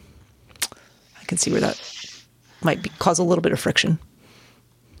 that I can see where that might cause a little bit of friction.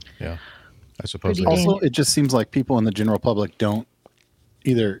 Yeah, I suppose. Also, it just seems like people in the general public don't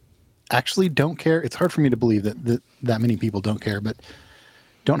care. It's hard for me to believe that many people don't care, but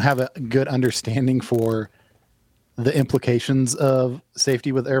don't have a good understanding for the implications of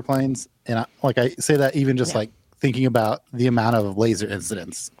safety with airplanes. And I say that even just like thinking about the amount of laser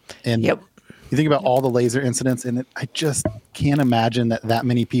incidents. And you think about all the laser incidents in it, I just can't imagine that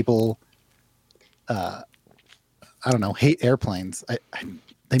many people, hate airplanes.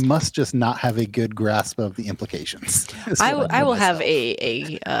 They must just not have a good grasp of the implications. I will have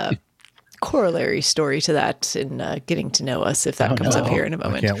a corollary story to that in getting to know us if that comes up here in a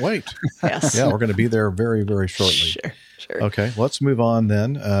moment. I can't wait. Yes. Yeah, we're going to be there very, very shortly. Sure. Okay, let's move on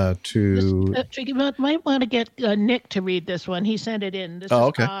then to... You might want to get Nick to read this one. He sent it in. This is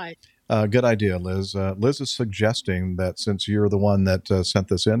okay. Good idea, Liz. Liz is suggesting that since you're the one that sent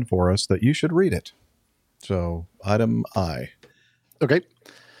this in for us, that you should read it. So, item I. Okay.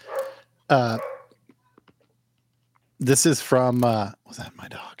 This is from, was that my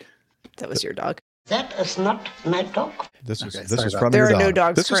dog? That was your dog. That is not my dog. This is from there your dog. There are no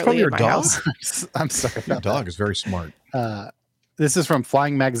dogs this currently is from your in my dog? house. I'm sorry. Your dog is very smart. This is from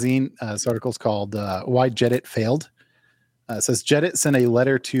Flying Magazine. This article is called Why Jedit Failed. It says Jedit sent a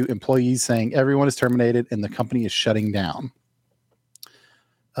letter to employees saying everyone is terminated and the company is shutting down.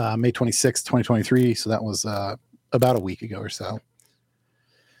 May 26, 2023. So that was about a week ago or so.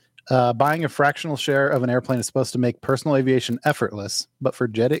 Buying a fractional share of an airplane is supposed to make personal aviation effortless, but for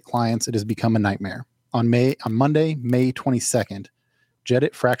Jedit clients, it has become a nightmare. On Monday, May 22nd,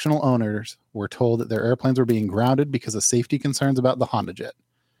 Jedit fractional owners were told that their airplanes were being grounded because of safety concerns about the Honda Jet.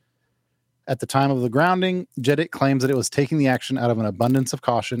 At the time of the grounding, Jedit claims that it was taking the action out of an abundance of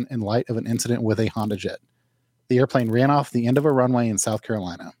caution in light of an incident with a Honda Jet. The airplane ran off the end of a runway in South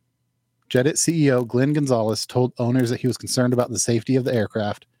Carolina. Jedit CEO Glenn Gonzalez told owners that he was concerned about the safety of the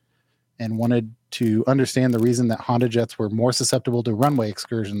aircraft and wanted to understand the reason that Honda Jets were more susceptible to runway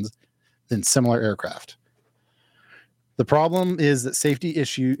excursions than similar aircraft. The problem is that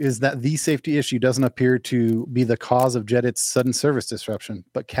the safety issue doesn't appear to be the cause of Jedit's sudden service disruption,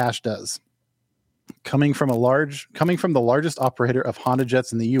 but cash does. Coming from the largest operator of Honda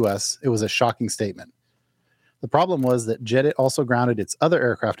Jets in the U.S., it was a shocking statement. The problem was that Jedit also grounded its other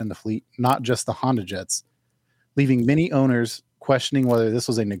aircraft in the fleet, not just the Honda Jets, leaving many owners questioning whether this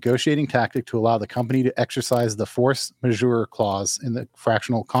was a negotiating tactic to allow the company to exercise the force majeure clause in the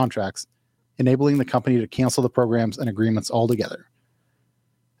fractional contracts, enabling the company to cancel the programs and agreements altogether.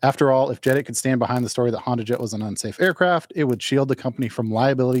 After all, if Jedit could stand behind the story that Honda Jet was an unsafe aircraft, it would shield the company from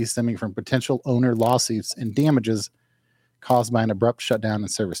liability stemming from potential owner lawsuits and damages caused by an abrupt shutdown and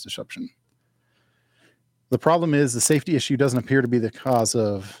service disruption. The problem is the safety issue doesn't appear to be the cause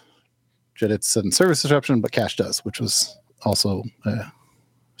of Jedit's sudden service disruption, but cash does, which was also a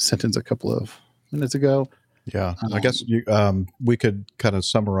sentence a couple of minutes ago. Yeah, I guess we could kind of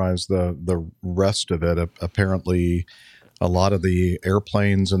summarize the rest of it. Apparently, a lot of the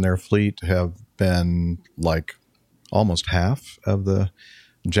airplanes in their fleet have been like almost half of the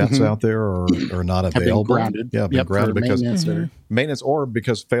jets out there are not available. Been grounded. Yeah, been grounded because maintenance or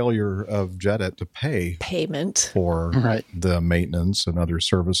because failure of JetIT to pay payment for the maintenance and other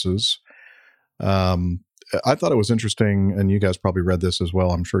services. I thought it was interesting, and you guys probably read this as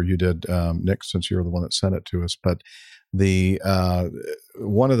well. I'm sure you did, Nick, since you're the one that sent it to us. But the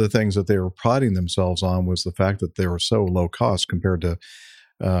one of the things that they were priding themselves on was the fact that they were so low cost compared to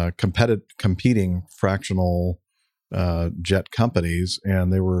competing fractional jet companies,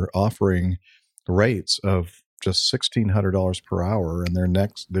 and they were offering rates of just $1,600 per hour, and their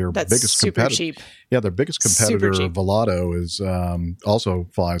biggest super cheap. Yeah, their biggest competitor, Volato, is also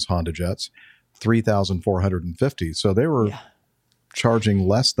flies Honda jets. $3,450. So they were charging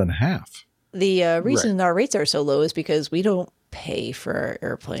less than half. The reason our rates are so low is because we don't pay for our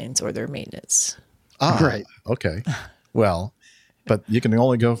airplanes or their maintenance. Right. Okay. Well, but you can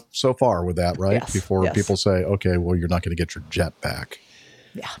only go so far with that, right? Yes, Before people say, okay, well, you're not going to get your jet back.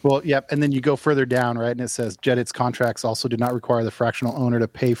 Yeah. Well, yep. And then you go further down, right? And it says JetIT's contracts also do not require the fractional owner to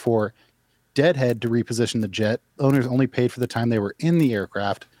pay for deadhead to reposition the jet. Owners only paid for the time they were in the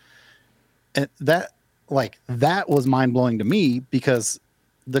aircraft. And that was mind blowing to me because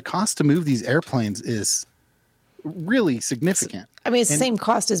the cost to move these airplanes is really significant. I mean, it's the same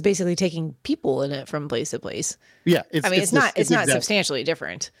cost as basically taking people in it from place to place. Yeah. It's not substantially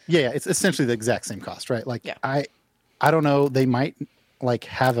different. Yeah. It's essentially the exact same cost, right? Like I don't know. They might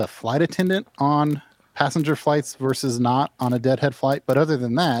have a flight attendant on passenger flights versus not on a deadhead flight. But other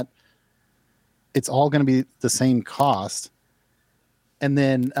than that, it's all going to be the same cost. And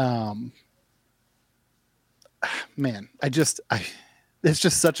then, man, it's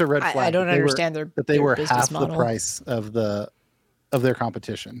just such a red flag. I don't understand that they were business half model. the price of their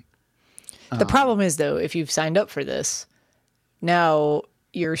competition. The problem is, though, if you've signed up for this, now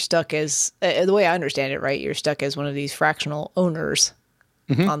you're stuck as the way I understand it, right? You're stuck as one of these fractional owners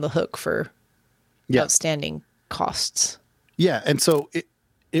on the hook for outstanding costs. Yeah, and so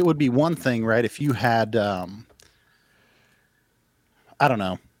it would be one thing, right? If you had, I don't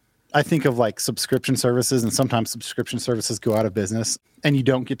know. I think of like subscription services, and sometimes subscription services go out of business and you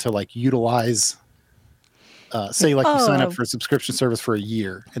don't get to utilize, you sign up for a subscription service for a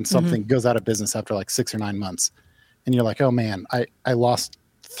year and something goes out of business after 6 or 9 months. And you're like, oh man, I lost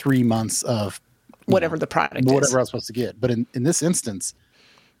 3 months of whatever the product whatever is. I was supposed to get. But in this instance,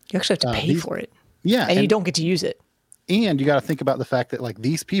 you actually have to pay for it. Yeah. And you don't get to use it. And you got to think about the fact that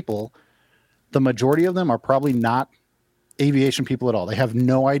these people, the majority of them are probably not aviation people at all. They have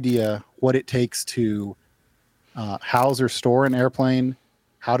no idea what it takes to house or store an airplane,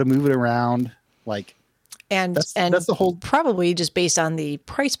 how to move it around. And that's the whole, probably just based on the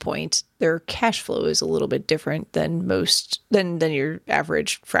price point, their cash flow is a little bit different than than your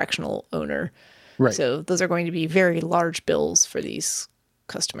average fractional owner. Right. So those are going to be very large bills for these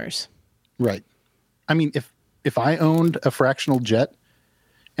customers. Right. I mean, if I owned a fractional jet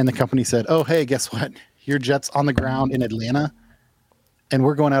and the company said, oh, hey, guess what? Your jet's on the ground in Atlanta and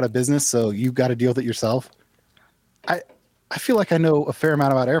we're going out of business, so you've got to deal with it yourself. I feel like I know a fair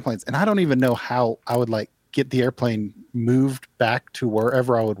amount about airplanes, and I don't even know how I would get the airplane moved back to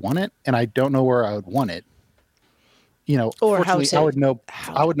wherever I would want it, and I don't know where I would want it. Or how I would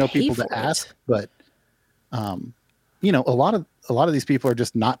know people to ask, but a lot of these people are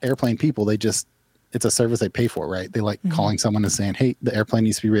just not airplane people. It's a service they pay for, right? They like calling someone and saying, hey, the airplane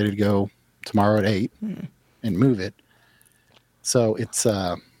needs to be ready to go tomorrow at 8 and move it. So it's,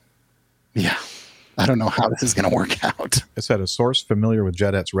 I don't know how this is going to work out. It said a source familiar with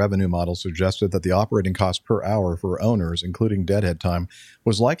JetIT's revenue model suggested that the operating cost per hour for owners, including deadhead time,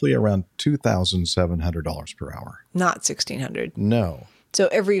 was likely around $2,700 per hour. Not $1,600. No. So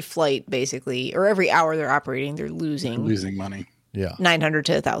every flight, basically, or every hour they're operating, they're losing money. Yeah. $900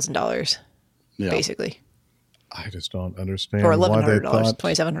 to $1,000, basically. I just don't understand or why they $1,100, thought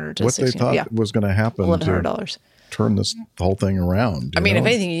 $2,700 to what they thought was going to happen $1,100 to turn this whole thing around. I mean, if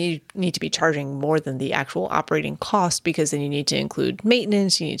anything, you need to be charging more than the actual operating cost, because then you need to include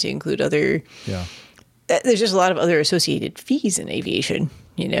maintenance, you need to include other. Yeah. There's just a lot of other associated fees in aviation,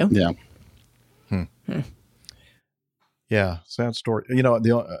 Yeah. Yeah, sad story.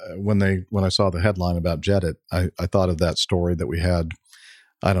 When I saw the headline about JetIT, I thought of that story that we had.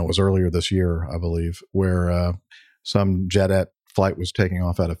 I don't know, it was earlier this year, I believe, where some JetIT flight was taking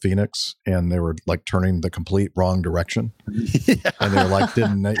off out of Phoenix, and they were turning the complete wrong direction, and they were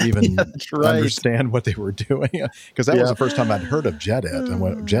didn't even understand what they were doing, because that was the first time I'd heard of JetIT, and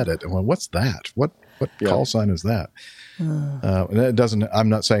went, what's that? What What call sign is that? And it doesn't. I'm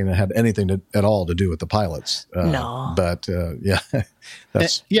not saying it had anything at all to do with the pilots. No, but yeah,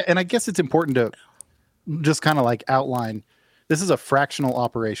 that's and I guess it's important to just kind of like outline. This is a fractional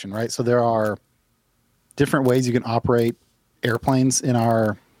operation, right? So there are different ways you can operate airplanes in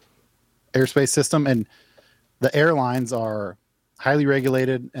our airspace system, and the airlines are highly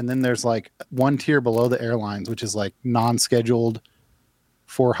regulated, and then there's like one tier below the airlines, which is like non-scheduled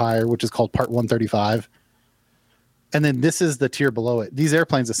for hire, which is called Part 135. And then this is the tier below it. These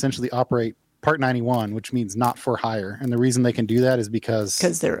airplanes essentially operate Part 91, which means not for hire. And the reason they can do that is because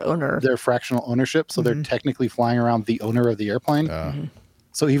they're fractional ownership. So they're technically flying around the owner of the airplane.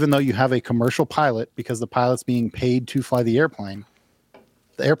 So even though you have a commercial pilot, because the pilot's being paid to fly the airplane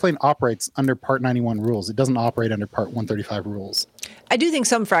operates under Part 91 rules. It doesn't operate under Part 135 rules. I do think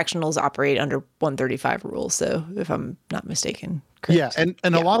some fractionals operate under 135 rules, though, if I'm not mistaken. Correct? Yeah,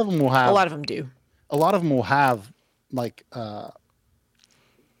 and a lot of them will have. A lot of them do. A lot of them will have like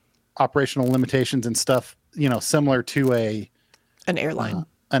operational limitations and stuff, similar to an airline.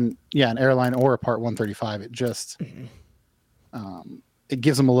 An airline or a Part 135. It just it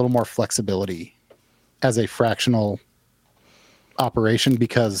gives them a little more flexibility as a fractional operation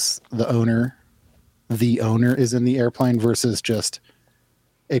because the owner is in the airplane versus just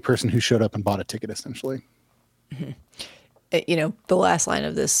a person who showed up and bought a ticket, essentially. The last line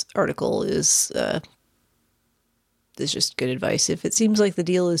of this article is just good advice. If it seems like the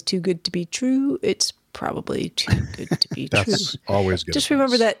deal is too good to be true, it's probably too good to be true. That's always good. Just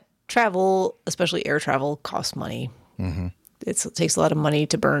remember that travel, especially air travel, costs money. It takes a lot of money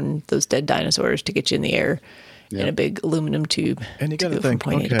to burn those dead dinosaurs to get you in the air in a big aluminum tube. And you got to think,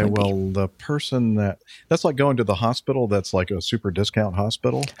 okay, well, the person that's like going to the hospital that's like a super discount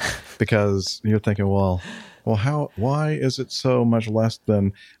hospital because you're thinking, well, why is it so much less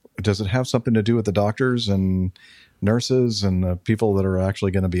than, does it have something to do with the doctors and nurses and the people that are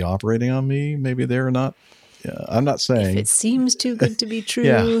actually going to be operating on me? Maybe they're not. I'm not saying. If it seems too good to be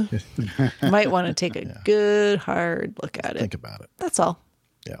true, you might want to take a good, hard look at it. Think about it. That's all.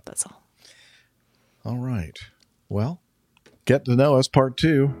 Yeah. That's all. All right. Well, Get to Know Us Part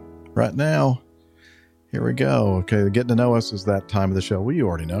 2 right now. Here we go. Okay, Get to Know Us is that time of the show. We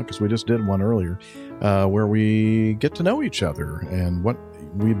already know because we just did one earlier where we get to know each other and what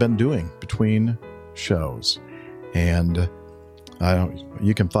we've been doing between shows. And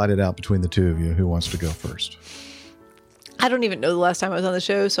you can fight it out between the two of you. Who wants to go first? I don't even know the last time I was on the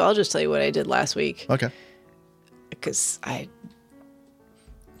show, so I'll just tell you what I did last week. Okay. Because I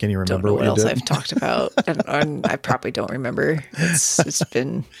can you remember don't know what else did? I've talked about, and I probably don't remember. It's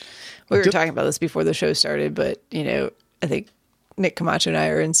been. We were talking about this before the show started, but I think Nick Camacho and I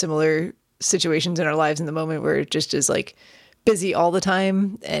are in similar situations in our lives in the moment where it just is like busy all the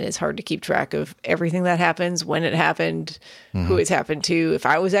time, and it's hard to keep track of everything that happens, when it happened, who it's happened to, if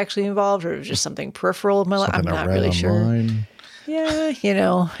I was actually involved or it was just something peripheral of my life. I'm not really sure. Yeah,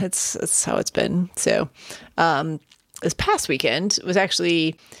 it's how it's been. So this past weekend was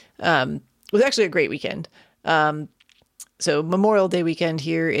actually a great weekend. So Memorial Day weekend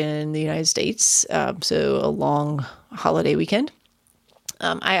here in the United States. So a long holiday weekend.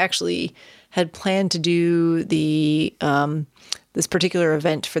 I actually had planned to do this particular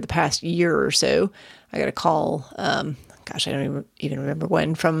event for the past year or so. I got a call, I don't even remember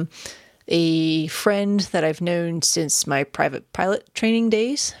when, from a friend that I've known since my private pilot training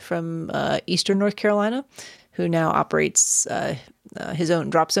days from Eastern North Carolina, who now operates his own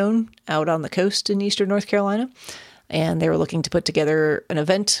drop zone out on the coast in Eastern North Carolina. And they were looking to put together an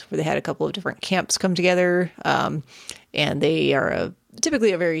event where they had a couple of different camps come together. And they are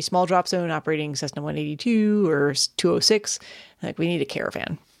typically a very small drop zone operating Cessna 182 or 206. Like, we need a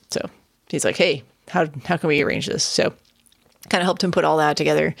caravan. So he's like, hey, how can we arrange this? So kind of helped him put all that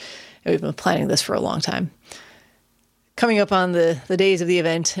together. And we've been planning this for a long time. Coming up on the days of the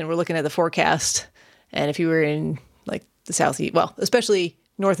event, and we're looking at the forecast. And if you were in like the Southeast, well, especially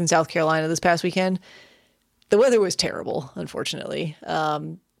North and South Carolina this past weekend, the weather was terrible, unfortunately.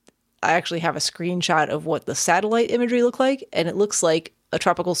 I actually have a screenshot of what the satellite imagery looked like, and it looks like a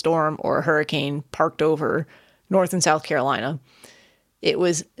tropical storm or a hurricane parked over North and South Carolina. It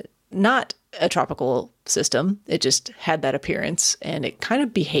was not a tropical system. It just had that appearance, and it kind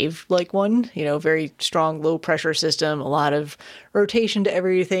of behaved like one, very strong low pressure system, a lot of rotation to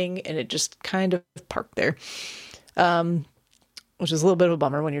everything, and it just kind of parked there. Which is a little bit of a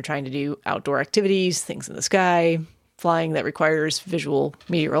bummer when you're trying to do outdoor activities, things in the sky, flying that requires visual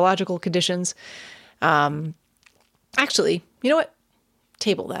meteorological conditions. Actually, you know what?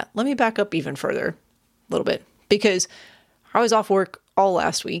 Table that. Let me back up even further a little bit, because I was off work all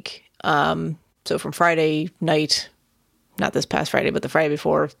last week. So from Friday night, not this past Friday, but the Friday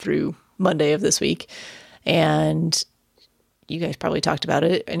before through Monday of this week. And you guys probably talked about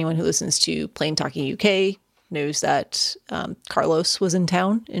it. Anyone who listens to Plain Talking UK knows that Carlos was in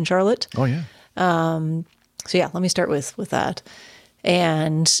town in Charlotte. Oh, yeah. So yeah, let me start with that.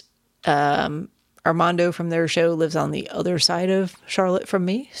 And Armando from their show lives on the other side of Charlotte from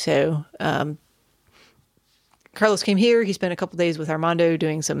me. So Carlos came here. He spent a couple days with Armando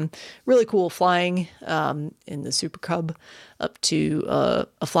doing some really cool flying in the Super Cub up to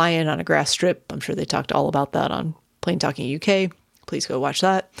a fly-in on a grass strip. I'm sure they talked all about that on Plain Talking UK. Please go watch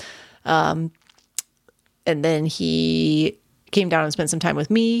that. And then he came down and spent some time with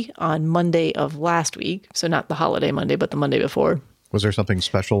me on Monday of last week. So not the holiday Monday, but the Monday before. Was there something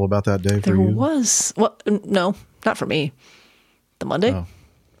special about that day for you? There was. Well, no, not for me. The Monday? Oh,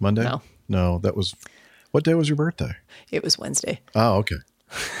 Monday? No. No, that was... What day was your birthday? It was Wednesday. Oh, okay.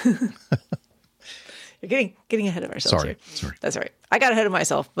 You're getting ahead of ourselves here. Sorry. That's all right. I got ahead of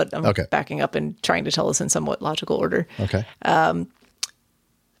myself, but I'm backing up and trying to tell us in somewhat logical order. Okay.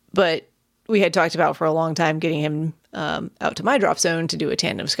 But we had talked about for a long time getting him out to my drop zone to do a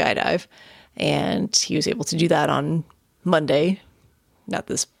tandem skydive. And he was able to do that on Monday. Not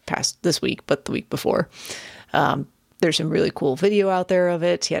this week, but the week before. There's some really cool video out there of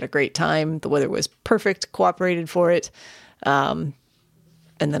it. He had a great time. The weather was perfect, cooperated for it. And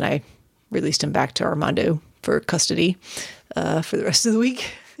then I released him back to Armando for custody for the rest of the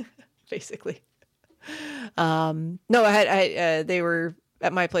week, basically. No, they were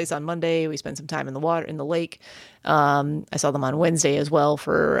at my place on Monday. We spent some time in the water, in the lake. I saw them on Wednesday as well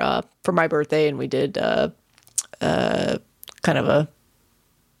for my birthday, and we did kind of a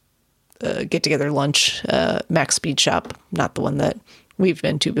get-together lunch, Max Speed Shop, not the one that we've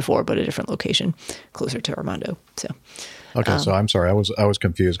been to before, but a different location closer to Armando. So, okay. So I'm sorry. I was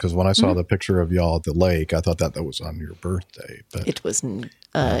confused because when I saw the picture of y'all at the lake, I thought that was on your birthday, but it was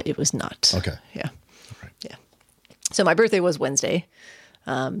not. Okay. Yeah. Right. Yeah. So my birthday was Wednesday.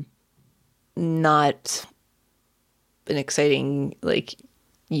 Not an exciting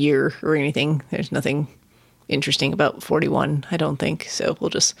year or anything. There's nothing interesting about 41, I don't think. So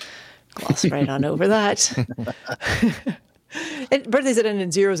we'll just gloss right on over that. And birthdays that end in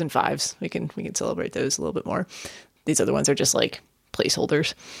 0s and 5s, we can celebrate those a little bit more. These other ones are just like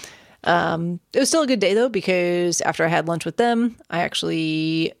placeholders. It was still a good day though, because after I had lunch with them, I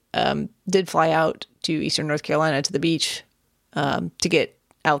actually did fly out to Eastern North Carolina to the beach to get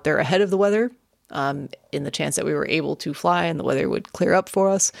out there ahead of the weather. In the chance that we were able to fly and the weather would clear up for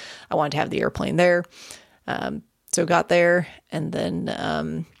us, I wanted to have the airplane there. So got there, and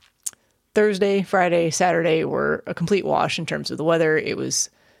then Thursday, Friday, Saturday were a complete wash in terms of the weather. It was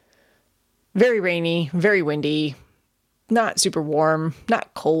very rainy, very windy, not super warm,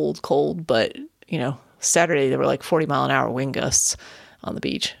 not cold, but, Saturday there were like 40-mile-an-hour wind gusts on the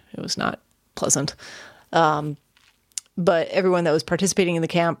beach. It was not pleasant. But everyone that was participating in the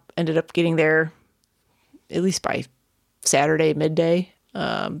camp ended up getting there at least by Saturday midday.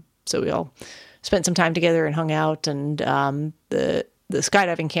 So we all spent some time together and hung out, and the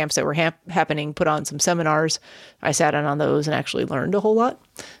skydiving camps that were happening put on some seminars. I sat in on those and actually learned a whole lot.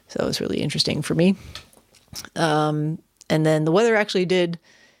 So it was really interesting for me. And then the weather actually did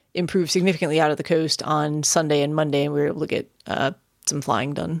improve significantly out of the coast on Sunday and Monday, and we were able to get some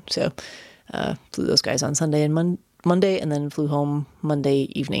flying done. So flew those guys on Sunday and Monday, and then flew home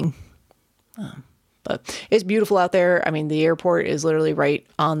Monday evening. But it's beautiful out there. I mean, the airport is literally right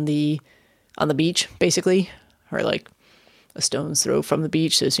on the beach, basically, or like a stone's throw from the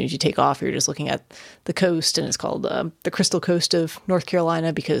beach. So as soon as you take off, you're just looking at the coast, and it's called the Crystal Coast of North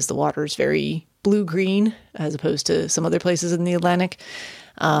Carolina because the water is very blue-green as opposed to some other places in the Atlantic,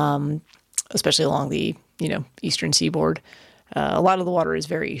 especially along the eastern seaboard. A lot of the water is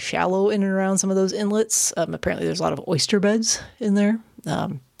very shallow in and around some of those inlets. Apparently, there's a lot of oyster beds in there.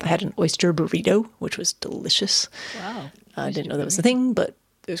 I had an oyster burrito, which was delicious. Wow. I didn't know that was a thing, but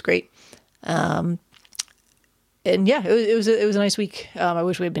it was great. And yeah, it was a nice week. I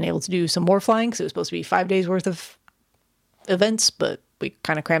wish we had been able to do some more flying because it was supposed to be 5 days worth of events, but we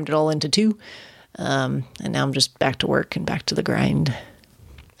kind of crammed it all into 2. And now I'm just back to work and back to the grind.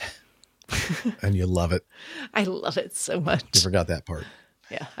 And you love it. I love it so much. You forgot that part.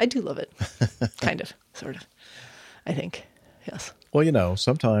 Yeah, I do love it. Kind of, sort of, I think. Yes. Well,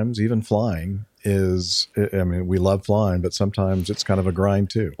 sometimes even flying is, we love flying, but sometimes it's kind of a grind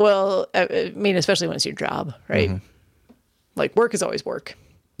too. Well, I mean, especially when it's your job, right? Mm-hmm. Like work is always work.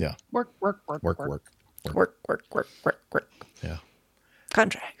 Yeah. Work. Yeah.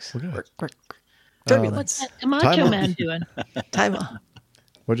 Contracts. Work. Turbulence. What's that Macho Man doing? Time off.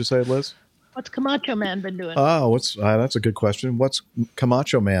 What'd you say, Liz? What's Camacho Man been doing? Oh, that's a good question. What's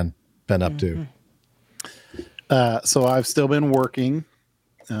Camacho Man been up to? So I've still been working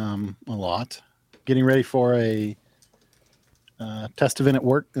a lot, getting ready for a test event at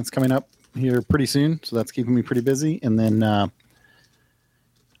work that's coming up here pretty soon. So that's keeping me pretty busy. And then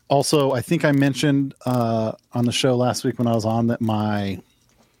also, I think I mentioned on the show last week when I was on that my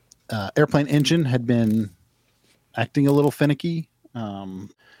airplane engine had been acting a little finicky.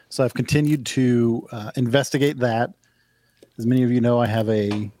 So I've continued to investigate that. As many of you know, I have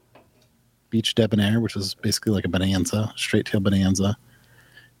a Beach Debonair, which is basically like a Bonanza, straight tail Bonanza.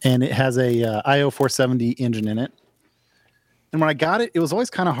 And it has a IO 470 engine in it. And when I got it, it was always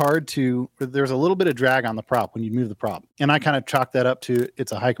kind of hard there's a little bit of drag on the prop when you move the prop. And I kind of chalked that up to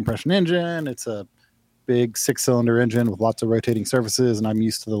it's a high compression engine. It's a big 6-cylinder engine with lots of rotating surfaces. And I'm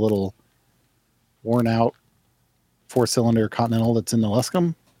used to the little worn out 4-cylinder Continental that's in the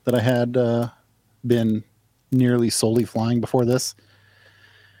Luscombe that I had been nearly solely flying before this.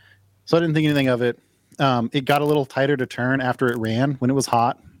 So I didn't think anything of it. It got a little tighter to turn after it ran when it was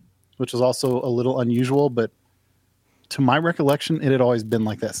hot, which was also a little unusual, but to my recollection, it had always been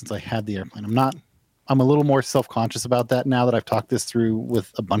like that since I had the airplane. I'm a little more self-conscious about that now that I've talked this through with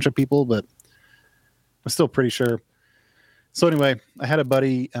a bunch of people, but I'm still pretty sure. So anyway, I had a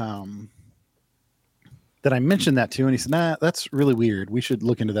buddy that I mentioned that to, and he said, "Nah, that's really weird. We should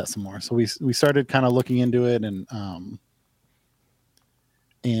look into that some more." So we started kind of looking into it,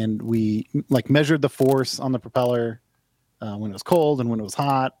 and we like measured the force on the propeller when it was cold and when it was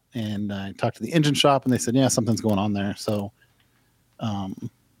hot. And I talked to the engine shop, and they said, "Yeah, something's going on there." So,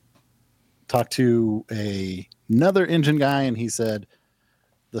 talked to another engine guy, and he said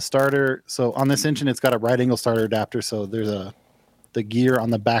the starter. So on this engine, it's got a right angle starter adapter. So there's the gear on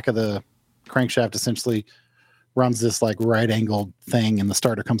the back of the crankshaft essentially runs this like right angled thing, and the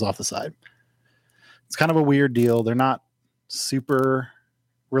starter comes off the side. It's kind of a weird deal. They're not super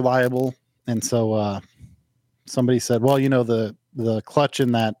reliable, and so somebody said, "Well, the clutch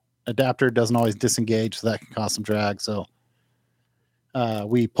in that adapter doesn't always disengage, so that can cause some drag." So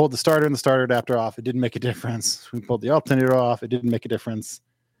we pulled the starter and the starter adapter off. It didn't make a difference. We pulled the alternator off. It didn't make a difference.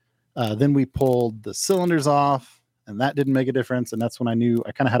 Then we pulled the cylinders off, and that didn't make a difference. And that's when I knew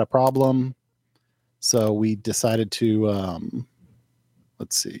I kind of had a problem. So we decided to,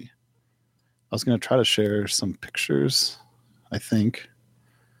 let's see. I was going to try to share some pictures, I think.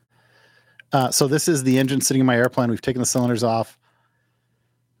 So this is the engine sitting in my airplane. We've taken the cylinders off.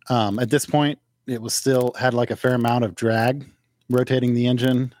 At this point, it was still had like a fair amount of drag rotating the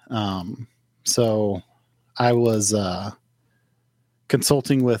engine. So I was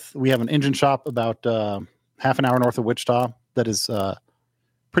consulting we have an engine shop about half an hour north of Wichita that is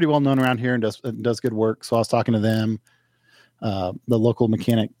pretty well known around here and does good work. So I was talking to them, the local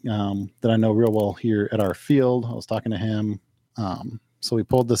mechanic that I know real well here at our field. I was talking to him. So we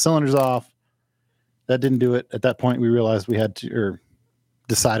pulled the cylinders off. That didn't do it. At that point, we realized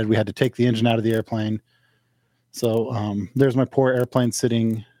decided we had to take the engine out of the airplane. So there's my poor airplane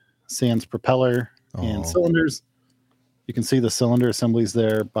sitting sans propeller and cylinders. You can see the cylinder assemblies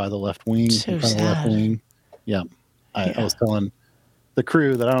there by the left wing. So sad. The left wing. Yeah. I was telling the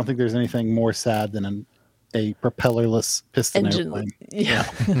crew that I don't think there's anything more sad than a propellerless piston airplane. Yeah.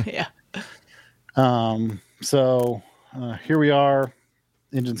 Yeah. So here we are.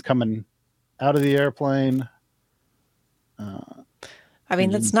 Engine's coming out of the airplane. I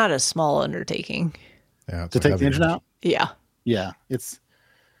mean, that's not a small undertaking. Yeah, to take the engine out? Yeah. Yeah. It's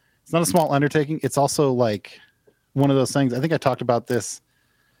not a small undertaking. It's also like one of those things. I think I talked about this.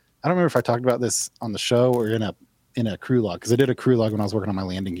 I don't remember if I talked about this on the show or in a crew log, because I did a crew log when I was working on my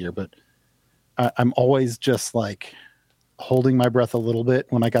landing gear, but I'm always just like holding my breath a little bit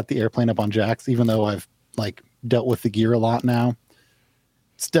when I got the airplane up on jacks, even though I've like dealt with the gear a lot now.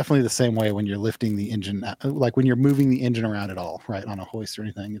 It's definitely the same way when you're lifting the engine, like when you're moving the engine around at all, right, on a hoist or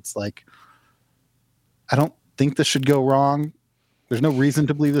anything. It's like, I don't think this should go wrong. There's no reason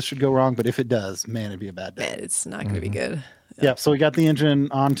to believe this should go wrong, but if it does, man, it'd be a bad day. It's not going to be good. Yeah. So we got the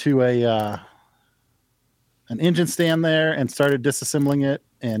engine onto an engine stand there and started disassembling it.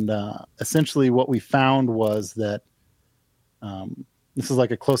 And essentially what we found was that this is like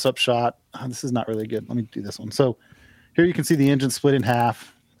a close-up shot. This is not really good. Let me do this one. So here you can see the engine split in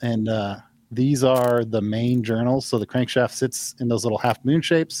half, and these are the main journals. So the crankshaft sits in those little half moon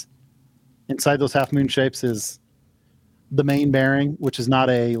shapes. Inside those half moon shapes is the main bearing, which is not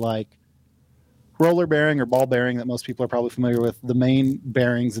a like roller bearing or ball bearing that most people are probably familiar with. The main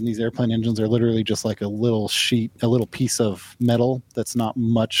bearings in these airplane engines are literally just like a little piece of metal that's not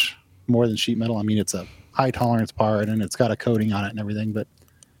much more than sheet metal. I mean, it's a high tolerance part and it's got a coating on it and everything, but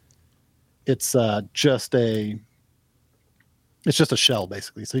it's just a shell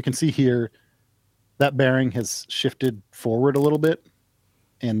basically. So you can see here that bearing has shifted forward a little bit,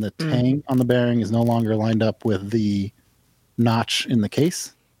 and the tang on the bearing is no longer lined up with the notch in the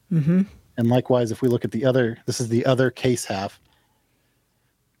case. Mm-hmm. And likewise, if we look at this is the other case half.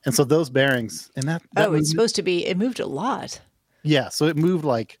 And so those bearings, and that it's supposed to be, it moved a lot. Yeah, so it moved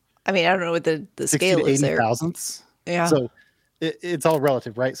like, I mean, I don't know what the 60 scale to 80 is there. thousandths. Yeah. So it's all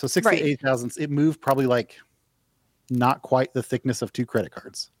relative, right? So 60 to 80 thousandths, it moved probably like not quite the thickness of 2 credit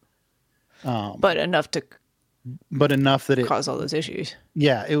cards. But enough that it caused all those issues.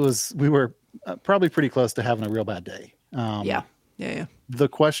 Yeah, we were probably pretty close to having a real bad day. Yeah.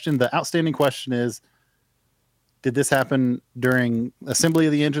 The outstanding question is, did this happen during assembly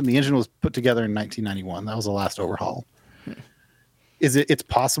of the engine? The engine was put together in 1991. That was the last overhaul. It's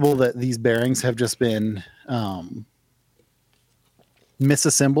possible that these bearings have just been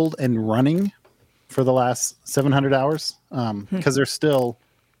misassembled and running for the last 700 hours because they're still,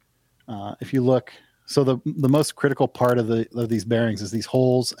 if you look, so the most critical part of these bearings is these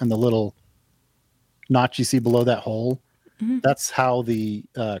holes and the little notch you see below that hole. Mm-hmm. That's how the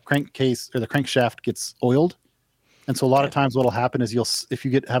crankcase or the crankshaft gets oiled. And so a lot of times what will happen is if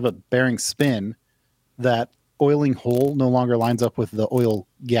you have a bearing spin, that oiling hole no longer lines up with the oil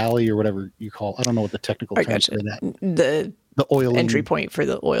galley or whatever you call. I don't know what the technical term for that. The oiling entry point for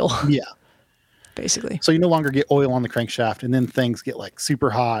the oil. Yeah. Basically. So you no longer get oil on the crankshaft, and then things get like super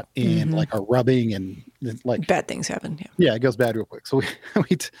hot and like are rubbing and like bad things happen. Yeah, it goes bad real quick. So I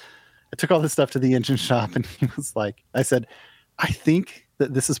took all this stuff to the engine shop, and he was like, I said, I think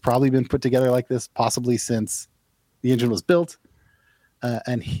that this has probably been put together like this possibly since the engine was built.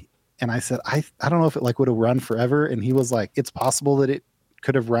 And I said, I don't know if it like would have run forever. And he was like, it's possible that it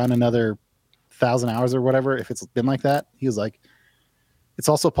could have run another 1,000 hours or whatever if it's been like that. He was like, it's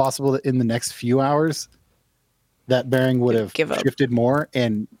also possible that in the next few hours that bearing would have shifted more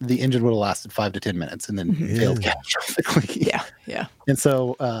and the engine would have lasted 5 to 10 minutes and then failed catastrophically. Yeah. And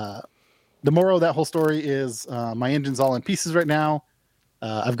so the moral of that whole story is my engine's all in pieces right now.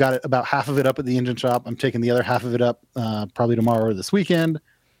 I've got about half of it up at the engine shop. I'm taking the other half of it up probably tomorrow or this weekend.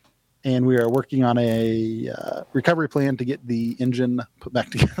 And we are working on a recovery plan to get the engine put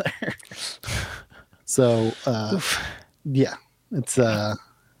back together. So, yeah, it's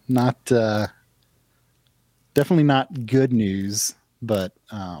not definitely not good news, but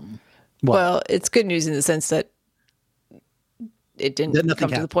well, it's good news in the sense that it didn't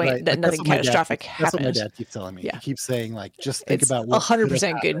come to the point that nothing catastrophic happened. That's what my dad keeps telling me. Yeah. He keeps saying, like, just think about what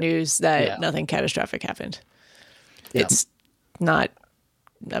 100% good news that nothing catastrophic happened. Yeah. It's not,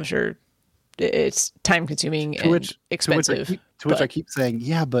 I'm sure it's time consuming and expensive. To which I keep saying,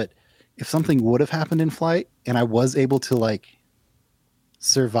 yeah, but if something would have happened in flight and I was able to like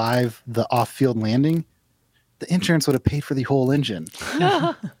survive the off-field landing, the insurance would have paid for the whole engine. And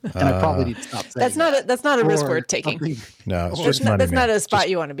I probably need to stop saying that's not a risk worth taking. No, it's just money. That's not a spot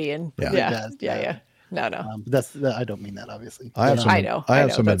you want to be in. Yeah. No. I don't mean that, obviously. I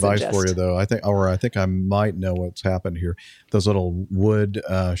have some advice for you, though. I think I might know what's happened here. Those little wood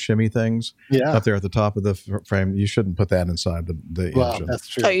shimmy things up there at the top of the frame, you shouldn't put that inside the engine. That's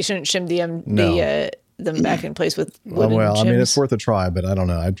true. Oh, you shouldn't shim them back in place with wooden well, shims? I mean, it's worth a try, but I don't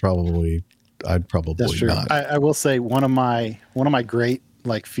know. I'd probably That's true. not. I will say one of my great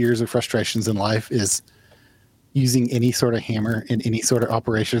like fears or frustrations in life is using any sort of hammer in any sort of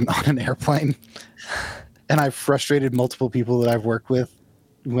operation on an airplane. And I've frustrated multiple people that I've worked with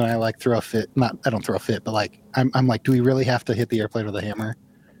when I like throw a fit. I don't throw a fit, but like I'm like, do we really have to hit the airplane with a hammer?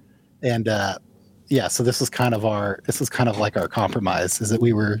 And so this was kind of like our compromise, is that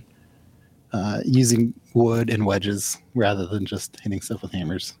we were using wood and wedges rather than just hitting stuff with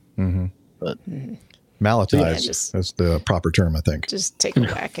hammers. Mm-hmm. But malletized is the proper term, I think. Just take a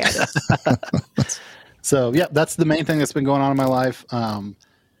whack at it. So yeah, that's the main thing that's been going on in my life.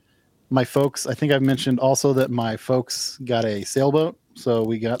 My folks, I think I've mentioned also that my folks got a sailboat. So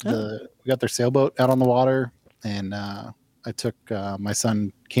we got their sailboat out on the water, and I took my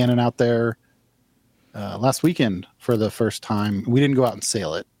son Cannon out there last weekend for the first time. We didn't go out and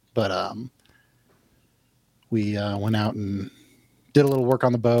sail it, but we went out and did a little work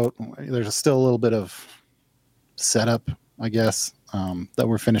on the boat. There's still a little bit of setup, I guess, that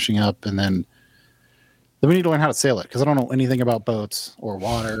we're finishing up, and then we need to learn how to sail it, because I don't know anything about boats or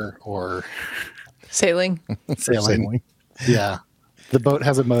water or sailing. Yeah. The boat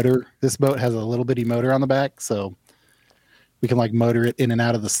has a motor. This boat has a little bitty motor on the back, so we can like motor it in and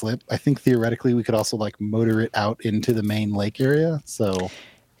out of the slip. I think theoretically we could also like motor it out into the main lake area. So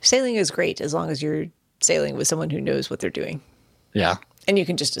sailing is great as long as you're sailing with someone who knows what they're doing. Yeah. And you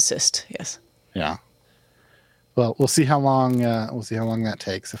can just assist. Yes. Yeah. Well, we'll see how long that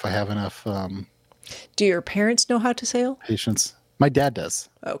takes. If I have enough Do your parents know how to sail? patience. My dad does.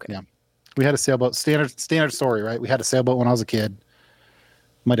 Okay. Yeah. We had a sailboat. Standard story, right? We had a sailboat when I was a kid.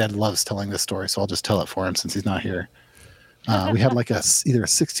 My dad loves telling this story, so I'll just tell it for him since he's not here. We had like either a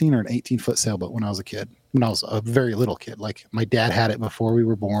 16 or an 18-foot sailboat when I was a kid. When I was a very little kid, like my dad had it before we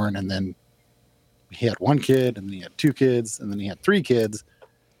were born, and then he had one kid, and then he had two kids, and then he had three kids.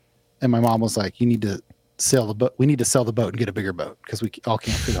 And my mom was like, "You need to sail the boat. We need to sell the boat and get a bigger boat because we all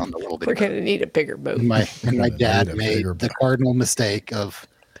can't fit on the little bit." We're going to need a bigger boat. And my dad made the cardinal mistake of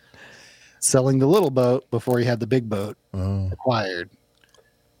selling the little boat before he had the big boat acquired.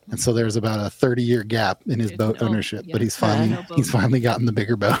 And so there's about a 30-year gap in his boat ownership, but he's finally gotten the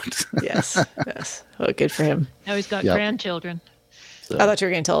bigger boat. Yes. Well, good for him. Now he's got grandchildren. So. I thought you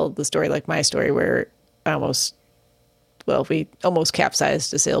were going to tell the story like my story where we almost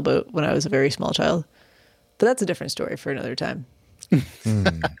capsized a sailboat when I was a very small child. But that's a different story for another time.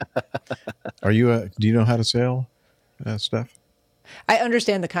 Are you? Do you know how to sail, Steph? I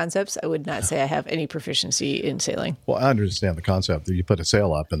understand the concepts. I would not say I have any proficiency in sailing. Well, I understand the concept that you put a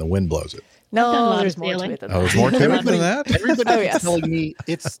sail up and the wind blows it. No, there's more to it than that. There's more to it than that? Everybody is telling me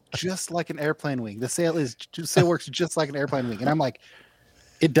it's just like an airplane wing. The sail works just like an airplane wing. And I'm like,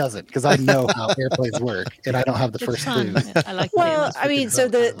 it doesn't, because I know how airplanes work, and I don't have the first clue. I like well, I mean, so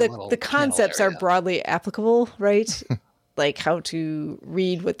the concepts are broadly applicable, right? Like how to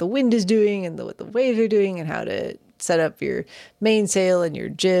read what the wind is doing and what the waves are doing, and how to set up your mainsail and your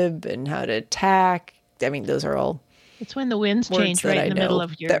jib, and how to tack. I mean, those are all. It's when the winds change right in the middle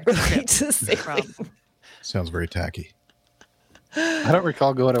of your that relate to sailing. Sounds very tacky. I don't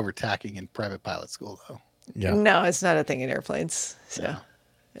recall going over tacking in private pilot school, though. Yeah. No, it's not a thing in airplanes. So,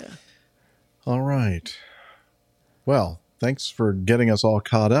 yeah. All right. Well, thanks for getting us all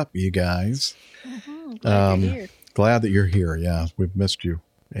caught up, you guys. Glad you're here. Glad that you're here. Yeah, we've missed you.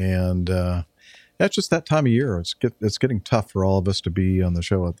 And that's just that time of year. It's getting tough for all of us to be on the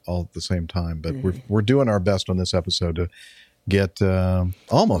show all at the same time. But we're doing our best on this episode to get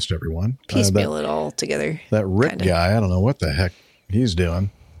almost everyone. Piecemeal it all together. That Rick guy, I don't know what the heck he's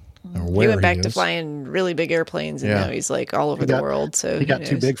doing. Or where he went back to flying really big airplanes, and now he's like all over the world. So he got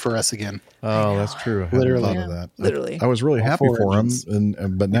too big for us again. Oh, that's true. I Literally. hadn't thought of that. Literally. I was really happy for him,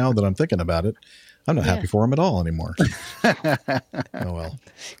 but now that I'm thinking about it, I'm not happy for him at all anymore. Oh well.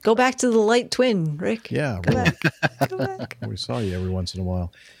 Go back to the light twin, Rick. Yeah, Go back. We saw you every once in a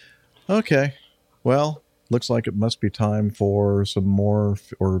while. Okay. Well, looks like it must be time for some more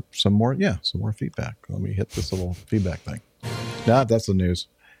feedback. Let me hit this little feedback thing. Nah, that's the news.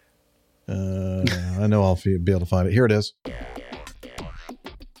 I know I'll be able to find it. Here it is.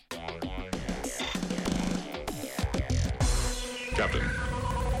 Captain,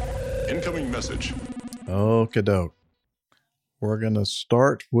 incoming message. Okie doke. We're going to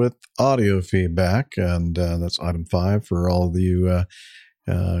start with audio feedback, and that's item 5 for all of you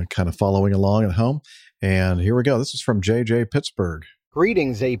kind of following along at home. And here we go. This is from JJ Pittsburgh.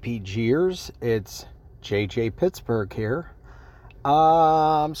 Greetings, APGers. It's JJ Pittsburgh here.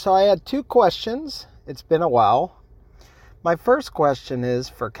 So I had 2 questions. It's been a while. My first question is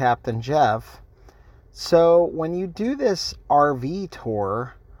for Captain Jeff. So when you do this RV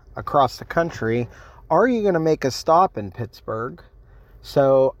tour across the country, are you going to make a stop in Pittsburgh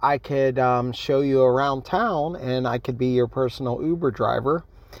so I could show you around town, and I could be your personal Uber driver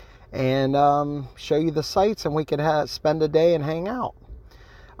and show you the sights, and we could spend a day and hang out?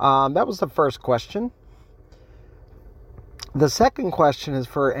 That was the first question. The second question is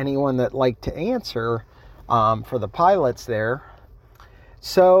for anyone that liked to answer, for the pilots there.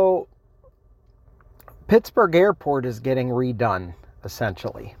 So Pittsburgh Airport is getting redone,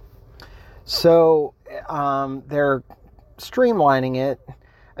 essentially. So they're streamlining it.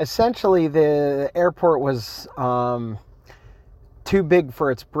 Essentially, the airport was too big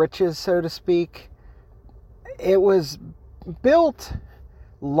for its britches, so to speak. It was built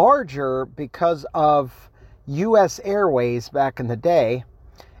larger because of U.S. Airways back in the day,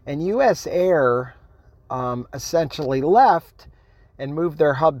 and U.S. Air essentially left and moved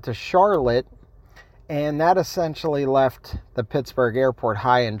their hub to Charlotte, and that essentially left the Pittsburgh Airport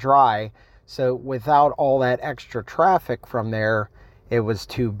high and dry. So without all that extra traffic from there, it was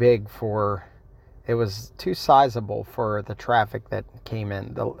too sizable for the traffic that came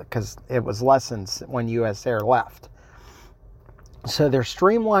in, because it was lessened when U.S. Air left. So they're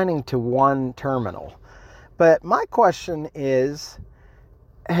streamlining to one terminal. But my question is,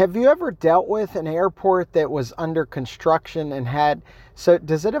 have you ever dealt with an airport that was under construction and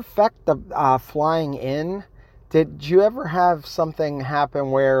does it affect the flying in Did you ever have something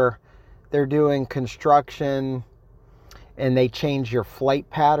happen where they're doing construction and they change your flight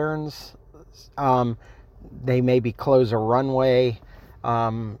patterns? They maybe close a runway.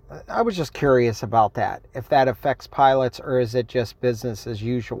 I was just curious about that. If that affects pilots, or is it just business as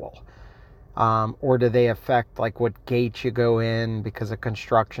usual? Or do they affect like what gates you go in because of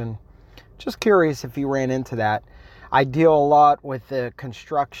construction? Just curious if you ran into that. I deal a lot with the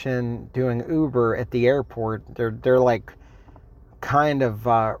construction doing Uber at the airport. They're like kind of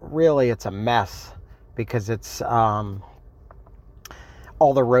really it's a mess because it's all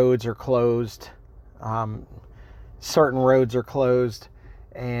the roads are closed. Certain roads are closed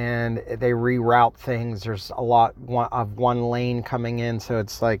and they reroute things. There's a lot of one lane coming in, so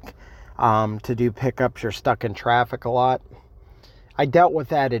it's like to do pickups you're stuck in traffic a lot. I dealt with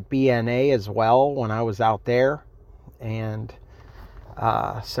that at BNA as well when I was out there. And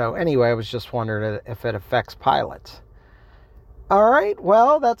so anyway, I was just wondering if it affects pilots. All right,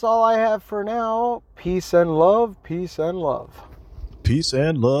 well, that's all I have for now. Peace and love, peace and love. Peace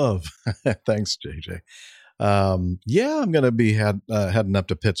and love. Thanks, JJ. Yeah, I'm going to be heading up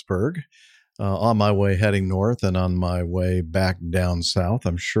to Pittsburgh, on my way heading north and on my way back down south.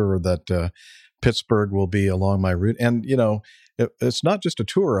 I'm sure that Pittsburgh will be along my route. And, you know, it's not just a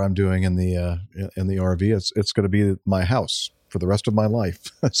tour I'm doing in the RV. It's going to be my house for the rest of my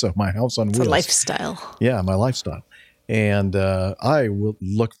life. So my house on wheels. It's a lifestyle. Yeah, my lifestyle. And I will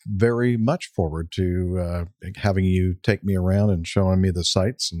look very much forward to having you take me around and showing me the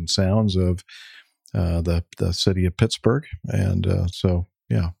sights and sounds of the city of Pittsburgh. And so,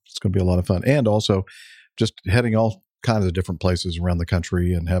 yeah, it's going to be a lot of fun. And also just heading all kinds of different places around the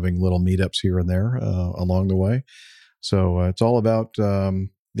country and having little meetups here and there along the way. So it's all about,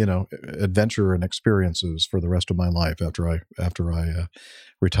 adventure and experiences for the rest of my life after I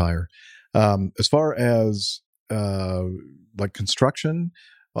retire. As far as like construction,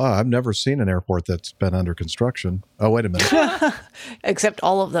 I've never seen an airport that's been under construction. Oh, wait a minute. Except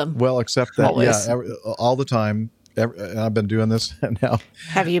all of them. Well, except that, always. Yeah, all the time. I've been doing this now.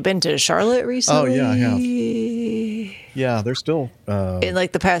 Have you been to Charlotte recently? Oh, yeah, I have. Yeah, they're still in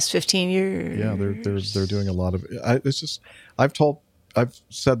like the past 15 years. Yeah, they're doing a lot of. I've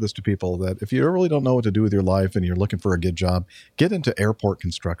said this to people that if you really don't know what to do with your life and you're looking for a good job, get into airport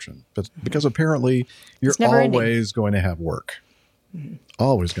construction. But because apparently you're always going to have work. Mm-hmm.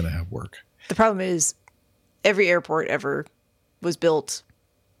 Always going to have work. The problem is every airport ever was built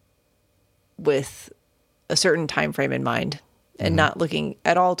with a certain time frame in mind and not looking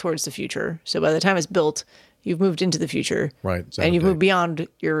at all towards the future. So by the time it's built, you've moved into the future. Right. And you've moved beyond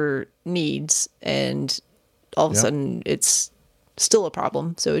your needs, and all of a sudden it's still a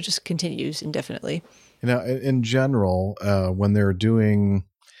problem. So it just continues indefinitely. You know, in general, when they're doing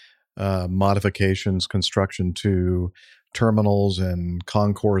modifications, construction to terminals and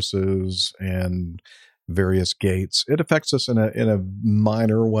concourses and various gates, it affects us in a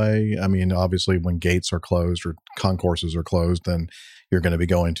minor way. I mean, obviously when gates are closed or concourses are closed, then you're going to be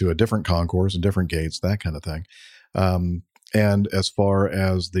going to a different concourse and different gates, that kind of thing. And as far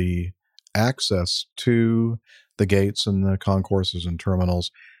as the access to the gates and the concourses and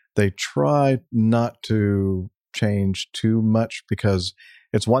terminals, they try not to change too much, because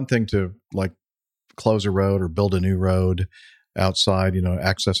it's one thing to like close a road or build a new road outside,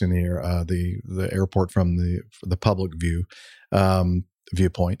 accessing the airport from the public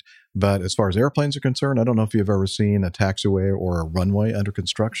viewpoint. But as far as airplanes are concerned, I don't know if you've ever seen a taxiway or a runway under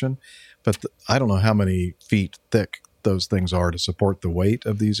construction, but I don't know how many feet thick those things are to support the weight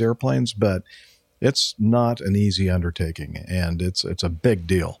of these airplanes, but it's not an easy undertaking, and it's a big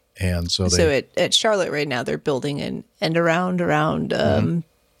deal. And so at Charlotte right now, they're building an end around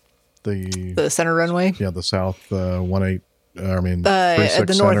the center runway. Yeah, the south 18. At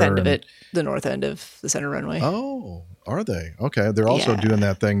the north end of it, the north end of the center runway. Oh, are they? Okay, they're also doing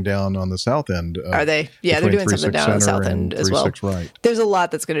that thing down on the south end. Are they? Yeah, they're doing something down on the south end as well. Right. There's a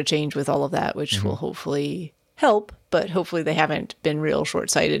lot that's going to change with all of that, which will hopefully help. But hopefully, they haven't been real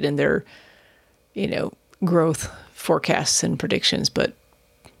short-sighted in their, growth forecasts and predictions. But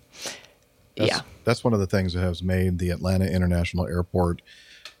that's one of the things that has made the Atlanta International Airport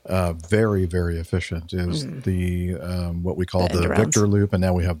very, very efficient is the what we call the Victor Loop, and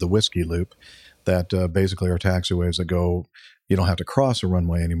now we have the Whiskey Loop that basically are taxiways that go, you don't have to cross a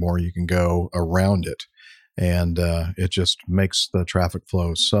runway anymore. You can go around it, and it just makes the traffic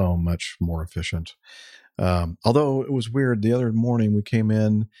flow so much more efficient. Although it was weird, the other morning we came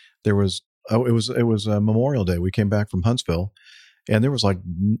in, it was Memorial Day. We came back from Huntsville, and there was like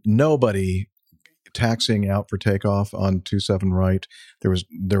nobody taxiing out for takeoff on 27 right. There was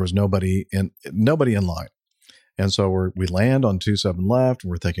nobody in line. And so we land on 27 left, and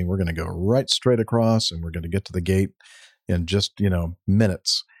we're thinking we're going to go right straight across, and we're going to get to the gate in just,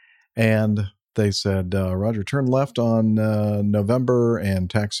 minutes. And they said, Roger, turn left on November and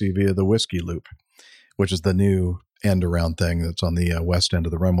taxi via the Whiskey Loop, which is the new end around thing that's on the west end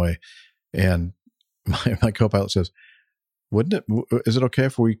of the runway. And my co-pilot says, is it okay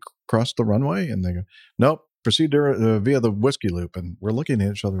if we cross the runway? And they go, nope, proceed via the Whiskey Loop. And we're looking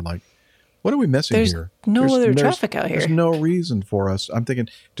at each other like, what are we missing here? There's other traffic out here. There's no reason for us. I'm thinking,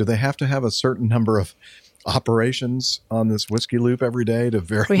 do they have to have a certain number of operations on this Whiskey Loop every day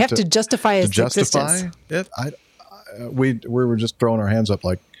we have to justify its existence? It? We were just throwing our hands up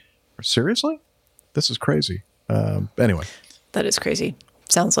like, seriously? This is crazy. Anyway. That is crazy.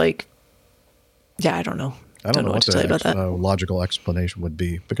 Sounds like, I don't know. I don't know what to tell you about that. Logical explanation would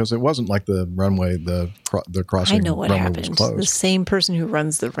be, because it wasn't like the runway, the crossing. I know what happened. The same person who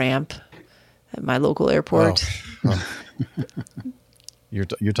runs the ramp at my local airport. You're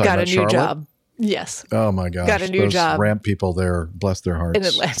talking got about a new Charlotte? job. Yes. Oh my gosh. Got a new Those job. ramp people there, bless their hearts. In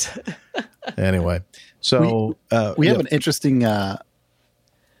Atlanta. Anyway, so we have an interesting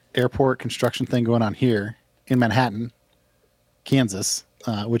airport construction thing going on here in Manhattan, Kansas,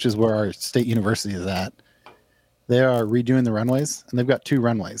 which is where our state university is at. They are redoing the runways, and they've got 2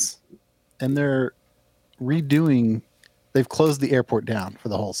 runways, and they're they've closed the airport down for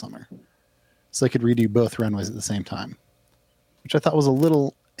the whole summer. So they could redo both runways at the same time, which I thought was a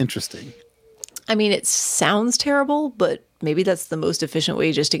little interesting. I mean, it sounds terrible, but maybe that's the most efficient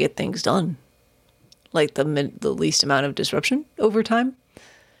way just to get things done. Like the least amount of disruption over time.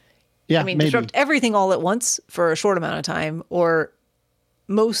 Yeah, I mean, maybe. disrupt everything all at once for a short amount of time, or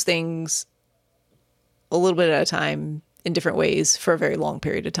most things a little bit at a time in different ways for a very long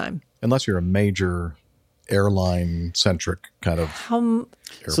period of time. Unless you're a major airline-centric kind of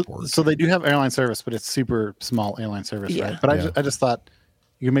airport. So they do have airline service, but it's super small airline service, right? But I just thought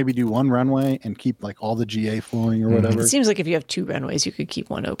you could maybe do one runway and keep like all the GA flowing or whatever. It seems like if you have 2 runways, you could keep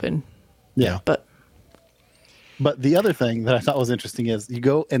one open. Yeah. But the other thing that I thought was interesting is you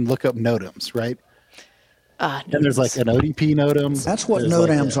go and look up NOTAMs, right? And there's like an ODP NOTAM. That's what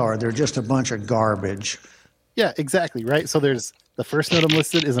NOTAMs are. They're just a bunch of garbage. Yeah, exactly, right? So there's the first NOTAM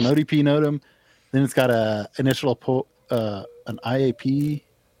listed is an ODP NOTAM. Then it's got an IAP.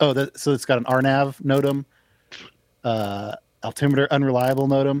 So it's got an RNAV NOTAM, altimeter unreliable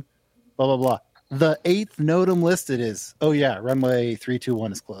NOTAM, blah, blah, blah. The 8th NOTAM listed is, runway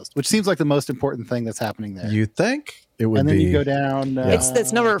 321 is closed, which seems like the most important thing that's happening there. You think it would be? And then you go down.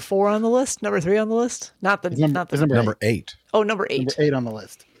 That's number 4 on the list, number 3 on the list, not the number 8. Oh, number 8. Number 8 on the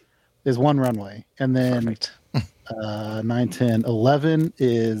list is one runway, and then 9, 10, 11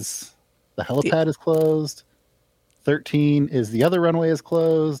 is the helipad is closed. 13 is the other runway is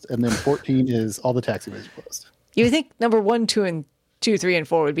closed, and then 14 is all the taxiways are closed. You would think number 1, 2, 3, and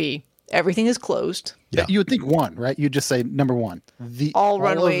 4 would be everything is closed. Yeah, you would think 1, right? You'd just say number 1. All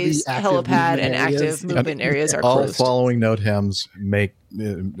runways, helipad, and active movement areas are closed. All following NOTAMs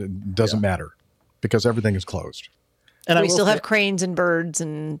doesn't matter because everything is closed. And we still have cranes and birds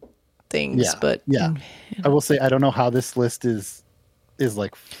and things, but I will say I don't know how this list is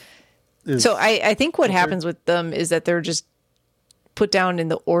like. So I think what happens with them is that they're just put down in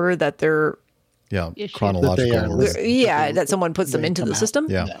the order that they're chronological. That someone puts them into the system.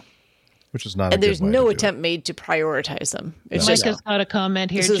 Yeah. Which is not. And there's no attempt made to prioritize them. It's just got a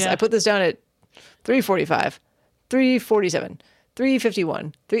comment here. Jeff. I put this down at 345, 347,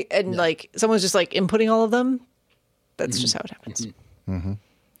 351, and like someone's just like inputting all of them. That's just how it happens.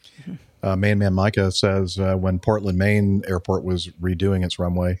 Man Micah says when Portland, Maine airport was redoing its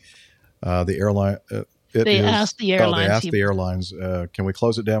runway, the airline. They asked the airlines. Can we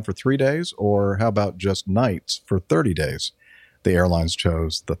close it down for 3 days, or how about just nights for 30 days? The airlines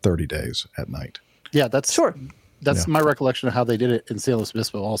chose the 30 days at night. Yeah, that's my recollection of how they did it in San Luis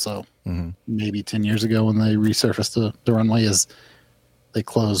Obispo also. Maybe 10 years ago when they resurfaced the runway, is they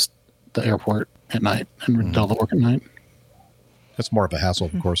closed the airport at night and did all the work at night. It's more of a hassle,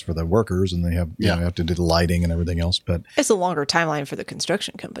 of course, for the workers, and they have have to do the lighting and everything else. But it's a longer timeline for the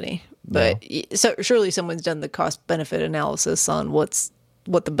construction company. But so surely someone's done the cost benefit analysis on what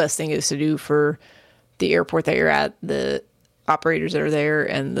the best thing is to do for the airport that you're at, the operators that are there,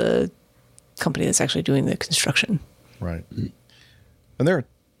 and the company that's actually doing the construction. Right. And there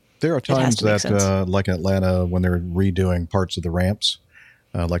are times that, like in Atlanta, when they're redoing parts of the ramps,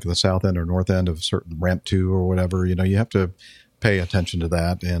 like the south end or north end of certain ramp 2 or whatever, you have to pay attention to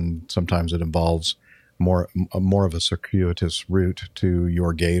that, and sometimes it involves more of a circuitous route to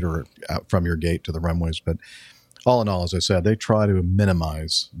your gate or from your gate to the runways. But all in all, as I said, they try to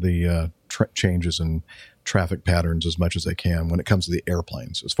minimize the changes in traffic patterns as much as they can when it comes to the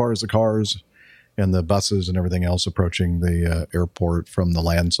airplanes. As far as the cars and the buses and everything else approaching the airport from the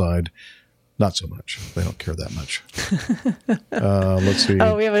land side, not so much. They don't care that much. Let's see.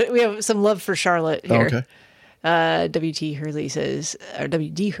 Oh, we have some love for Charlotte here. Okay. WD Hurley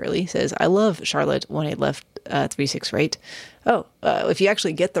says, I love Charlotte 18 left 36 right. Oh, if you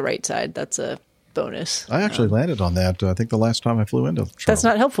actually get the right side, that's a bonus. I actually landed on that. I think the last time I flew into Charlotte. That's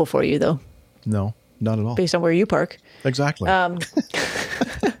not helpful for you, though. No, not at all. Based on where you park. Exactly. All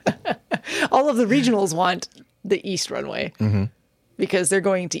of the regionals want the east runway because they're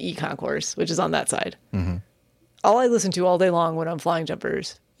going to E-Concourse, which is on that side. All I listen to all day long when I'm flying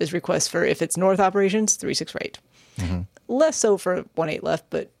jumpers is requests for, if it's north operations, 36 right. Less so for 18 left,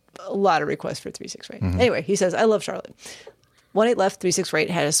 but a lot of requests for 36 right. Anyway, he says, I love Charlotte. 18 left, 36 right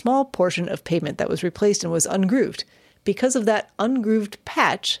had a small portion of pavement that was replaced and was ungrooved. Because of that ungrooved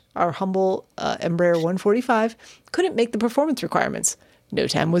patch, our humble Embraer 145 couldn't make the performance requirements.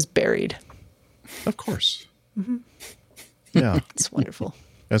 NOTAM was buried. Of course. Yeah. It's wonderful.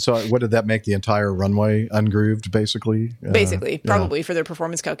 And so what did that make the entire runway ungrooved, basically? Basically, probably for their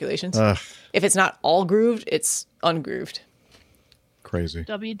performance calculations. If it's not all grooved, it's ungrooved. Crazy.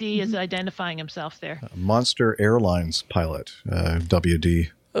 WD is identifying himself there. Monster Airlines pilot, WD.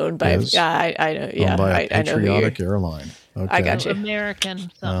 Owned by, I know. Yeah, owned by a patriotic I know airline. Okay. I got you.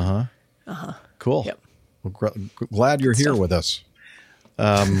 American. Cool. Yep. Well, glad you're here with us.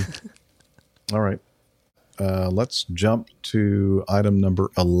 All right. Let's jump to item number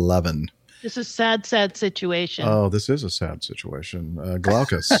 11. This is sad situation. Oh, this is a sad situation.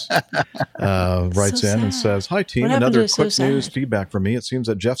 Glaucus writes in and says, "Hi, team. Another quick news feedback from me. It seems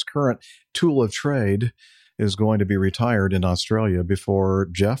that Jeff's current tool of trade is going to be retired in Australia before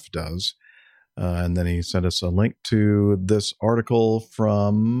Jeff does." And then he sent us a link to this article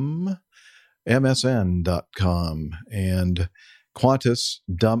from MSN.com. And Qantas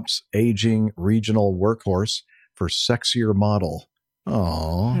dumps aging regional workhorse for sexier model.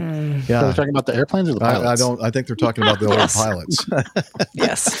 Oh, yeah. So they're talking about the airplanes or the pilots? I think they're talking about the old pilots.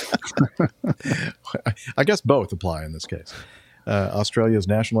 Yes. I guess both apply in this case. Australia's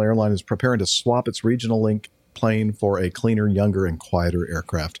national airline is preparing to swap its regional link plane for a cleaner, younger, and quieter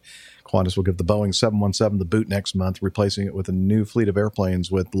aircraft. Qantas will give the Boeing 717 the boot next month, replacing it with a new fleet of airplanes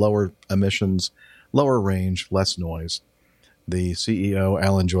with lower emissions, lower range, less noise. The CEO,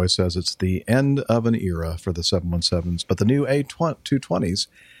 Alan Joy, says it's the end of an era for the 717s, but the new A220s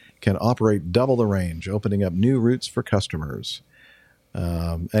can operate double the range, opening up new routes for customers.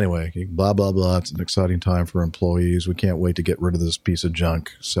 Anyway, blah, blah, blah. It's an exciting time for employees. We can't wait to get rid of this piece of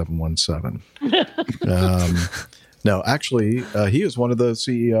junk, 717. No, actually, he is one of the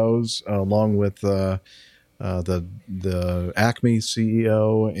CEOs, along with the Acme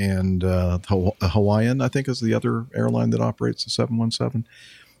CEO and Hawaiian, I think, is the other airline that operates the 717,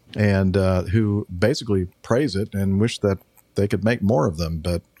 and who basically praise it and wish that they could make more of them.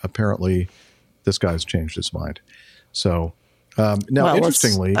 But apparently, this guy's changed his mind. So now,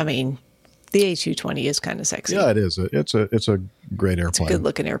 interestingly, I mean, the A220 is kind of sexy. Yeah, it is. It's a great airplane. It's a good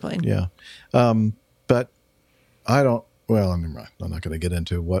looking airplane. Yeah, but I don't. Well, I'm not going to get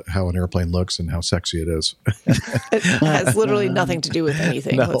into how an airplane looks and how sexy it is. It has literally nothing to do with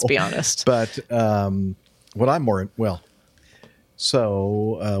anything. No, let's be honest. But what I'm more what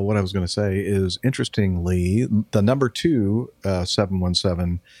I was going to say is, interestingly, the number 2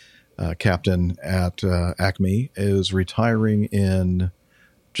 717 captain at Acme is retiring in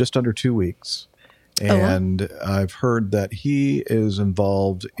just under 2 weeks, and I've heard that he is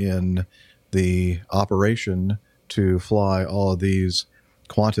involved in the operation to fly all of these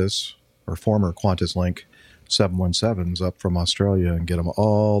Qantas or former Qantas Link 717s up from Australia and get them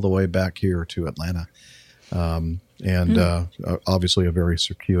all the way back here to Atlanta. Obviously a very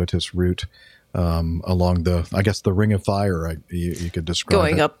circuitous route along the Ring of Fire, you could describe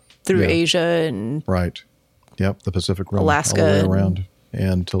going up through Asia and right. Yep, the Pacific Rim, Alaska, all the way around,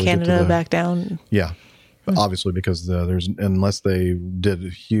 and till Canada back down. Yeah. Obviously, because unless they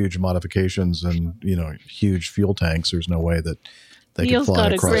did huge modifications and huge fuel tanks, there's no way that they could fly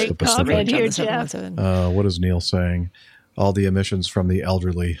across the Pacific. Here, Jeff. What is Neil saying? All the emissions from the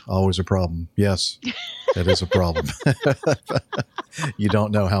elderly, always a problem. Yes, it is a problem. You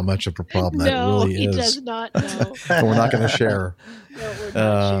don't know how much of a problem that really is. No, he does not know. We're not going to share. No, we're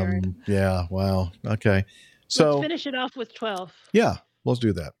not sharing. Yeah. Wow. Okay. So let's finish it off with 12. Yeah, let's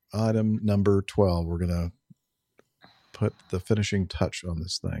do that. Item number 12. We're going to put the finishing touch on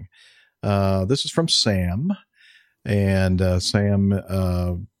this thing. This is from Sam, and Sam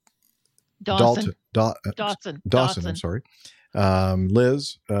Dawson. Dawson. I'm sorry.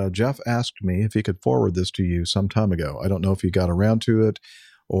 Liz, Jeff asked me if he could forward this to you some time ago. I don't know if he got around to it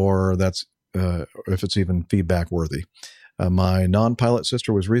or if it's even feedback worthy. My non-pilot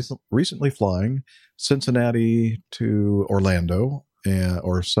sister was recently flying Cincinnati to Orlando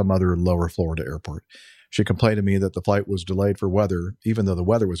or some other lower Florida airport. She complained to me that the flight was delayed for weather, even though the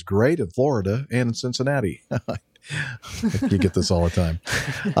weather was great in Florida and in Cincinnati. You get this all the time.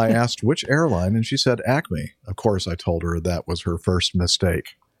 I asked which airline, and she said Acme. Of course, I told her that was her first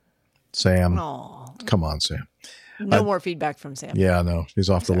mistake. Sam, come on, Sam. No more feedback from Sam. Yeah, no, he's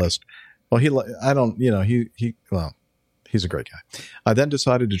off the list. Well, he's a great guy. I then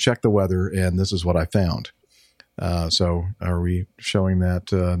decided to check the weather, and this is what I found. So are we showing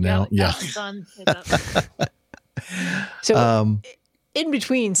that now? Yeah. So in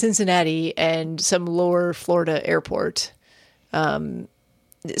between Cincinnati and some lower Florida airport. So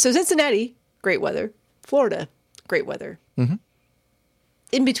Cincinnati, great weather. Florida, great weather. Mm-hmm.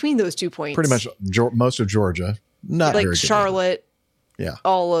 In between those 2 points. Pretty much most of Georgia. Not like very good. Charlotte. Yeah.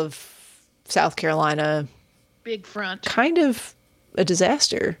 All of South Carolina. Big front. Kind of a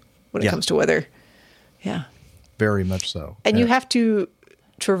disaster when it comes to weather. Yeah. Very much so. And you have to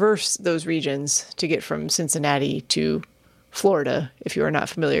traverse those regions to get from Cincinnati to Florida if you are not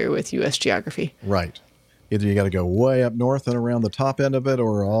familiar with U.S. geography. Right. Either you got to go way up north and around the top end of it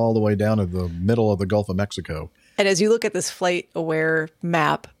or all the way down to the middle of the Gulf of Mexico. And as you look at this flight-aware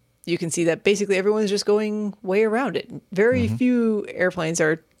map, you can see that basically everyone's just going way around it. Very few airplanes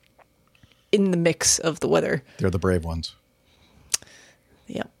are in the mix of the weather. They're the brave ones.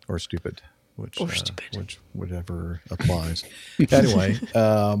 Yeah. Or stupid. Which whatever applies. Anyway,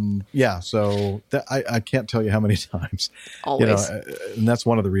 so I can't tell you how many times. Always. And that's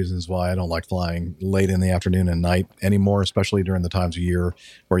one of the reasons why I don't like flying late in the afternoon and night anymore, especially during the times of year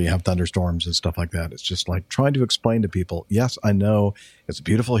where you have thunderstorms and stuff like that. It's just like trying to explain to people, yes, I know it's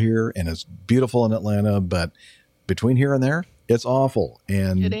beautiful here and it's beautiful in Atlanta, but between here and there, it's awful.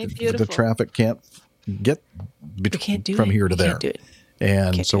 And the traffic can't get from here to there.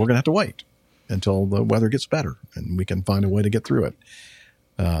 And so we're going to have to wait until the weather gets better and we can find a way to get through it.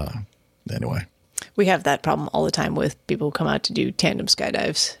 Anyway. We have that problem all the time with people who come out to do tandem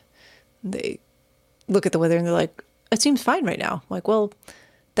skydives. They look at the weather and they're like, it seems fine right now. I'm like, well,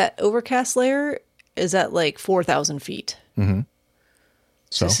 that overcast layer is at like 4,000 feet. Mm-hmm.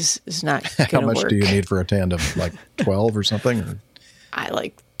 So this is not going to work. How much do you need for a tandem? Like 12 or something? Or? I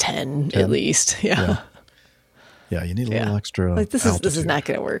like 10 at least. Yeah. Yeah, you need a little extra. Like this is not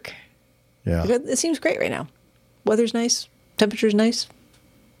going to work. Yeah. It seems great right now. Weather's nice. Temperature's nice.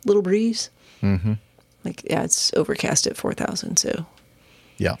 Little breeze. Mm-hmm. It's overcast at 4,000. So.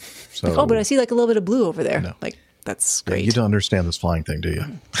 Yeah. So. But I see like a little bit of blue over there. No. Like that's great. Yeah, you don't understand this flying thing, do you?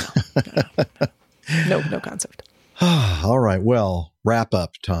 No concept. All right. Well, wrap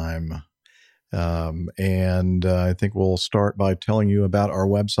up time. And I think we'll start by telling you about our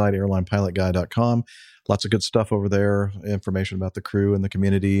website, airlinepilotguy.com. Lots of good stuff over there, information about the crew and the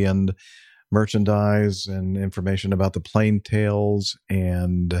community and merchandise and information about the plane tales.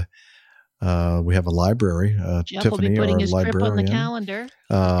 And we have a library. Jeff Tiffany, will be putting our his librarian. trip on the calendar.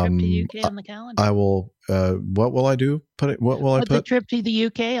 Trip to UK on the calendar. I will. What will I do? What will I put? The trip to the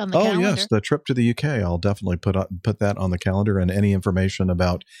UK on the calendar. Oh yes, the trip to the UK. I'll definitely put that on the calendar and any information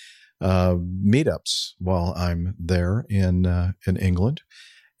about meetups while I'm there in England.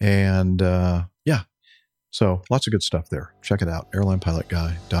 And so lots of good stuff there. Check it out,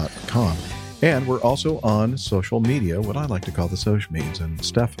 airlinepilotguy.com. And we're also on social media, what I like to call the social medias. And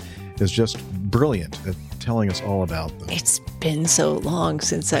Steph is just brilliant at telling us all about them. It's been so long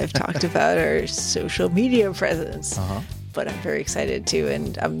since I've talked about our social media presence. But I'm very excited too.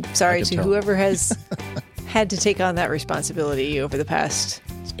 And I'm sorry to whoever has had to take on that responsibility over the past...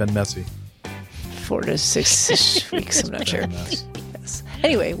 It's been messy. 4 to 6 weeks, I'm not sure. Yes.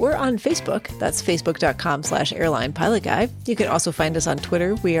 Anyway, we're on Facebook. That's facebook.com/airlinepilotguy. You can also find us on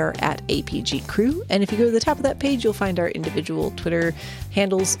Twitter. We are at APG Crew. And if you go to the top of that page, you'll find our individual Twitter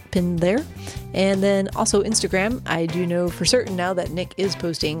handles pinned there. And then also Instagram. I do know for certain now that Nick is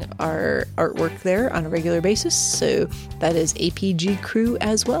posting our artwork there on a regular basis. So that is APG Crew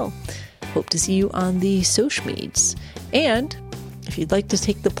as well. Hope to see you on the social medias. And if you'd like to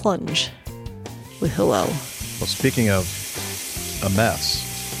take the plunge with Hillel. Well, speaking of a mess,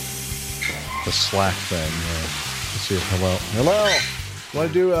 the Slack thing. Let's see if Hello.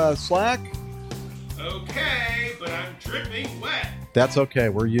 Want to do Slack? Okay, but I'm dripping wet. That's okay.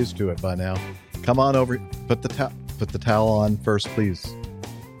 We're used to it by now. Come on over. Put the towel on first, please.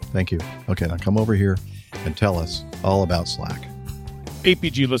 Thank you. Okay, now come over here and tell us all about Slack.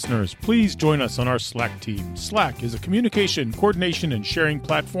 APG listeners, please join us on our Slack team. Slack is a communication, coordination, and sharing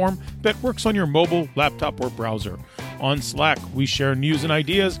platform that works on your mobile, laptop, or browser. On Slack, we share news and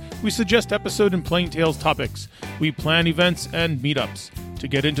ideas, we suggest episode and Plain Tales topics, we plan events and meetups. To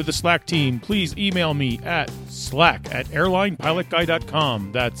get into the Slack team, please email me at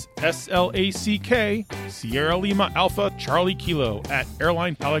slack@airlinepilotguy.com. That's SLACK, Sierra Lima Alpha Charlie Kilo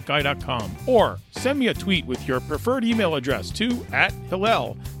 @airlinepilotguy.com. Or send me a tweet with your preferred email address to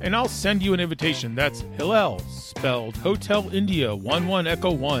 @Hillel, and I'll send you an invitation. That's Hillel, spelled Hotel India 11 Echo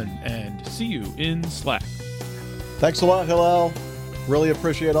 1, and see you in Slack. Thanks a lot, Hillel. Really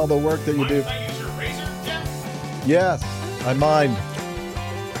appreciate all the work that you do. If I use your razor, Jeff? Yes, I mind.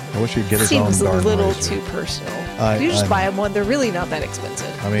 I wish you'd get his own Seems a darn little razor. too personal. I You just know. buy him one. They're really not that expensive.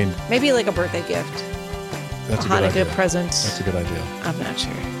 I mean, Maybe like a birthday gift. that's a Hanukkah good idea. present. That's a good idea. I'm not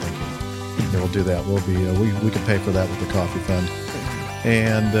sure. Yeah, we'll do that. We'll be we can pay for that with the coffee fund.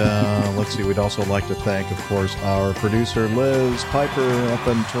 And let's see. We'd also like to thank, of course, our producer Liz Piper up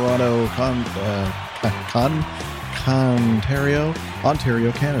in Toronto,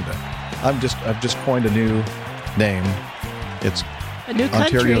 Ontario, Canada. I've just coined a new name. It's A new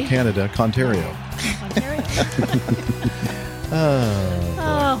Ontario, country. Canada, Ontario.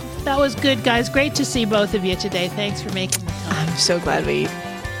 Oh, that was good, guys. Great to see both of you today. Thanks for making the time. I'm so glad we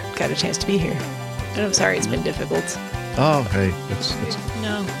got a chance to be here. And I'm sorry it's been difficult. Oh, hey, it's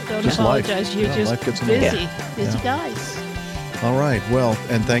No, don't just life. apologize. You're Yeah, just life gets in the way. busy Yeah. guys. all right. Well,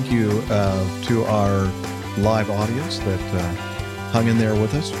 and thank you to our live audience that hung in there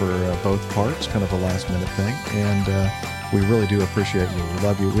with us for both parts, kind of a last minute thing. And we really do appreciate you. We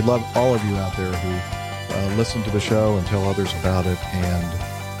love you. We love all of you out there who listen to the show and tell others about it. And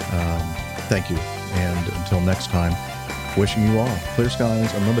thank you. And until next time, wishing you all clear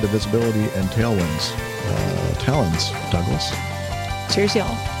skies, unlimited visibility, and tailwinds. Talons, Douglas. Cheers,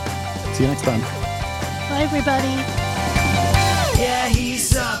 y'all. See you next time. Bye, everybody. Yeah,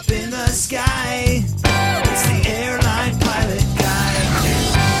 he's up in the sky. It's the airline pilot guy.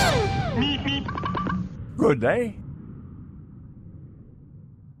 Good day.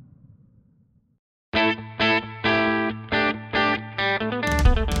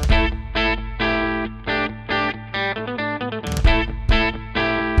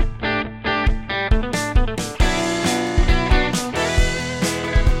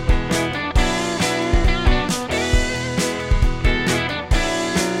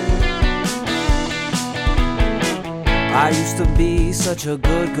 I used to be such a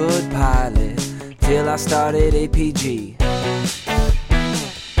good pilot till I started APG.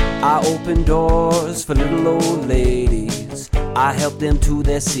 I opened doors for little old ladies. I helped them to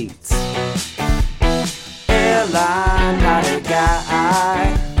their seats. Airline pilot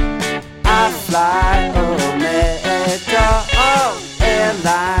guy, I fly America. Oh,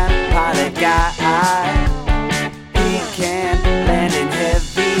 airline pilot guy, he can land in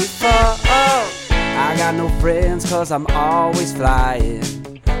heavy fog. I got no friends 'cause I'm always flying.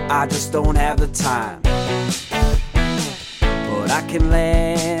 I just don't have the time. But I can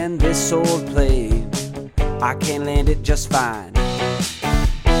land this old plane. I can land it just fine.